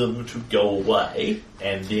have them to go away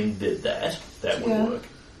and then did that, that would Yeah. work.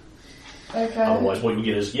 Okay. Otherwise, what you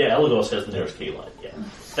get is, yeah, Elagos has the nearest key light. Yeah,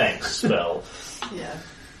 thanks, spell. Yeah.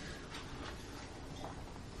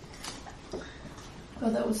 Oh,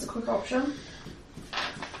 that was the quick option.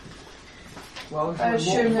 Well, I should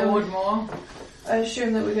we assume walk that forward more? I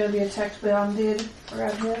assume that we're going to be attacked by undead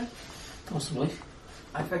around here. Possibly.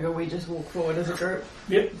 I figure we just walk forward as a group.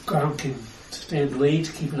 Yep, Graham can stand lead,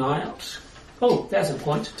 keep an eye out. Oh, that's a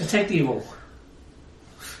point. Detect evil.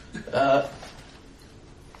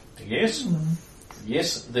 Yes,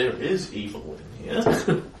 yes, there is evil in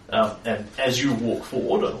here. And as you walk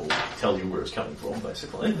forward, I will tell you where it's coming from,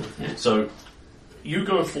 basically. Yeah. So you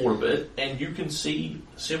go forward a bit, and you can see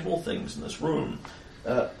several things in this room.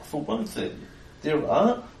 For one thing, There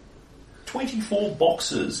are 24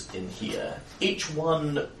 boxes in here, each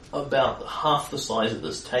one about half the size of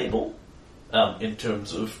this table, in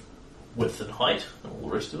terms of width and height and all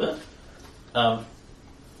the rest of it.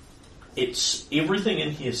 It's everything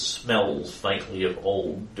in here smells faintly of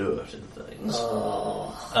old dirt and things.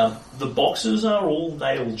 The boxes are all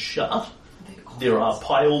nailed shut. There are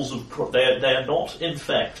piles of... They are not, in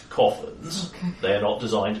fact, coffins. Okay. They are not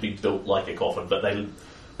designed to be built like a coffin, but they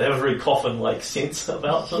have a very coffin-like sense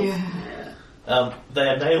about them. Yeah. They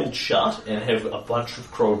are nailed shut and have a bunch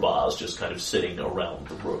of crowbars just kind of sitting around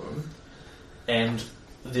the room. And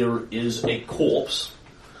there is a corpse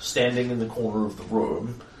standing in the corner of the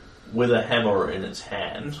room with a hammer in its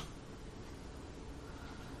hand,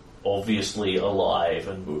 obviously alive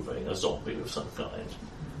and moving, a zombie of some kind.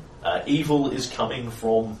 Evil is coming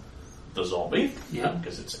from the zombie,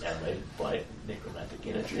 because it's animated by necromantic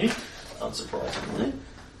energy, unsurprisingly.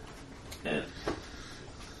 And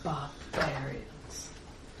Barbarians.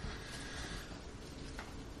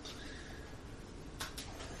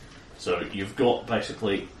 so you've got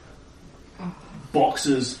basically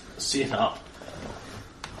boxes set up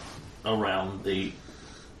around the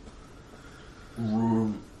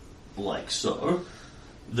room like so.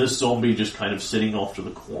 This zombie just kind of sitting off to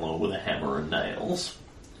the corner with a hammer and nails.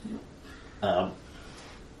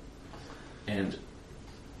 And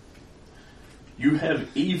you have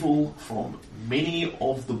evil from many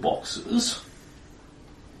of the boxes.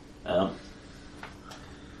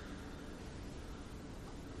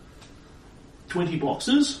 20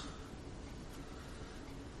 boxes.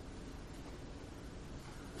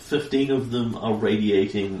 15 of them are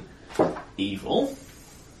radiating evil.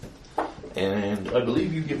 And I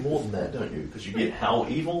believe you get more than that, don't you? Because you get how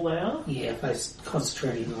evil they are. Yeah, by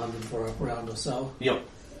concentrating on them for a round or so. Yep.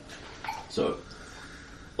 So,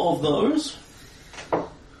 of those,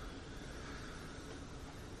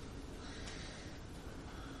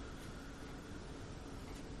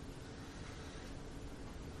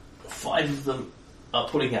 five of them are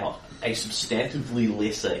putting out a substantively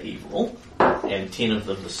lesser evil, and 10 of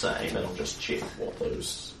them the same, and I'll just check what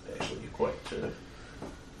those actually equate to.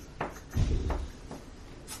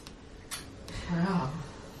 Wow.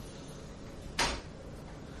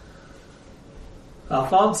 I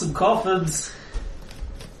found some coffins.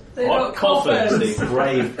 They're Not not coffins, coffins. they're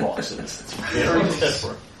grave boxes. It's very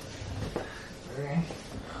different. Very.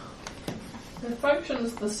 The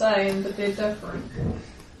function's the same, but they're different.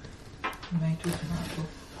 Tomato, tomato.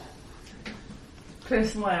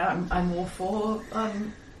 Personally, I'm all for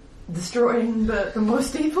destroying the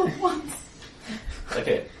most evil ones.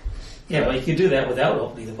 Okay. Yeah, but you can do that without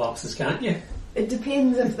opening the boxes, can't you? It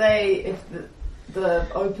depends if the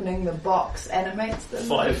opening the box animates them.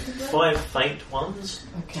 Five faint ones,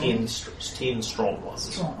 Okay. 10 strong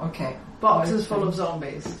ones. Strong, okay. Boxes full of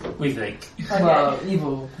zombies. We think. Well,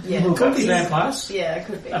 evil. Yeah. Evil Could be boxes. vampires. Yeah, it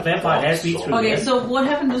could be. A vampire has been through Okay, there. so what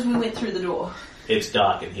happened was we went through the door. It's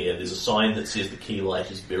dark in here. There's a sign that says the key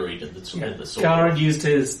light is buried in the sword. Garen used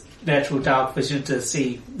his natural dark vision to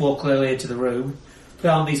see more clearly into the room,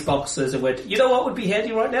 found these boxes and went, you know what would be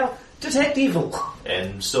handy right now? Detect evil.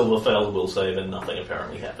 And Silverfell will say that nothing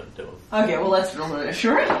apparently happened to him. Okay, well that's a little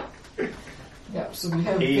reassuring. Yeah, so we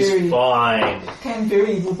have He's fine. 10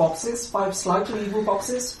 very evil boxes, 5 slightly evil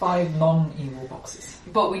boxes, 5 non-evil boxes.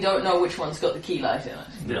 But we don't know which one's got the key light in it.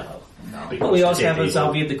 No. No. Because We also detect have a evil-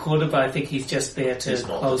 zombie in the corner, but I think he's just there to He's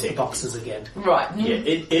not close the detecting. boxes again. Right. Yeah,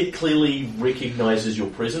 it clearly recognises your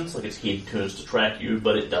presence, like its head turns to track you,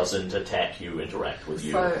 but it doesn't attack you, interact with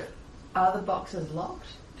you. So, are the boxes locked?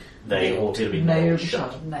 They all tend to be Nailed nailed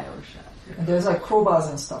shut. shut. Nailed shut. And there's like crowbars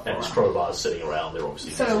and stuff And there's around. crowbars sitting around, they're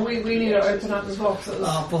obviously... So we need to open up the boxes.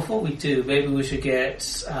 Before we do, maybe we should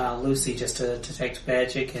get Lucy just to detect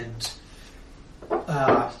magic and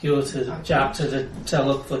you to jump to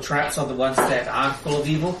look for traps on the ones that aren't full of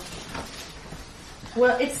evil.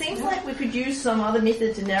 Well, it seems like we could use some other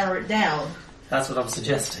method to narrow it down. That's what I'm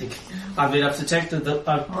suggesting. I mean, I've detected to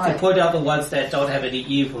Right. point out the ones that don't have any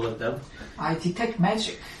evil in them. I detect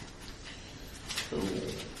magic. Ooh.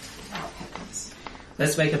 What happens?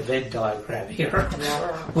 Let's make a Venn diagram here,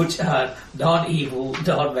 Yeah. which are non-evil,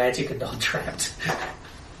 non-magic, and non-trapped.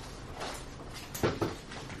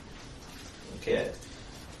 Okay.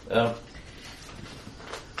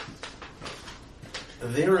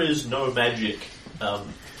 There is no magic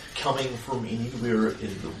coming from anywhere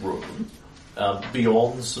in the room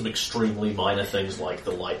beyond some extremely minor things like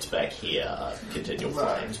the lights back here, continual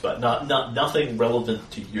flames, but nothing relevant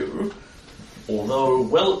to you. Although,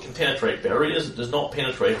 well, it can penetrate barriers, it does not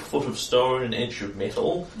penetrate a foot of stone, an inch of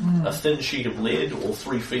metal, a thin sheet of lead, or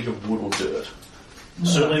 3 feet of wood or dirt.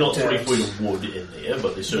 Certainly not Dirt. 3 foot of wood in there,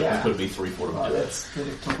 but there certainly Yeah. could be 3 foot of Oh, dirt. that's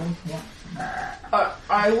predictable. Yeah.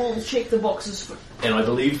 I will check the boxes for. And I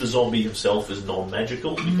believe the zombie himself is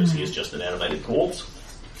non-magical because he is just an animated corpse.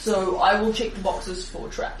 So I will check the boxes for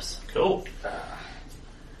traps. Cool.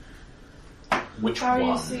 Which How are you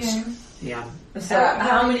ones? seeing? Yeah,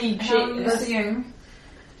 How many How are you checks? seeing?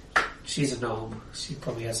 she's a gnome. She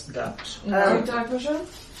probably has some ducks. Deep dive vision?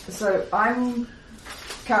 So I'm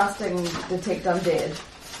casting Detect Undead,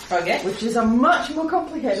 Okay. which is a much more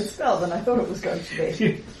complicated spell than I thought it was going to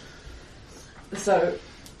be. So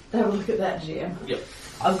have a look at that, GM. Yep.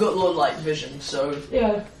 I've got low light vision, so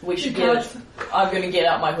Yeah. we should You get it. I'm going to get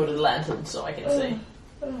out my hooded lantern so I can see.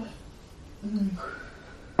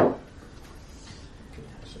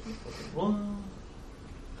 One.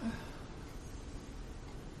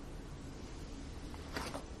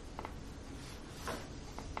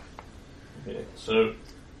 Okay, so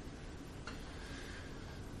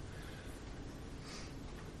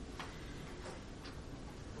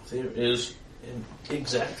there is an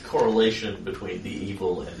exact correlation between the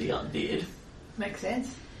evil and the undead. Makes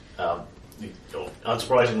sense.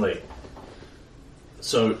 Unsurprisingly.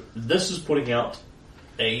 So this is putting out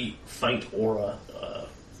a faint aura,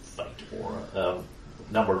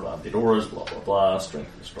 number of undead auras, blah blah blah,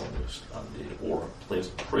 strength the strongest undead aura,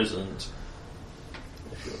 pleasant present.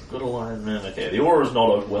 If you're a good alignment, okay, the aura is not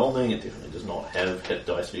overwhelming, it definitely does not have hit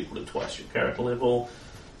dice equal to twice your character level,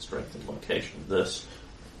 strength and location of this.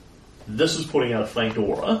 This is putting out a faint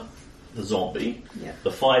aura, the zombie. Yeah.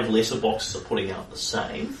 The 5 lesser boxes are putting out the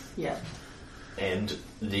same. Yeah. And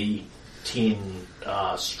the 10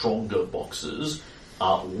 stronger boxes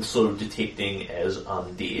are also detecting as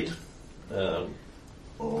undead.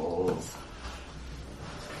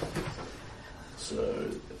 So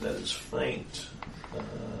that is faint.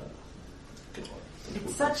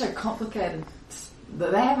 It's such a complicated...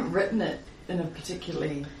 They haven't written it in a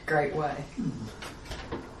particularly great way.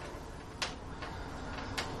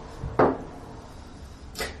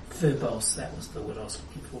 Verbose, that was the word I was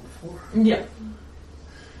looking for before. Yeah.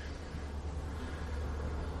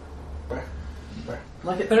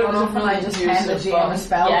 Like it's But it not was a often I really just use hand the of, GM a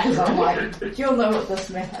spell yeah. because I'm like, you'll know what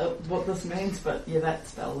this means, but yeah, that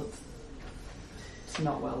spell, it's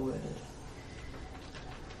not well worded.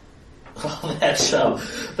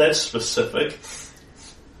 That's specific.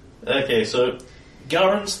 Okay, so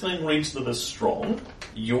Garen's thing reads them as strong.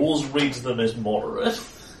 Yours reads them as moderate.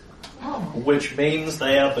 Which means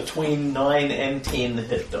they are between 9 and 10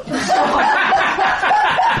 hit dice.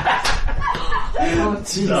 Oh,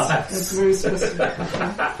 jeez. Nice. That's very specific.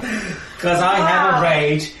 Because I have a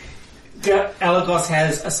rage, Elagos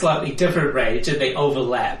has a slightly different rage, and they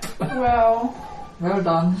overlap. Well, Well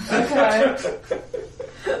done. okay.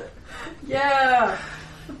 Yeah!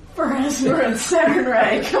 Pharasma and Seven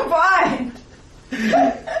Ray combined!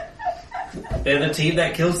 They're the team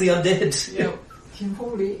that kills the undead. Yep. Team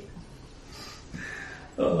Holy.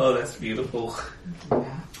 Oh, that's beautiful.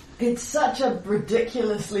 Yeah. It's such a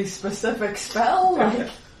ridiculously specific spell, like...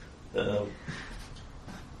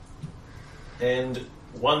 And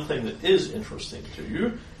one thing that is interesting to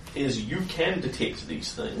you is you can detect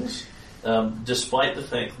these things, despite the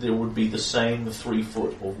fact there would be the same 3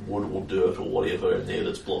 foot of wood or dirt or whatever in there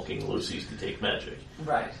that's blocking Lucy's detect magic.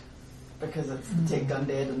 Right. Because it's Detect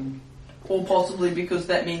Undead and... Or possibly because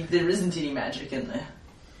that means there isn't any magic in there.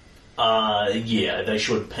 Yeah, they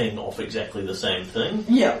should ping off exactly the same thing.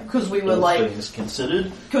 Yeah, because we were All like, things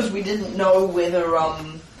considered. because we didn't know whether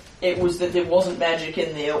it was that there wasn't magic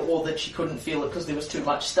in there or that she couldn't feel it because there was too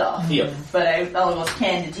much stuff. Yep. But Elagos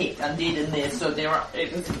can detect undead in there, so it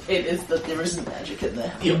is that there isn't magic in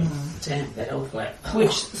there. Yep. Damn, that overlap.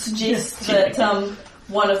 Which suggests that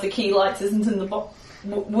one of the key lights isn't in the box.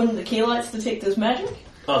 Wouldn't the key lights detect as magic?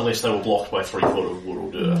 Unless they were blocked by 3 foot of wood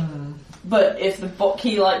or dirt. But if the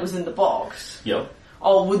key light was in the box, Yep.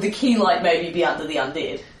 would the key light maybe be under the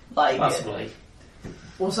undead? Like, Possibly.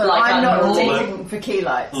 Also, Like I'm not under- detecting for key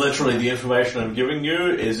lights. Literally, the information I'm giving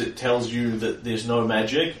you is it tells you that there's no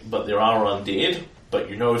magic, but there are undead. But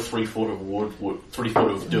you know 3 foot of wood, 3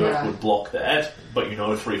 foot of dirt Yeah. would block that. But you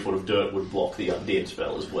know 3 foot of dirt would block the undead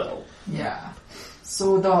spell as well. Yeah.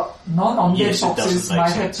 So the non-undead Yes, it doesn't boxes make might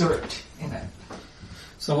sense. have dirt in it.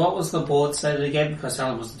 So what was the board said again? Because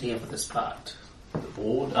Alan wasn't here for this part. The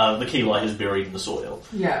board, the key light is buried in the soil.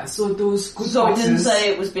 Yeah, so those good so it boxes... didn't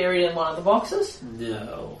say it was buried in one of the boxes?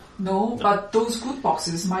 No. No, but those good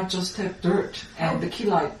boxes might just have dirt and the key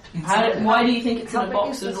light inside it. Why do you think it's in How a big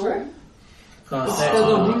box is at this all? room? Because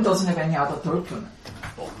The room doesn't have any other dirt on it.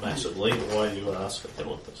 Not massively, but why do you ask? I can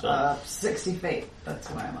look this up. 60 feet. That's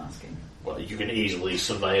why I'm asking. Well, you can easily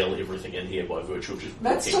surveil everything in here by virtue of just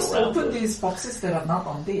Let's walking just around open it. these boxes that are not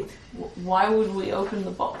undead. Why would we open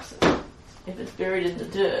the boxes if it's buried in the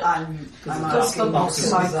dirt? I'm Just the asking boxes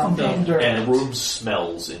because, might contain dirt. And the room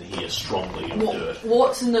smells in here strongly of dirt.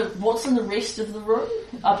 What's in the rest of the room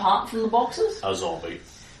apart from the boxes? A zombie.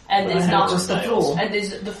 And But there's I have nothing. just the nails. floor. And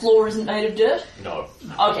the floor isn't made of dirt. No.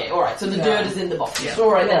 Okay, all right. So the Yeah. dirt is in the boxes. Yeah.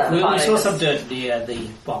 All right, Yeah. that's we fine. saw some dirt near the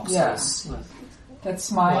boxes.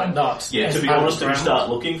 That's my... But not. Yeah, as to be part of honest, the if you ground. start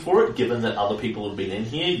looking for it, given that other people have been in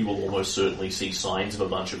here, you will almost certainly see signs of a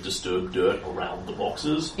bunch of disturbed dirt around the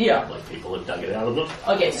boxes. Yeah. Like people have dug it out of them.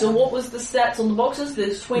 Okay, so what was the stats on the boxes?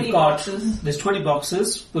 There's 20 We've got, boxes. there's 20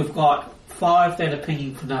 boxes. We've got 5 that are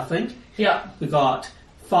pinging for nothing. Yeah. We've got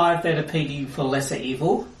 5 that are pinging for lesser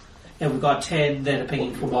evil. And we've got 10 that are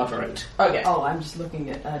pinging for moderate. Okay. Oh, I'm just looking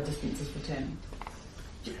at distances for turning.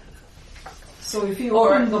 So if you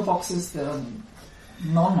Alright. open the boxes that are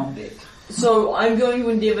non-undead, So I'm going to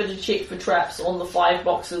endeavour to check for traps on the 5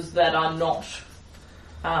 boxes that are not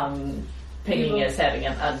pinging as having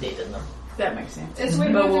an undead in them. That makes sense. As we're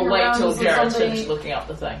But moving we'll wait around, till is the Jared's zombie- finished looking up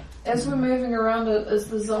the thing. As we're moving around, is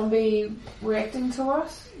the zombie reacting to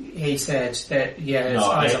us? He said that, yeah, his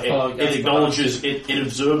No, eyes are following us. it acknowledges, it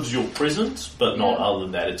observes your presence, but not Yeah. other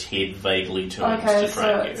than that, its head vaguely turns Okay, to so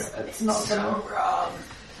track you. it's not gonna...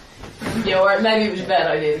 Yeah, alright, maybe it was a bad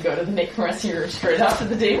idea to go to the necromancy room straight after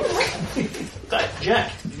the demon. Okay,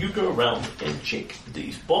 Jack, you go around and check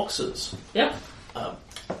these boxes. Yep.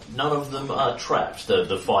 None of them are trapped,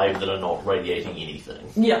 the 5 that are not radiating anything.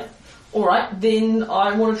 Yeah. Alright, then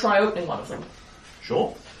I want to try opening one of them.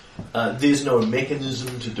 Sure. There's no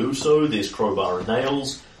mechanism to do so. There's crowbar and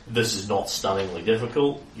nails. This is not stunningly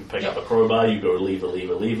difficult. You pick up a crowbar, you go lever,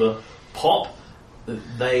 lever, lever, pop.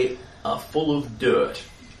 They are full of dirt.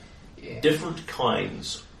 Different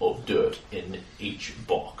kinds of dirt in each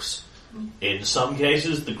box. In some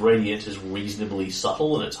cases, the gradient is reasonably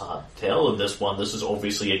subtle and it's hard to tell. In this one, this is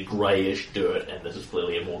obviously a greyish dirt, and this is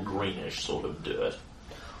clearly a more greenish sort of dirt.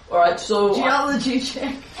 Alright, so Geology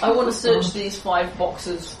check. I want to search these 5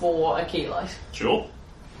 boxes for a key light. Sure.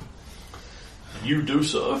 You do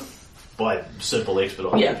so by simple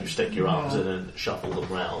expedite. Yeah. You stick your arms in and shuffle them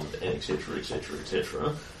round, and etc., etc.,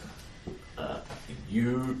 etc.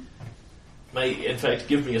 You may, in fact,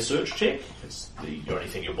 give me a search check. It's the only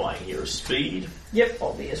thing you're buying here is speed. Yep,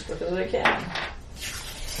 I'll be as quick as I can.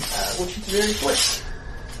 Which is very quick.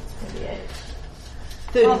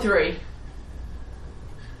 33.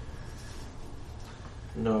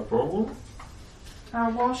 No problem.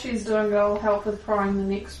 While she's doing it, I'll help with prying the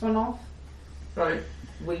next one off. Right.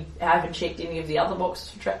 We haven't checked any of the other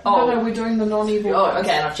boxes for trap. Oh, Oh, no, we're doing the non-evil oh, ones.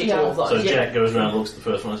 okay, and I've checked Yeah. all of those. So yeah. Jack goes around, looks at the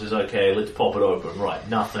first one, and says, "Okay, let's pop it open." Right,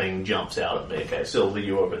 nothing jumps out at me. Okay, Silver,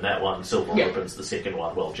 you open that one. Silver Yeah. opens the second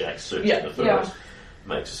one. Well, Jack's searching Yeah, the first. yeah.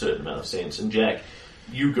 Makes a certain amount of sense. And Jack,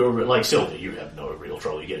 you go like Silver. You have no real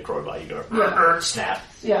trouble. You get a crowbar. You go Yeah. snap.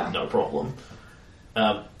 Yeah. No problem.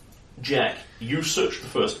 Jack, you search the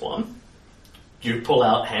first one. You pull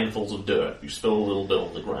out handfuls of dirt. You spill a little bit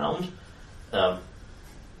on the ground.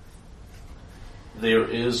 There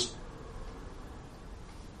is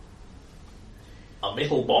a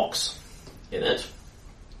metal box in it,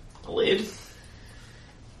 a lid,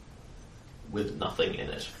 with nothing in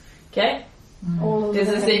it. Okay. All of Does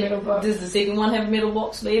them the, have metal box. does the second one have a metal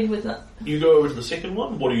box lid with it? You go over to the second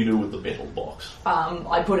one. What do you do with the metal box?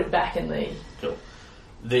 I put it back in the... Cool.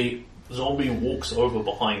 The zombie walks over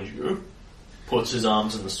behind you, puts his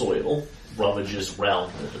arms in the soil, rubbages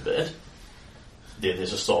round it a bit. Then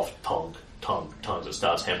there's a soft tongue that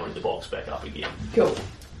starts hammering the box back up again. Cool.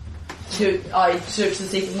 Do I search the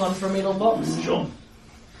second one for a metal box? Sure.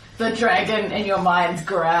 The dragon in your mind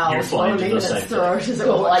growls You find slowly the in its same throat as it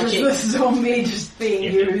Cool, I watches check. this zombie just being Yeah,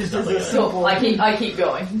 used as nothing a in it. symbol. Cool. I keep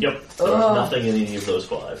going. Yep. There's nothing in any of those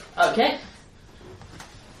 5. Okay.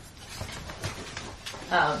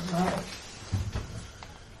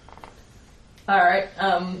 Alright,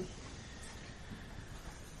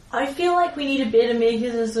 I feel like we need a better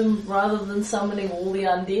mechanism rather than summoning all the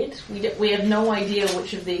undead. We have no idea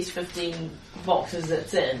which of these 15 boxes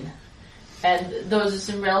it's in. And those are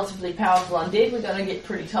some relatively powerful undead. We're going to get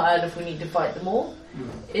pretty tired if we need to fight them all.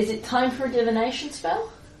 Is it time for a divination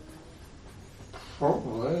spell?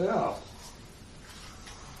 Probably, yeah.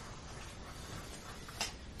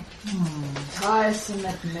 Tiresome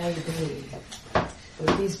it may be,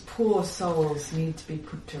 but these poor souls need to be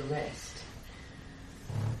put to rest.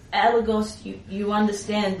 Alagos, you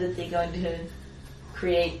understand that they're going to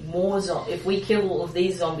create more if we kill all of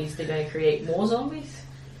these zombies, they're going to create more zombies?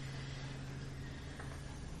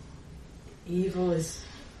 Evil is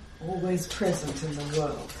always present in the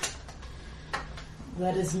world.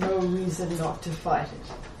 That is no reason not to fight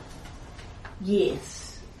it.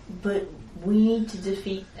 Yes, but we need to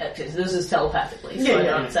defeat... Actually, this is telepathically, so Yeah, I'm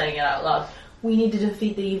yeah. not saying it out loud. We need to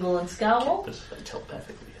defeat the evil in Scarwell. This is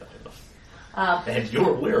telepathically, however. And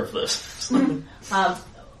you're aware of this.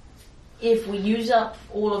 If we use up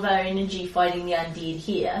all of our energy fighting the undead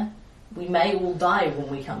here, we may all die when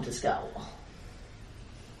we come to Scarwell.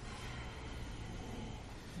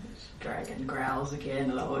 Dragon growls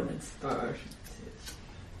again, lowering its throat.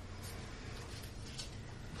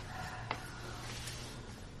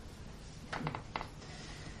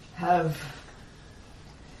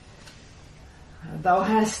 Thou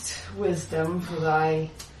hast wisdom for thy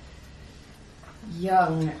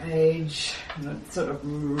young age. And it sort of,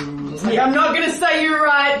 it's like, I'm not going to say you're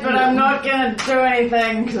right, but I'm not going to do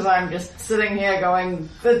anything because I'm just sitting here going,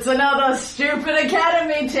 it's another stupid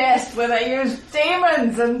academy test where they use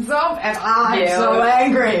demons and zombies, and I'm so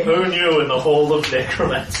angry. Who knew in the Hall of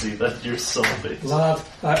Necromancy that you're zombies? Love.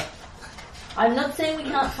 I'm not saying we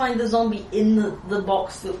can't find the zombie in the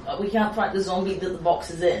box, we can't find the zombie that the box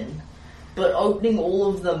is in, but opening all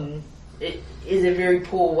of them is a very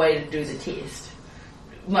poor way to do the test.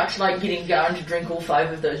 Much like getting Garen to drink all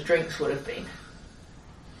 5 of those drinks would have been.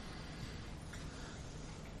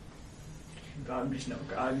 I'm just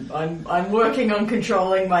I'm working on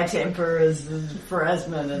controlling my temper as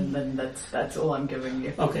Pharasman, and that's all I'm giving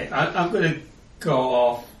you. Okay, I'm going to go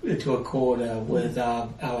off into a corner with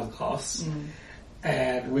Alakos,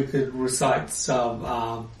 and we could recite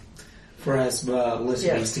some Pharasma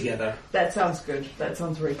litanies together. That sounds good. That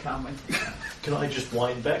sounds very calming. Can I just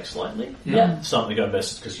wind back slightly? Yeah. Something I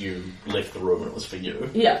missed because you left the room and it was for you.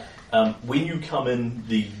 Yeah. When you come in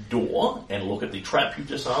the door and look at the trap you've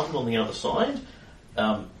disarmed on the other side,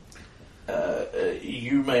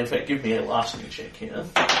 you may in fact give me a larceny check here.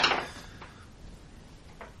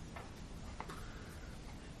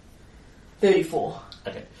 $34.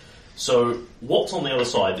 Okay. So what's on the other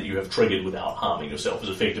side that you have triggered without harming yourself is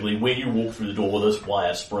effectively when you walk through the door, there's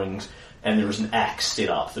wire springs and there is an axe set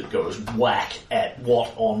up that goes whack at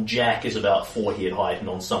what on Jack is about forehead height and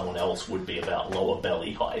on someone else would be about lower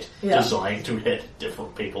belly height, designed to hit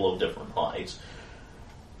different people of different heights.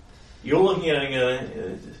 You're looking at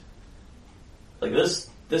it like this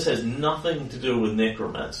has nothing to do with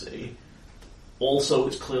necromancy. Also,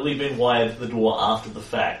 it's clearly been wired to the door after the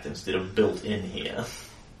fact instead of built in here.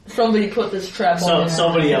 Somebody put this trap on.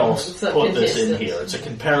 Somebody else It's a put this in contestant. here. It's a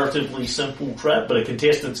comparatively simple trap, but a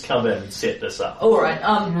contestant's come in and set this up. Alright,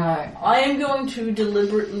 Right. I am going to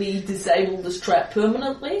deliberately disable this trap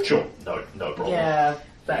permanently. Sure, no problem. Yeah,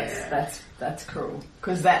 that's cruel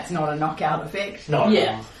because that's not a knockout effect. No.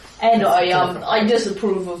 Yeah. And I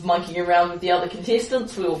disapprove of monkeying around with the other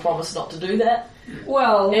contestants. We will promise not to do that.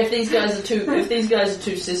 Well, If these guys are too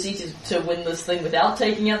sissy to win this thing without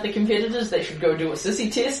taking out the competitors, they should go do a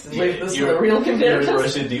sissy test and leave this for the real competitors. I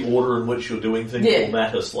said the order in which you're doing things Yeah. will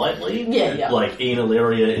matter slightly. Yeah. Like, Ian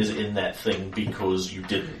Ilaria is in that thing because you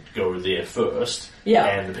didn't go there first. Yeah.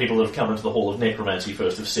 And the people that have come into the Hall of Necromancy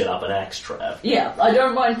first have set up an axe trap. Yeah, I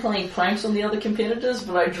don't mind playing pranks on the other competitors,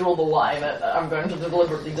 but I draw the line at I'm going to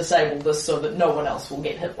deliberately disable this so that no one else will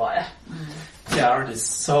get hit by it. Jared is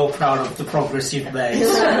so proud of the progress you've made.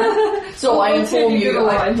 So I inform you.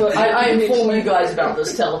 I I inform you guys about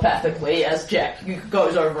this telepathically as Jack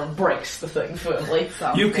goes over and breaks the thing firmly.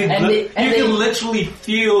 You can And you they- can literally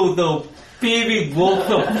feel the baby wolf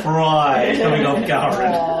of pride coming off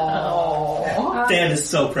Garen. Oh. Dan is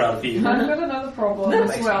so proud of you. I've got another problem That as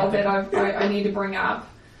makes well me that I need to bring up.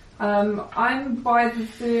 I'm by the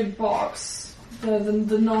third box, the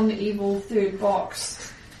non-evil third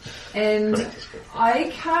box, and I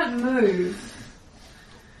can't move.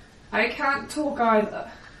 I can't talk either.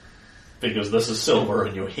 Because this is Silver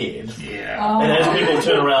in your head. Yeah. And as people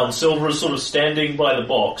turn around, Silver is sort of standing by the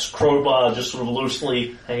box, crowbar just sort of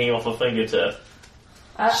loosely hanging off a fingertip.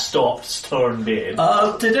 Stopped, stone dead.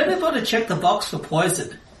 Did anybody check the box for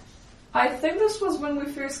poison? I think this was when we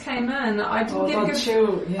first came in. I didn't Oh, get a don't good.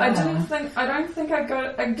 you? Yeah. I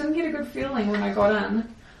didn't get a good feeling when I got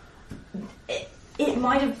in. It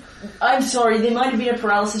might have. I'm sorry, there might have been a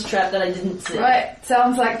paralysis trap that I didn't see. Right,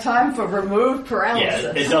 sounds like time for remove Yeah,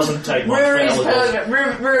 paralysis. it doesn't take much for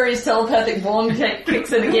Alakos. Rory's telepathic bond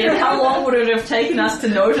kicks in again. How long would it have taken us to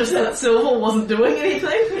notice that Silver wasn't doing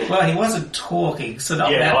anything? Well, he wasn't talking, so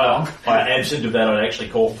not that Yeah, long. absent of that, I'd actually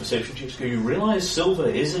call for perception checks. You realise Silver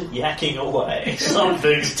isn't yakking away.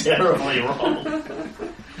 Something's terribly wrong.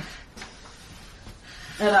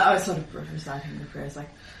 And I was sort of reciting the prayers like,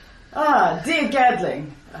 dear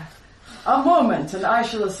Gadling, a moment and I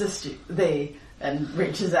shall assist thee. And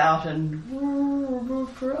reaches out and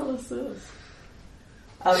remove paralysis.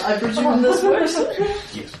 I presume this works.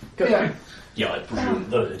 Yes. Yeah. Yeah, I presume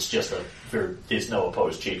that it's just there's no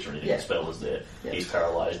opposed checks or anything. Yeah. The spell is there. Yeah. He's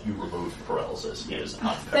paralysed. You remove the paralysis. He is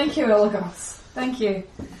Thank you, Elagos. Thank you.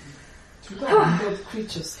 To the undead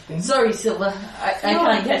creatures thing. Sorry, Silver. I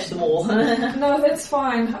can't catch them all. No, that's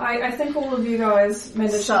fine. I think all of you guys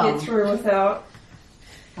managed to get through without...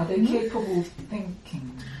 Are they capable of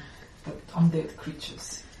thinking? The undead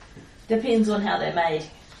creatures. Depends on how they're made.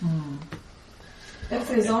 If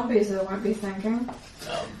they're zombies, they won't be thinking.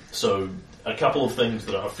 So, a couple of things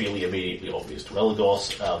that are fairly immediately obvious to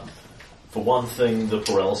Elagos. For one thing, the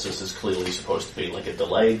paralysis is clearly supposed to be like a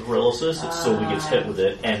delayed paralysis. It sort of gets hit with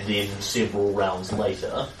it, and then several rounds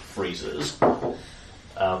later, freezes.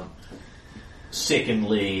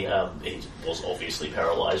 Secondly, he was obviously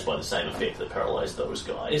paralysed by the same effect that paralysed those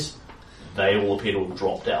guys. They all appear to have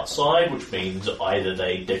dropped outside, which means either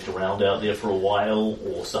they dicked around out there for a while,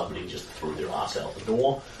 or somebody just threw their ass out the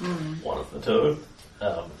door. One of the two.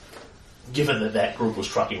 Given that group was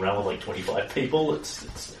trucking around with like 25 people, it's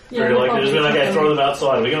very likely to be like, okay, throw them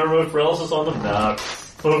outside. Are we going to remove paralysis on them? No.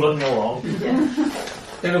 Move them along.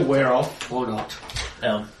 It'll wear off or not.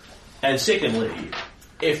 And secondly,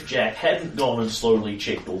 if Jack hadn't gone and slowly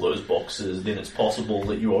checked all those boxes, then it's possible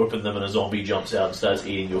that you open them and a zombie jumps out and starts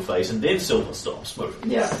eating your face, and then Silver stops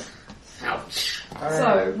moving. Yeah. Ouch.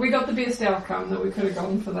 So, we got the best outcome that we could have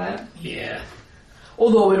gotten for that. Yeah.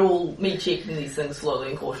 Although me checking these things slowly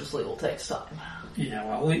and cautiously will take time. Yeah,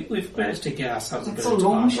 well, we've managed to get ourselves a It's bit a of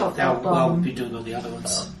long time. shot, How but, well we'll be doing on the other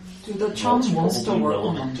ones. Do the charm What's monster probably work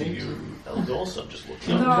on relevant to undead? you, Elagos? I'm just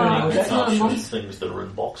looking No, at that's not a touch things that are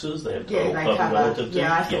in boxes. They have Yeah, total they cover cover. relative to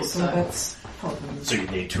Yeah, I thought yes. So that's probably... So you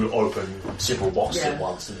need to open several boxes at Yeah.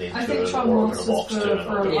 once and then I turn, think Charm or open a Monsters box, turn, and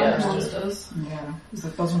for open a Yeah. light box, turn. monsters. Yeah, because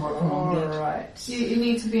it doesn't work on undead. Alright. You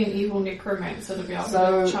need to be an evil necromancer to be able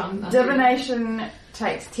So, to charm them. divination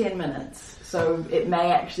takes 10 minutes. So it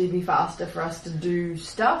may actually be faster for us to do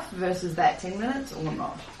stuff versus that 10 minutes or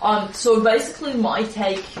not. So basically my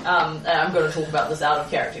take, and I'm going to talk about this out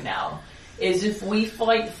of character now, is if we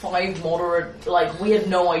fight 5 moderate, like we have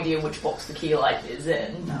no idea which box the key light is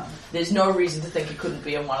in. No. There's no reason to think it couldn't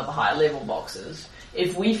be in one of the higher level boxes.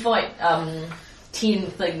 If we fight 10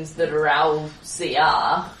 things that are our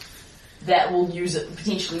CR, that will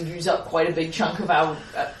potentially use up quite a big chunk of our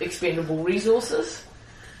expendable resources.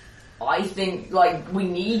 I think, we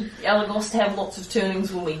need Elagos to have lots of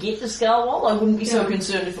turnings when we get to Scarwall. I wouldn't be so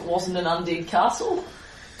concerned if it wasn't an undead castle.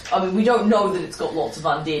 I mean, we don't know that it's got lots of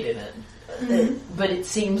undead in it, but it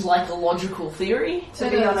seems like a logical theory. To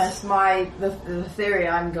be honest, the theory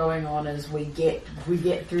I'm going on is we get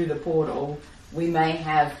through the portal, we may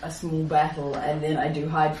have a small battle, and then I do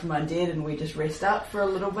hide from undead and we just rest up for a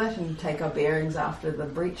little bit and take our bearings after the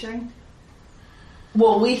breaching.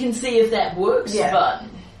 Well, we can see if that works, Yeah. but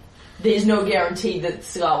there's no guarantee that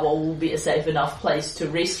Scarwall will be a safe enough place to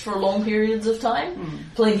rest for long periods of time.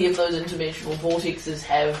 Plenty of those interdimensional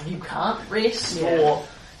vortexes you can't rest, or,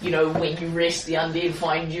 when you rest, the undead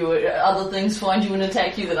find you, other things find you and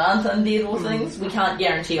attack you that aren't undead or things. We can't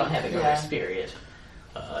guarantee on having a rest period.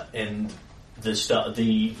 And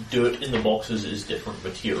the dirt in the boxes is different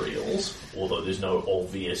materials, although there's no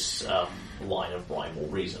obvious line of rhyme or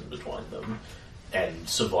reason between them. And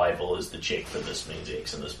survival is the check for this means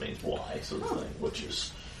X and this means Y sort of thing, which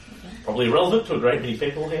is probably relevant to a great many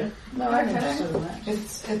people here. No, I'm interested in that.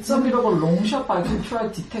 It's a bit of a long shot, but I can try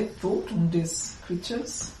to detect thought on these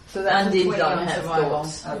creatures. So that's Undead a 20 don't on have survival.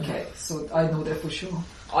 thoughts. Okay, so I know that for sure.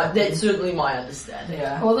 That's certainly my understanding.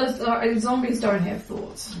 Yeah. Well, zombies don't have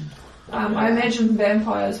thoughts. I imagine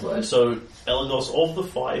vampires would. So, Elagos, of the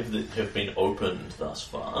 5 that have been opened thus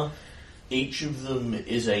far, each of them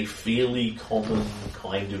is a fairly common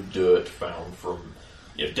kind of dirt found from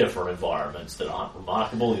different environments that aren't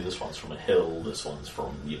remarkable. This one's from a hill, this one's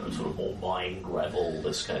from, sort of more mine gravel,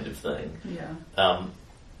 this kind of thing. Yeah.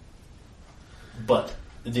 But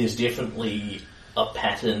there's definitely a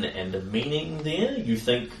pattern and a meaning there. You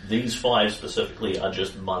think these 5 specifically are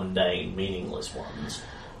just mundane, meaningless ones,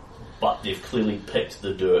 but they've clearly picked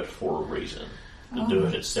the dirt for a reason. The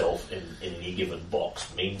dirt itself in any given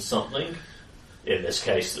box means something. In this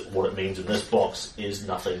case, what it means in this box is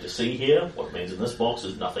nothing to see here. What it means in this box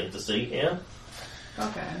is nothing to see here.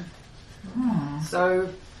 Okay. So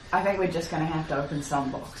I think we're just going to have to open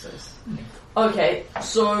some boxes. Okay,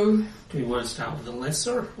 so Do we want to start with the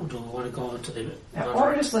lesser, or do we want to go on to the...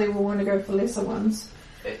 Obviously, we'll want to go for lesser ones.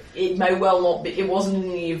 it may well not be. It wasn't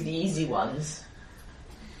any of the easy ones.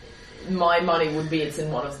 my money would be it's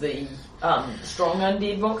in one of the strong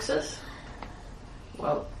undead boxes.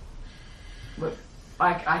 Well,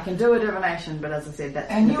 I can do a divination, but as I said, that's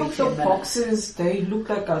Any going of to the be 10 minutes. boxes, they look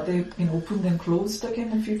like they've been opened and closed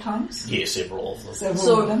again a few times? Yeah, several of them. Several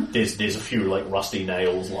So- of them? There's a few like rusty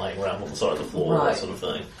nails lying around on the side of the floor, Right. that sort of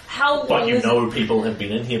thing. How long But you is know people have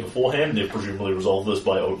been in here beforehand. They've presumably resolved this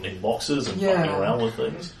by opening boxes and Yeah. fucking around with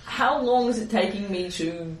things. How long is it taking me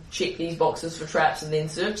to check these boxes for traps and then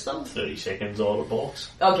search them? 30 seconds on a box.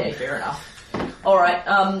 Okay, fair enough. Alright,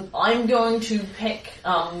 I'm going to pick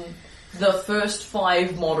the first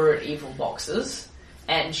 5 moderate evil boxes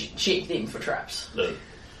and check them for traps.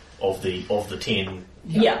 Of the 10,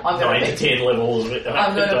 Yeah, I'm 9 going to to pick 10 levels.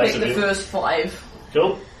 I'm going to pick the first 5.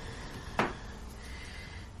 Cool.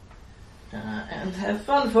 And have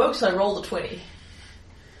fun, folks. I rolled a 20.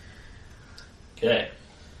 Okay.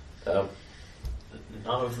 None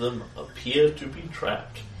of them appear to be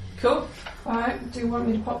trapped. Cool. Alright, do you want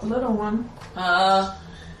me to pop the lid on one?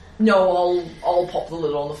 No, I'll pop the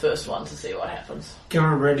lid on the first one to see what happens.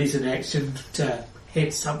 Garen readies an action to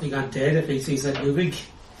hit something undead if he sees it moving.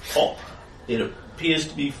 Top. It appears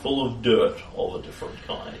to be full of dirt of a different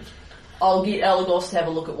kind. I'll get Elagos to have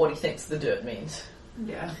a look at what he thinks the dirt means.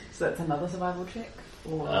 Yeah, so that's another survival check?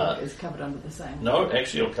 Or is covered under the same? No,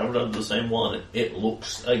 actually, I've covered under the same one. It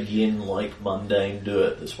looks again like mundane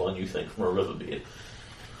dirt. This one you think from a riverbed.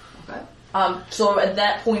 Okay. So at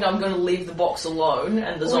that point I'm going to leave the box alone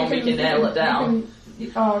and the zombie can nail it down.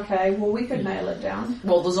 Oh, okay. Well, we could nail it down.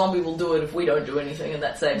 Well, the zombie will do it if we don't do anything and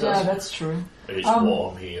that saves Yeah, us. that's true. It's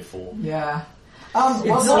what I'm here for. Yeah. It's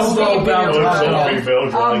What also about Zombie Bell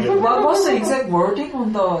Dragon. what was the exact wording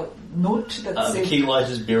on the note that The said key light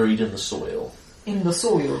is buried in the soil. in the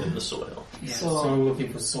soil? In the soil. Yeah, So- so we're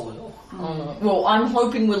looking for soil. Well, I'm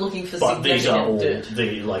hoping we're looking for But these are significant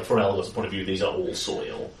all, dirt. like from Elga's point of view, these are all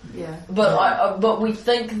soil. Yeah. But we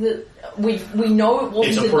think that we know it It's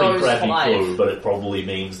wasn't a in pretty those crappy 5. clue, but it probably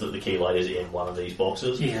means that the key light is in one of these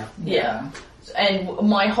boxes. Yeah. Yeah. And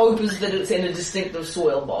my hope is that it's in a distinctive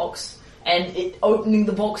soil box. And opening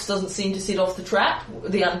the box doesn't seem to set off the trap,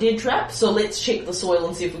 the undead trap, so let's check the soil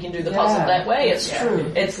and see if we can do the puzzle Yeah, that way. it's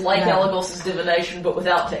true. It's like Yeah. Elagos' divination, but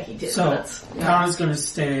without taking 10 So, minutes. Karen's going to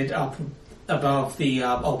stand up above the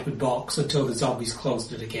open box until the zombies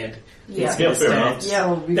closed it again. Yeah. He's gonna Yeah, fair stand- enough. Yeah.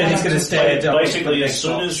 So we Then he's can't going to just- stand up. Basically, in as the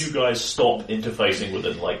soon next as you guys stop interfacing with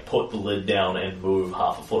it, like put the lid down and move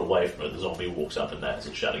half a foot away from it, the zombie walks up and nails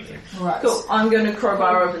it shut again. Right. Cool, I'm going to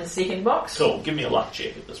crowbar open the second box. Cool, give me a luck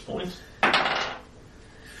check at this point.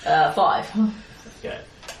 5. Okay.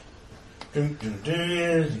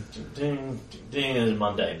 There's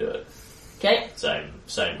mundane dirt. Okay,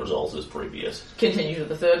 Same result as previous. continue to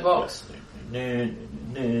the third box.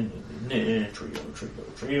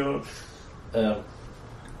 Trio.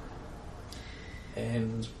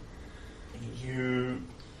 And you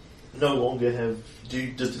no longer have.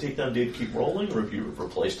 Does Detect Undead keep rolling, or have you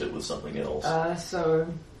replaced it with something else? So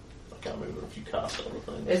I can't remember if you cast other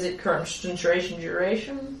things. Is it concentration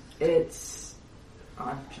duration? it's.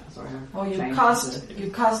 I'm sorry. Oh, you changed cast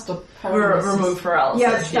it. the paralysis. Remove paralysis.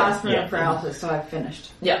 Yeah, it's cast for Yeah. paralysis, so I've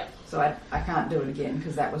finished. Yeah. So I can't do it again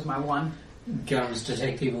because that was my one. Garen's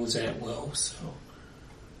detect evils at will, so.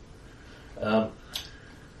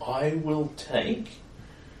 I will take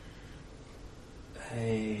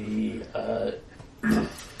a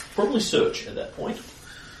probably search at that point.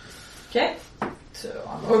 Okay. So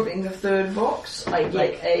I'm opening the third box. I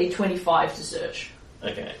get a 25 to search.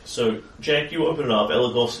 Okay, so Jack, you open it up.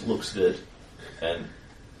 Elagos looks at it, and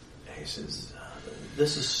he says,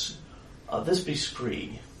 "This be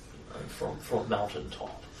Scree from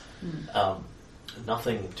Mountaintop.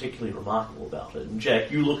 Nothing particularly remarkable about it." And Jack,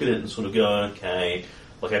 you look at it and sort of go, "Okay,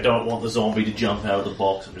 like I don't want the zombie to jump out of the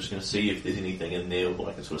box. I'm just going to see if there's anything in there that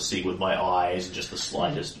I can sort of see with my eyes, just the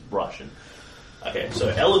slightest brush." And okay,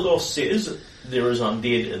 so Elagos says there is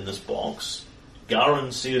undead in this box.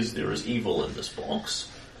 Garen says there is evil in this box.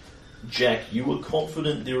 Jack, you were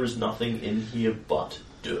confident there is nothing in here but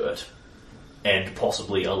dirt. And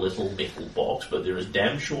possibly a little metal box, but there is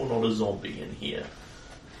damn sure not a zombie in here.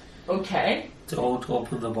 Okay. Don't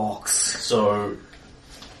open the box. So,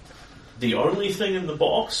 the only thing in the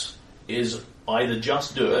box is either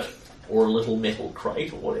just dirt or a little metal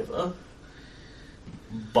crate or whatever.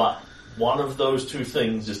 But one of those two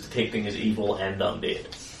things is detecting as evil and undead.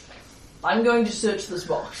 I'm going to search this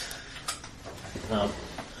box.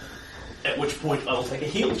 At which point I'll take a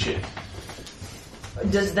heal check.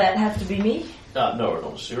 Does that have to be me? No,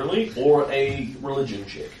 not necessarily. Or a religion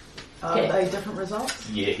check. Okay. Are they different results?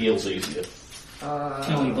 Yeah, heal's easier.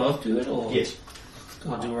 Can we both do it, or? Yes.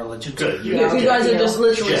 I'll do religion. Good. You guys are just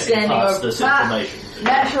literally Jack standing pass over. this information.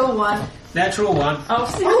 Natural one. Natural one.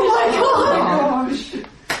 Oh Oh my gosh!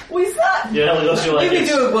 Was that? Yeah, Legolas, you're like, We've been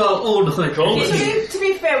doing well all night. Cool. To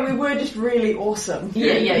be fair, we were just really awesome.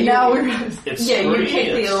 Yeah. Now we're. it's Yeah, you three,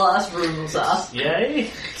 kicked the it's- last room's ass. Yay.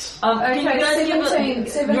 Can you guys 17 give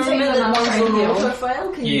it? 17 You remember that on one's an untrained auto hill.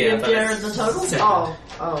 fail? Can you Yeah, give but Jared it's the total? seven.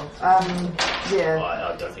 Yeah.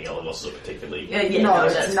 I don't think Legolas is particularly... Yeah, no,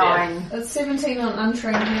 that's it's fair. 9. It's 17 on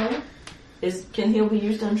untrained hill. Can heal be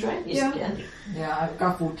used untrained? Yes, Yeah. it can. Yeah, I've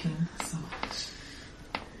got 14. So.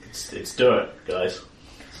 It's dirt, guys.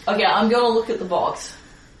 Okay, I'm gonna look at the box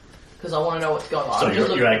because I want to know what's going on. So I'm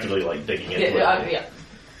just you're actively like digging into it. yeah.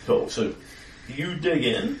 Cool. So you dig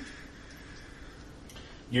in.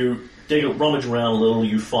 You rummage around a little.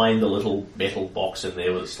 You find the little metal box in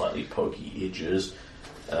there with slightly pokey edges.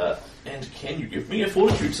 And can you give me a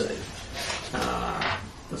fortitude save?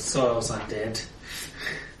 The soil's undead.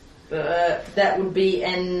 That would be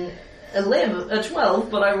an 12,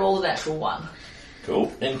 but I rolled a natural 1.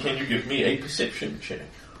 Cool. And can you give me a perception check?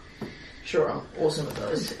 Sure, I'm awesome at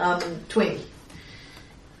those. 20.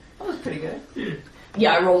 That was pretty good.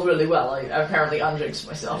 Yeah, I rolled really well. I apparently unjinxed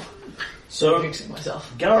myself. So Jinxing myself.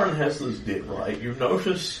 Garen has this dead, right? You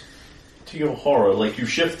notice, to your horror, like you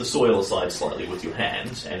shift the soil aside slightly with your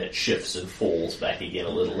hands, and it shifts and falls back again a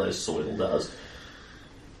little as soil does.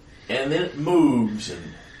 And then it moves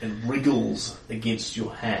and wriggles against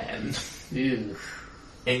your hand. Ew.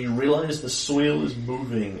 And you realize the soil is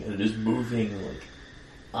moving, and it is moving like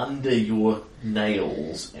under your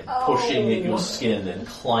nails and pushing at your skin and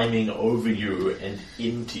climbing over you and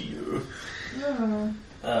into you.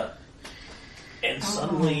 And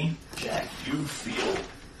suddenly, Jack, you feel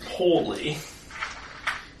poorly.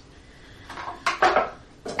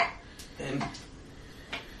 And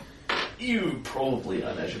you probably,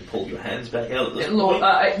 I imagine, pull your hands back out at this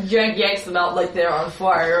point. Jack yanks them out like they're on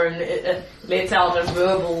fire and it lets out a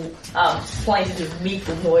verbal, plaintive,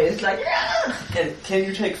 meekful noise like, "Ah!" And can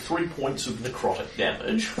you take 3 points of necrotic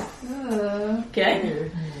damage?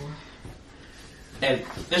 Okay. And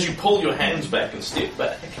as you pull your hands back and step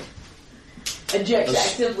back, And Jack's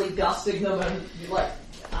actively gusting them and like,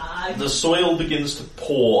 the soil begins to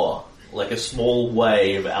pour like a small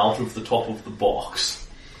wave out of the top of the box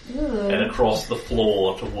and across the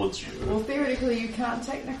floor towards you. Well, theoretically, you can't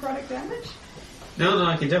take necrotic damage. No,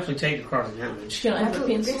 I can definitely take necrotic damage. Can I have a thought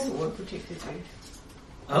pencil? Vessel would protect you too.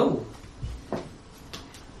 Oh.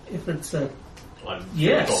 If it's a... I'm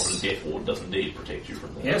Yes. confident Death Ward does indeed protect you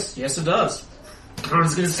from that. Yes, it does.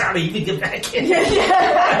 Karen's going to start eating it back in. Do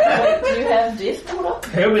you have death water?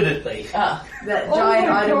 Permanently. Ah, That Oh giant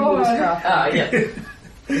my item God. was crafted.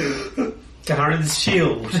 yeah. Karen's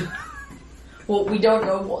shield. Well, we don't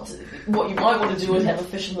know what you might want to do is have a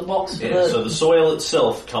fish in the box for Yeah, so the soil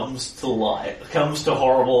itself comes to life, comes to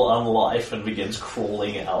horrible unlife and begins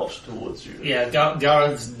crawling out towards you. Yeah,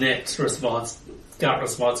 Garen's next response... Garrett's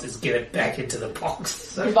response is get it back into the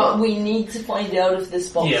box. But we need to find out if this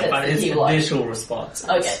box Yeah, has but the his key light. initial response is...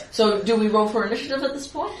 Okay, so do we roll for initiative at this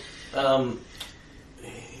point?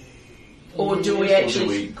 Or do we yes, actually...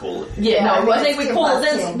 Or do we call it? Yeah, Yeah, no, I I think think we call it...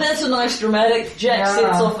 it's That's, about that's a nice dramatic... Jack Yeah.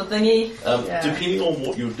 sets off a thingy. Yeah. Depending on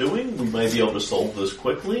what you're doing, we may be able to solve this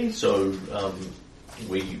quickly, so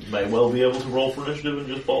we may well be able to roll for initiative and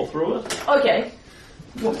just bowl through it. Okay.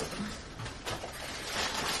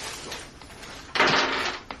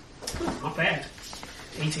 Not bad.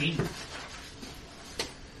 18.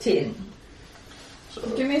 10. So,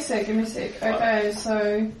 Give me a sec. Okay,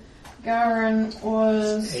 so Garen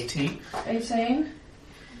was 18. 18.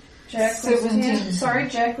 Jack was 10. 17. Sorry,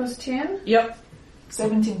 Jack was 10. Yep.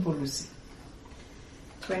 17 for Lucy.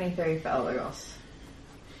 23 for Elagos.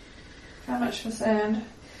 How much for sand?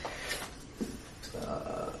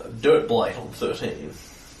 Dirt Blight on 13.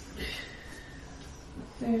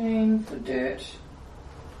 13 for dirt.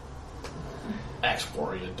 Axe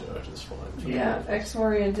Warrior Dirt is fine. Yeah, X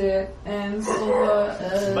Warrior dirt. And silver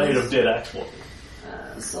is... Made of dead axe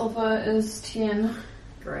warrior. Silver is 10.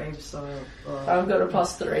 Grave soil. I've got a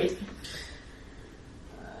 +3.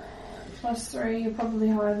 Plus 3, you're probably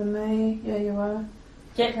higher than me. Yeah, you are.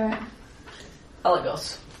 Yeah. Okay.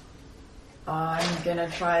 Alagos. I'm gonna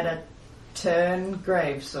try to turn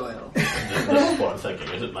grave soil. This is what I'm thinking,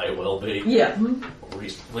 is it may well be Yeah.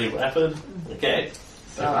 reasonably rapid. Okay.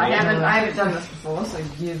 So I haven't done this before, so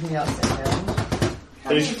give me a second.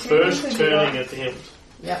 Who's first turning at the end?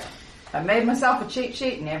 Yep. I made myself a cheat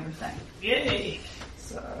sheet and everything. Yay!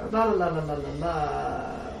 So, la la la la la la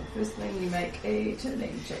la. First thing, you make a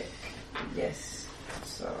turning check. Yes.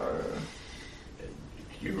 So,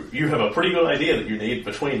 You have a pretty good idea that you need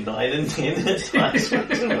between 9 and 10 hit dice.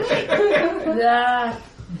 Yeah.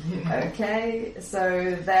 Okay,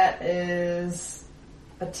 so that is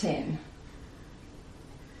a 10.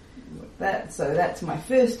 So that's my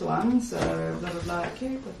first one. So blah blah blah.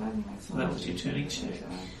 Okay, That was your turning check.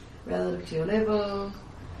 Relative to your level.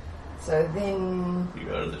 So then You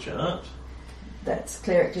go to the chart. that's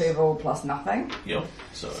cleric level plus nothing. Yep.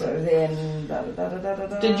 So then da da da da da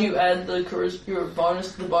da. Did you add the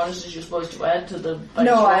bonuses you're supposed to add to the base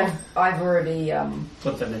No, roll? I've already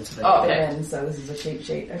Put them into the Oh, okay. put in, so this is a cheat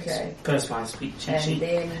sheet. Okay. personalised cheat And sheet.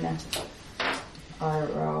 then I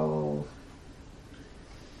roll.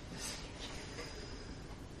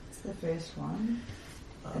 It's the first one,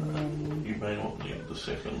 and then you may not need the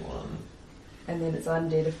second one. it's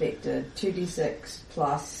undead affected. 2d6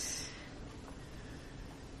 plus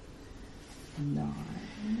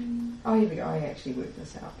 9. Oh, here we go. I actually worked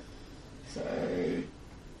this out. So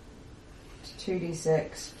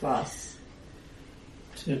 2d6 plus.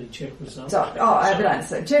 Turning check result. So, I have it done.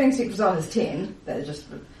 So turning check result is 10. That is just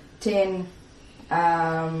 10.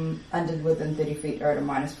 Undead within 30 feet are at a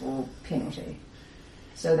 -4 penalty.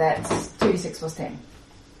 So that's 2d6 plus 10.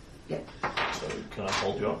 Yep. So can I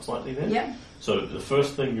hold you up slightly then? Yep. So the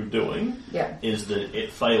first thing you're doing Yep. is that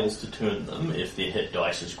it fails to turn them if their hit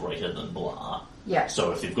dice is greater than blah. Yep.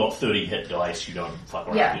 So if they've got 30 hit dice, you don't fuck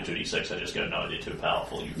around Yeah. with your 2d6, I just go, no, they're too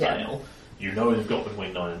powerful, you Yeah. fail. You know they've got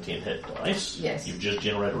between 9 and 10 hit dice. Yes. You've just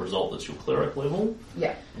generated a result that's your cleric level.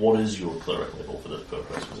 Yep. What is your cleric level for this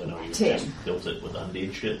purpose? Because I know you've 10. just built it with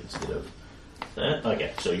undead shit instead of that.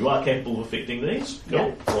 Okay, so you are capable of affecting these. Cool.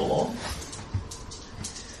 Yeah. Roll on.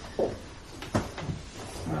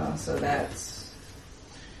 So that's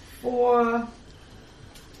 4.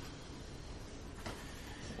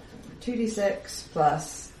 2d6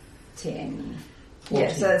 plus 10. 14.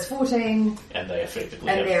 Yeah, so that's 14. And they effectively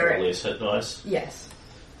And have they're- 4 less hit dice. Yes.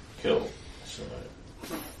 Cool. So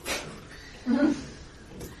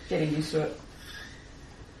Getting used to it.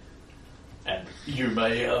 and you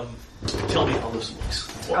may tell me how this looks.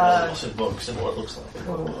 What else in books and what it looks like.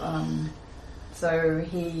 Cool. So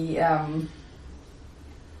he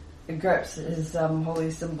grips his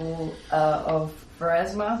holy symbol of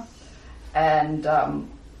Pharasma and out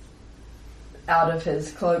of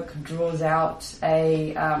his cloak draws out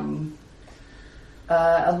a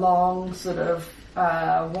long sort of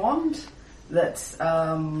wand that's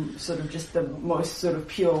sort of just the most sort of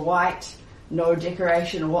pure white, no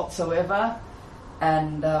decoration whatsoever,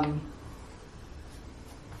 and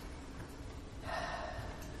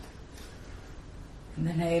in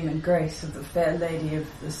the name and grace of the fair lady of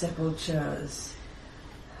the sepulchres,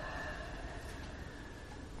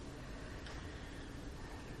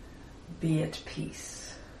 be at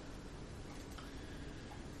peace.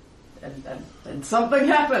 And something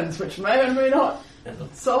happens which may or may not And the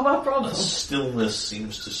solve our A problem. stillness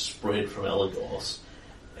seems to spread from Elagos,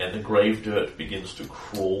 and the grave dirt begins to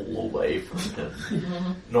crawl away from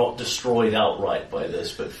him. Not destroyed outright by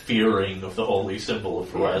this, but fearing of the holy symbol of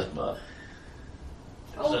Pharasma.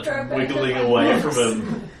 Wiggling away from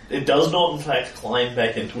him. It does not, in fact, climb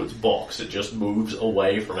back into its box. It just moves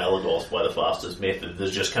away from Elagos by the fastest method.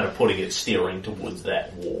 There's just kind of putting it steering towards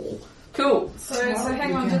that wall. Cool. So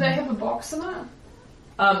hang on, do they have a box in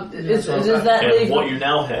it? Does that And leave? what you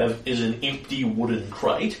now have is an empty wooden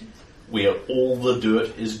crate where all the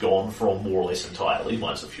dirt is gone from more or less entirely,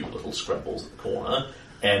 minus a few little scrabbles at the corner,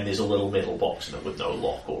 and there's a little metal box in it with no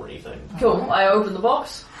lock or anything. Cool. I open the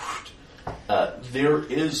box. There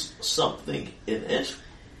is something in it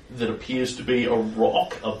that appears to be a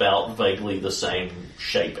rock about vaguely the same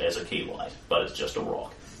shape as a key light, but it's just a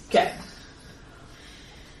rock. Okay.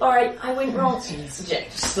 Alright, I went wrong. Jack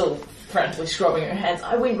still frantically scrubbing her hands.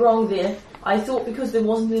 I went wrong there. I thought because there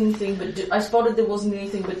wasn't anything but I spotted there wasn't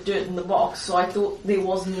anything but dirt in the box, so I thought there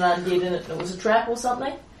wasn't an undead in it and it was a trap or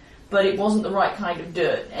something. But it wasn't the right kind of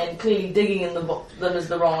dirt, and clearly digging in them is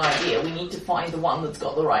the wrong idea. We need to find the one that's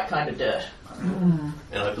got the right kind of dirt. And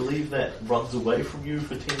I believe that runs away from you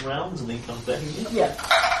for 10 rounds and then comes back again. Yeah.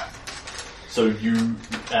 So you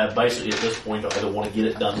basically at this point either want to get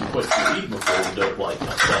it done quickly before the dirt light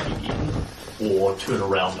comes back again, or turn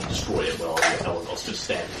around and destroy it while Elagos just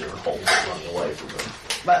stands there and holds it running away from them.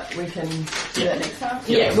 But we can do that next time.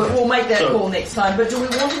 Yeah, we'll make that So- call next time. But do we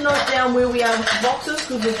want to note down where we are with the boxes?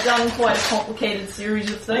 Because we've done quite a complicated series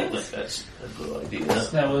of I think things. that's a good idea.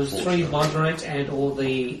 There was 3 moderate and all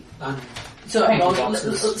the So hang on,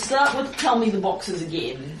 boxes. let's start with tell me the boxes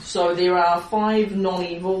again. So there are 5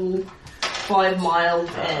 non-evil, 5 mild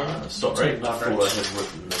and... Sorry, I thought I had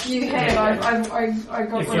written this. You had. I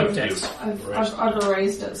got If rid of you it. have I've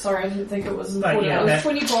erased it. Sorry, I didn't think it was But important. yeah, it was that-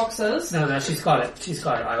 20 boxes. No, she's got it. She's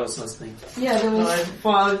got it. I was listening. Yeah, there was.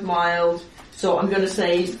 5 mild. So I'm going to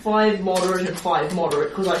say 5 moderate and 5 moderate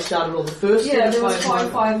because I started on the first Yeah, set there of was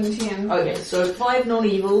 5, moderate. 5, and 10. Okay, so 5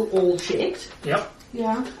 non-evil, all checked. Yep.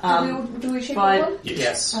 Yeah. Do we check 5 that one?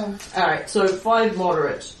 Yes. Oh. Alright, so 5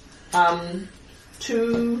 moderate.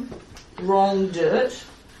 2 wrong dirt.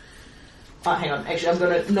 Hang on, actually I'm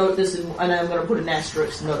going to note this and I'm going to put an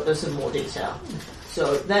asterisk to note this in more detail.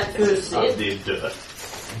 So that first set, Undead dirt.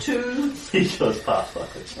 2, Because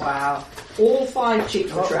Pathfinder. Wow. all 5 checked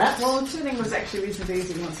for traps. Well, tuning was actually reasonably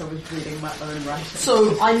easy once I was reading my own writing.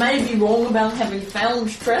 So I may be wrong about having found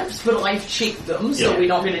traps, but I've checked them, so Yeah. we're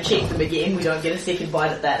not going to check them again. We don't get a second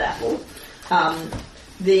bite at that apple.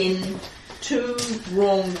 Then 2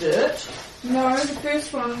 wrong dirt. No, the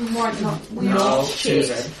first one might not. We No, not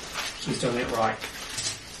Susan. checked. She's doing it right.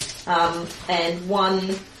 And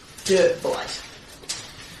 1 dirt blight.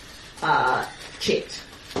 Checked.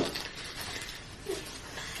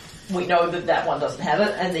 We know that that one doesn't have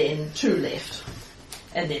it, and then 2 left.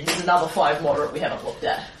 And then there's another 5 moderate we haven't looked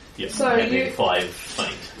at. Yeah, So and you- then 5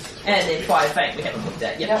 faint. And then 5 faint we haven't looked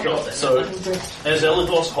at. Yep, Yep. sure. Sure. So, as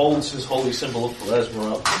Elithos holds his holy symbol of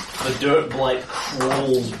plasma up, the dirt blight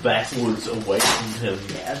crawls backwards away from him.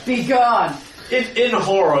 Yeah, be gone. In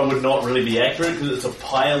horror would not really be accurate because it's a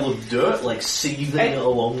pile of dirt, like seething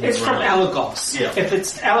along the It's from ground. Elagos. Yeah. If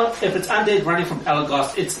it's undead running from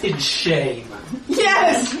Elagos, it's in shame.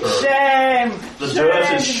 Yes! Shame! The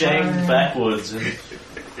dirt is shamed backwards. And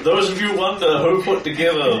those of you wonder who put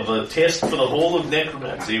together the test for the Hall of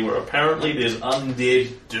Necromancy, where apparently there's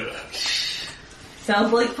undead dirt.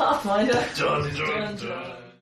 Sounds like Pathfinder. Dun, dun, Dun, dun.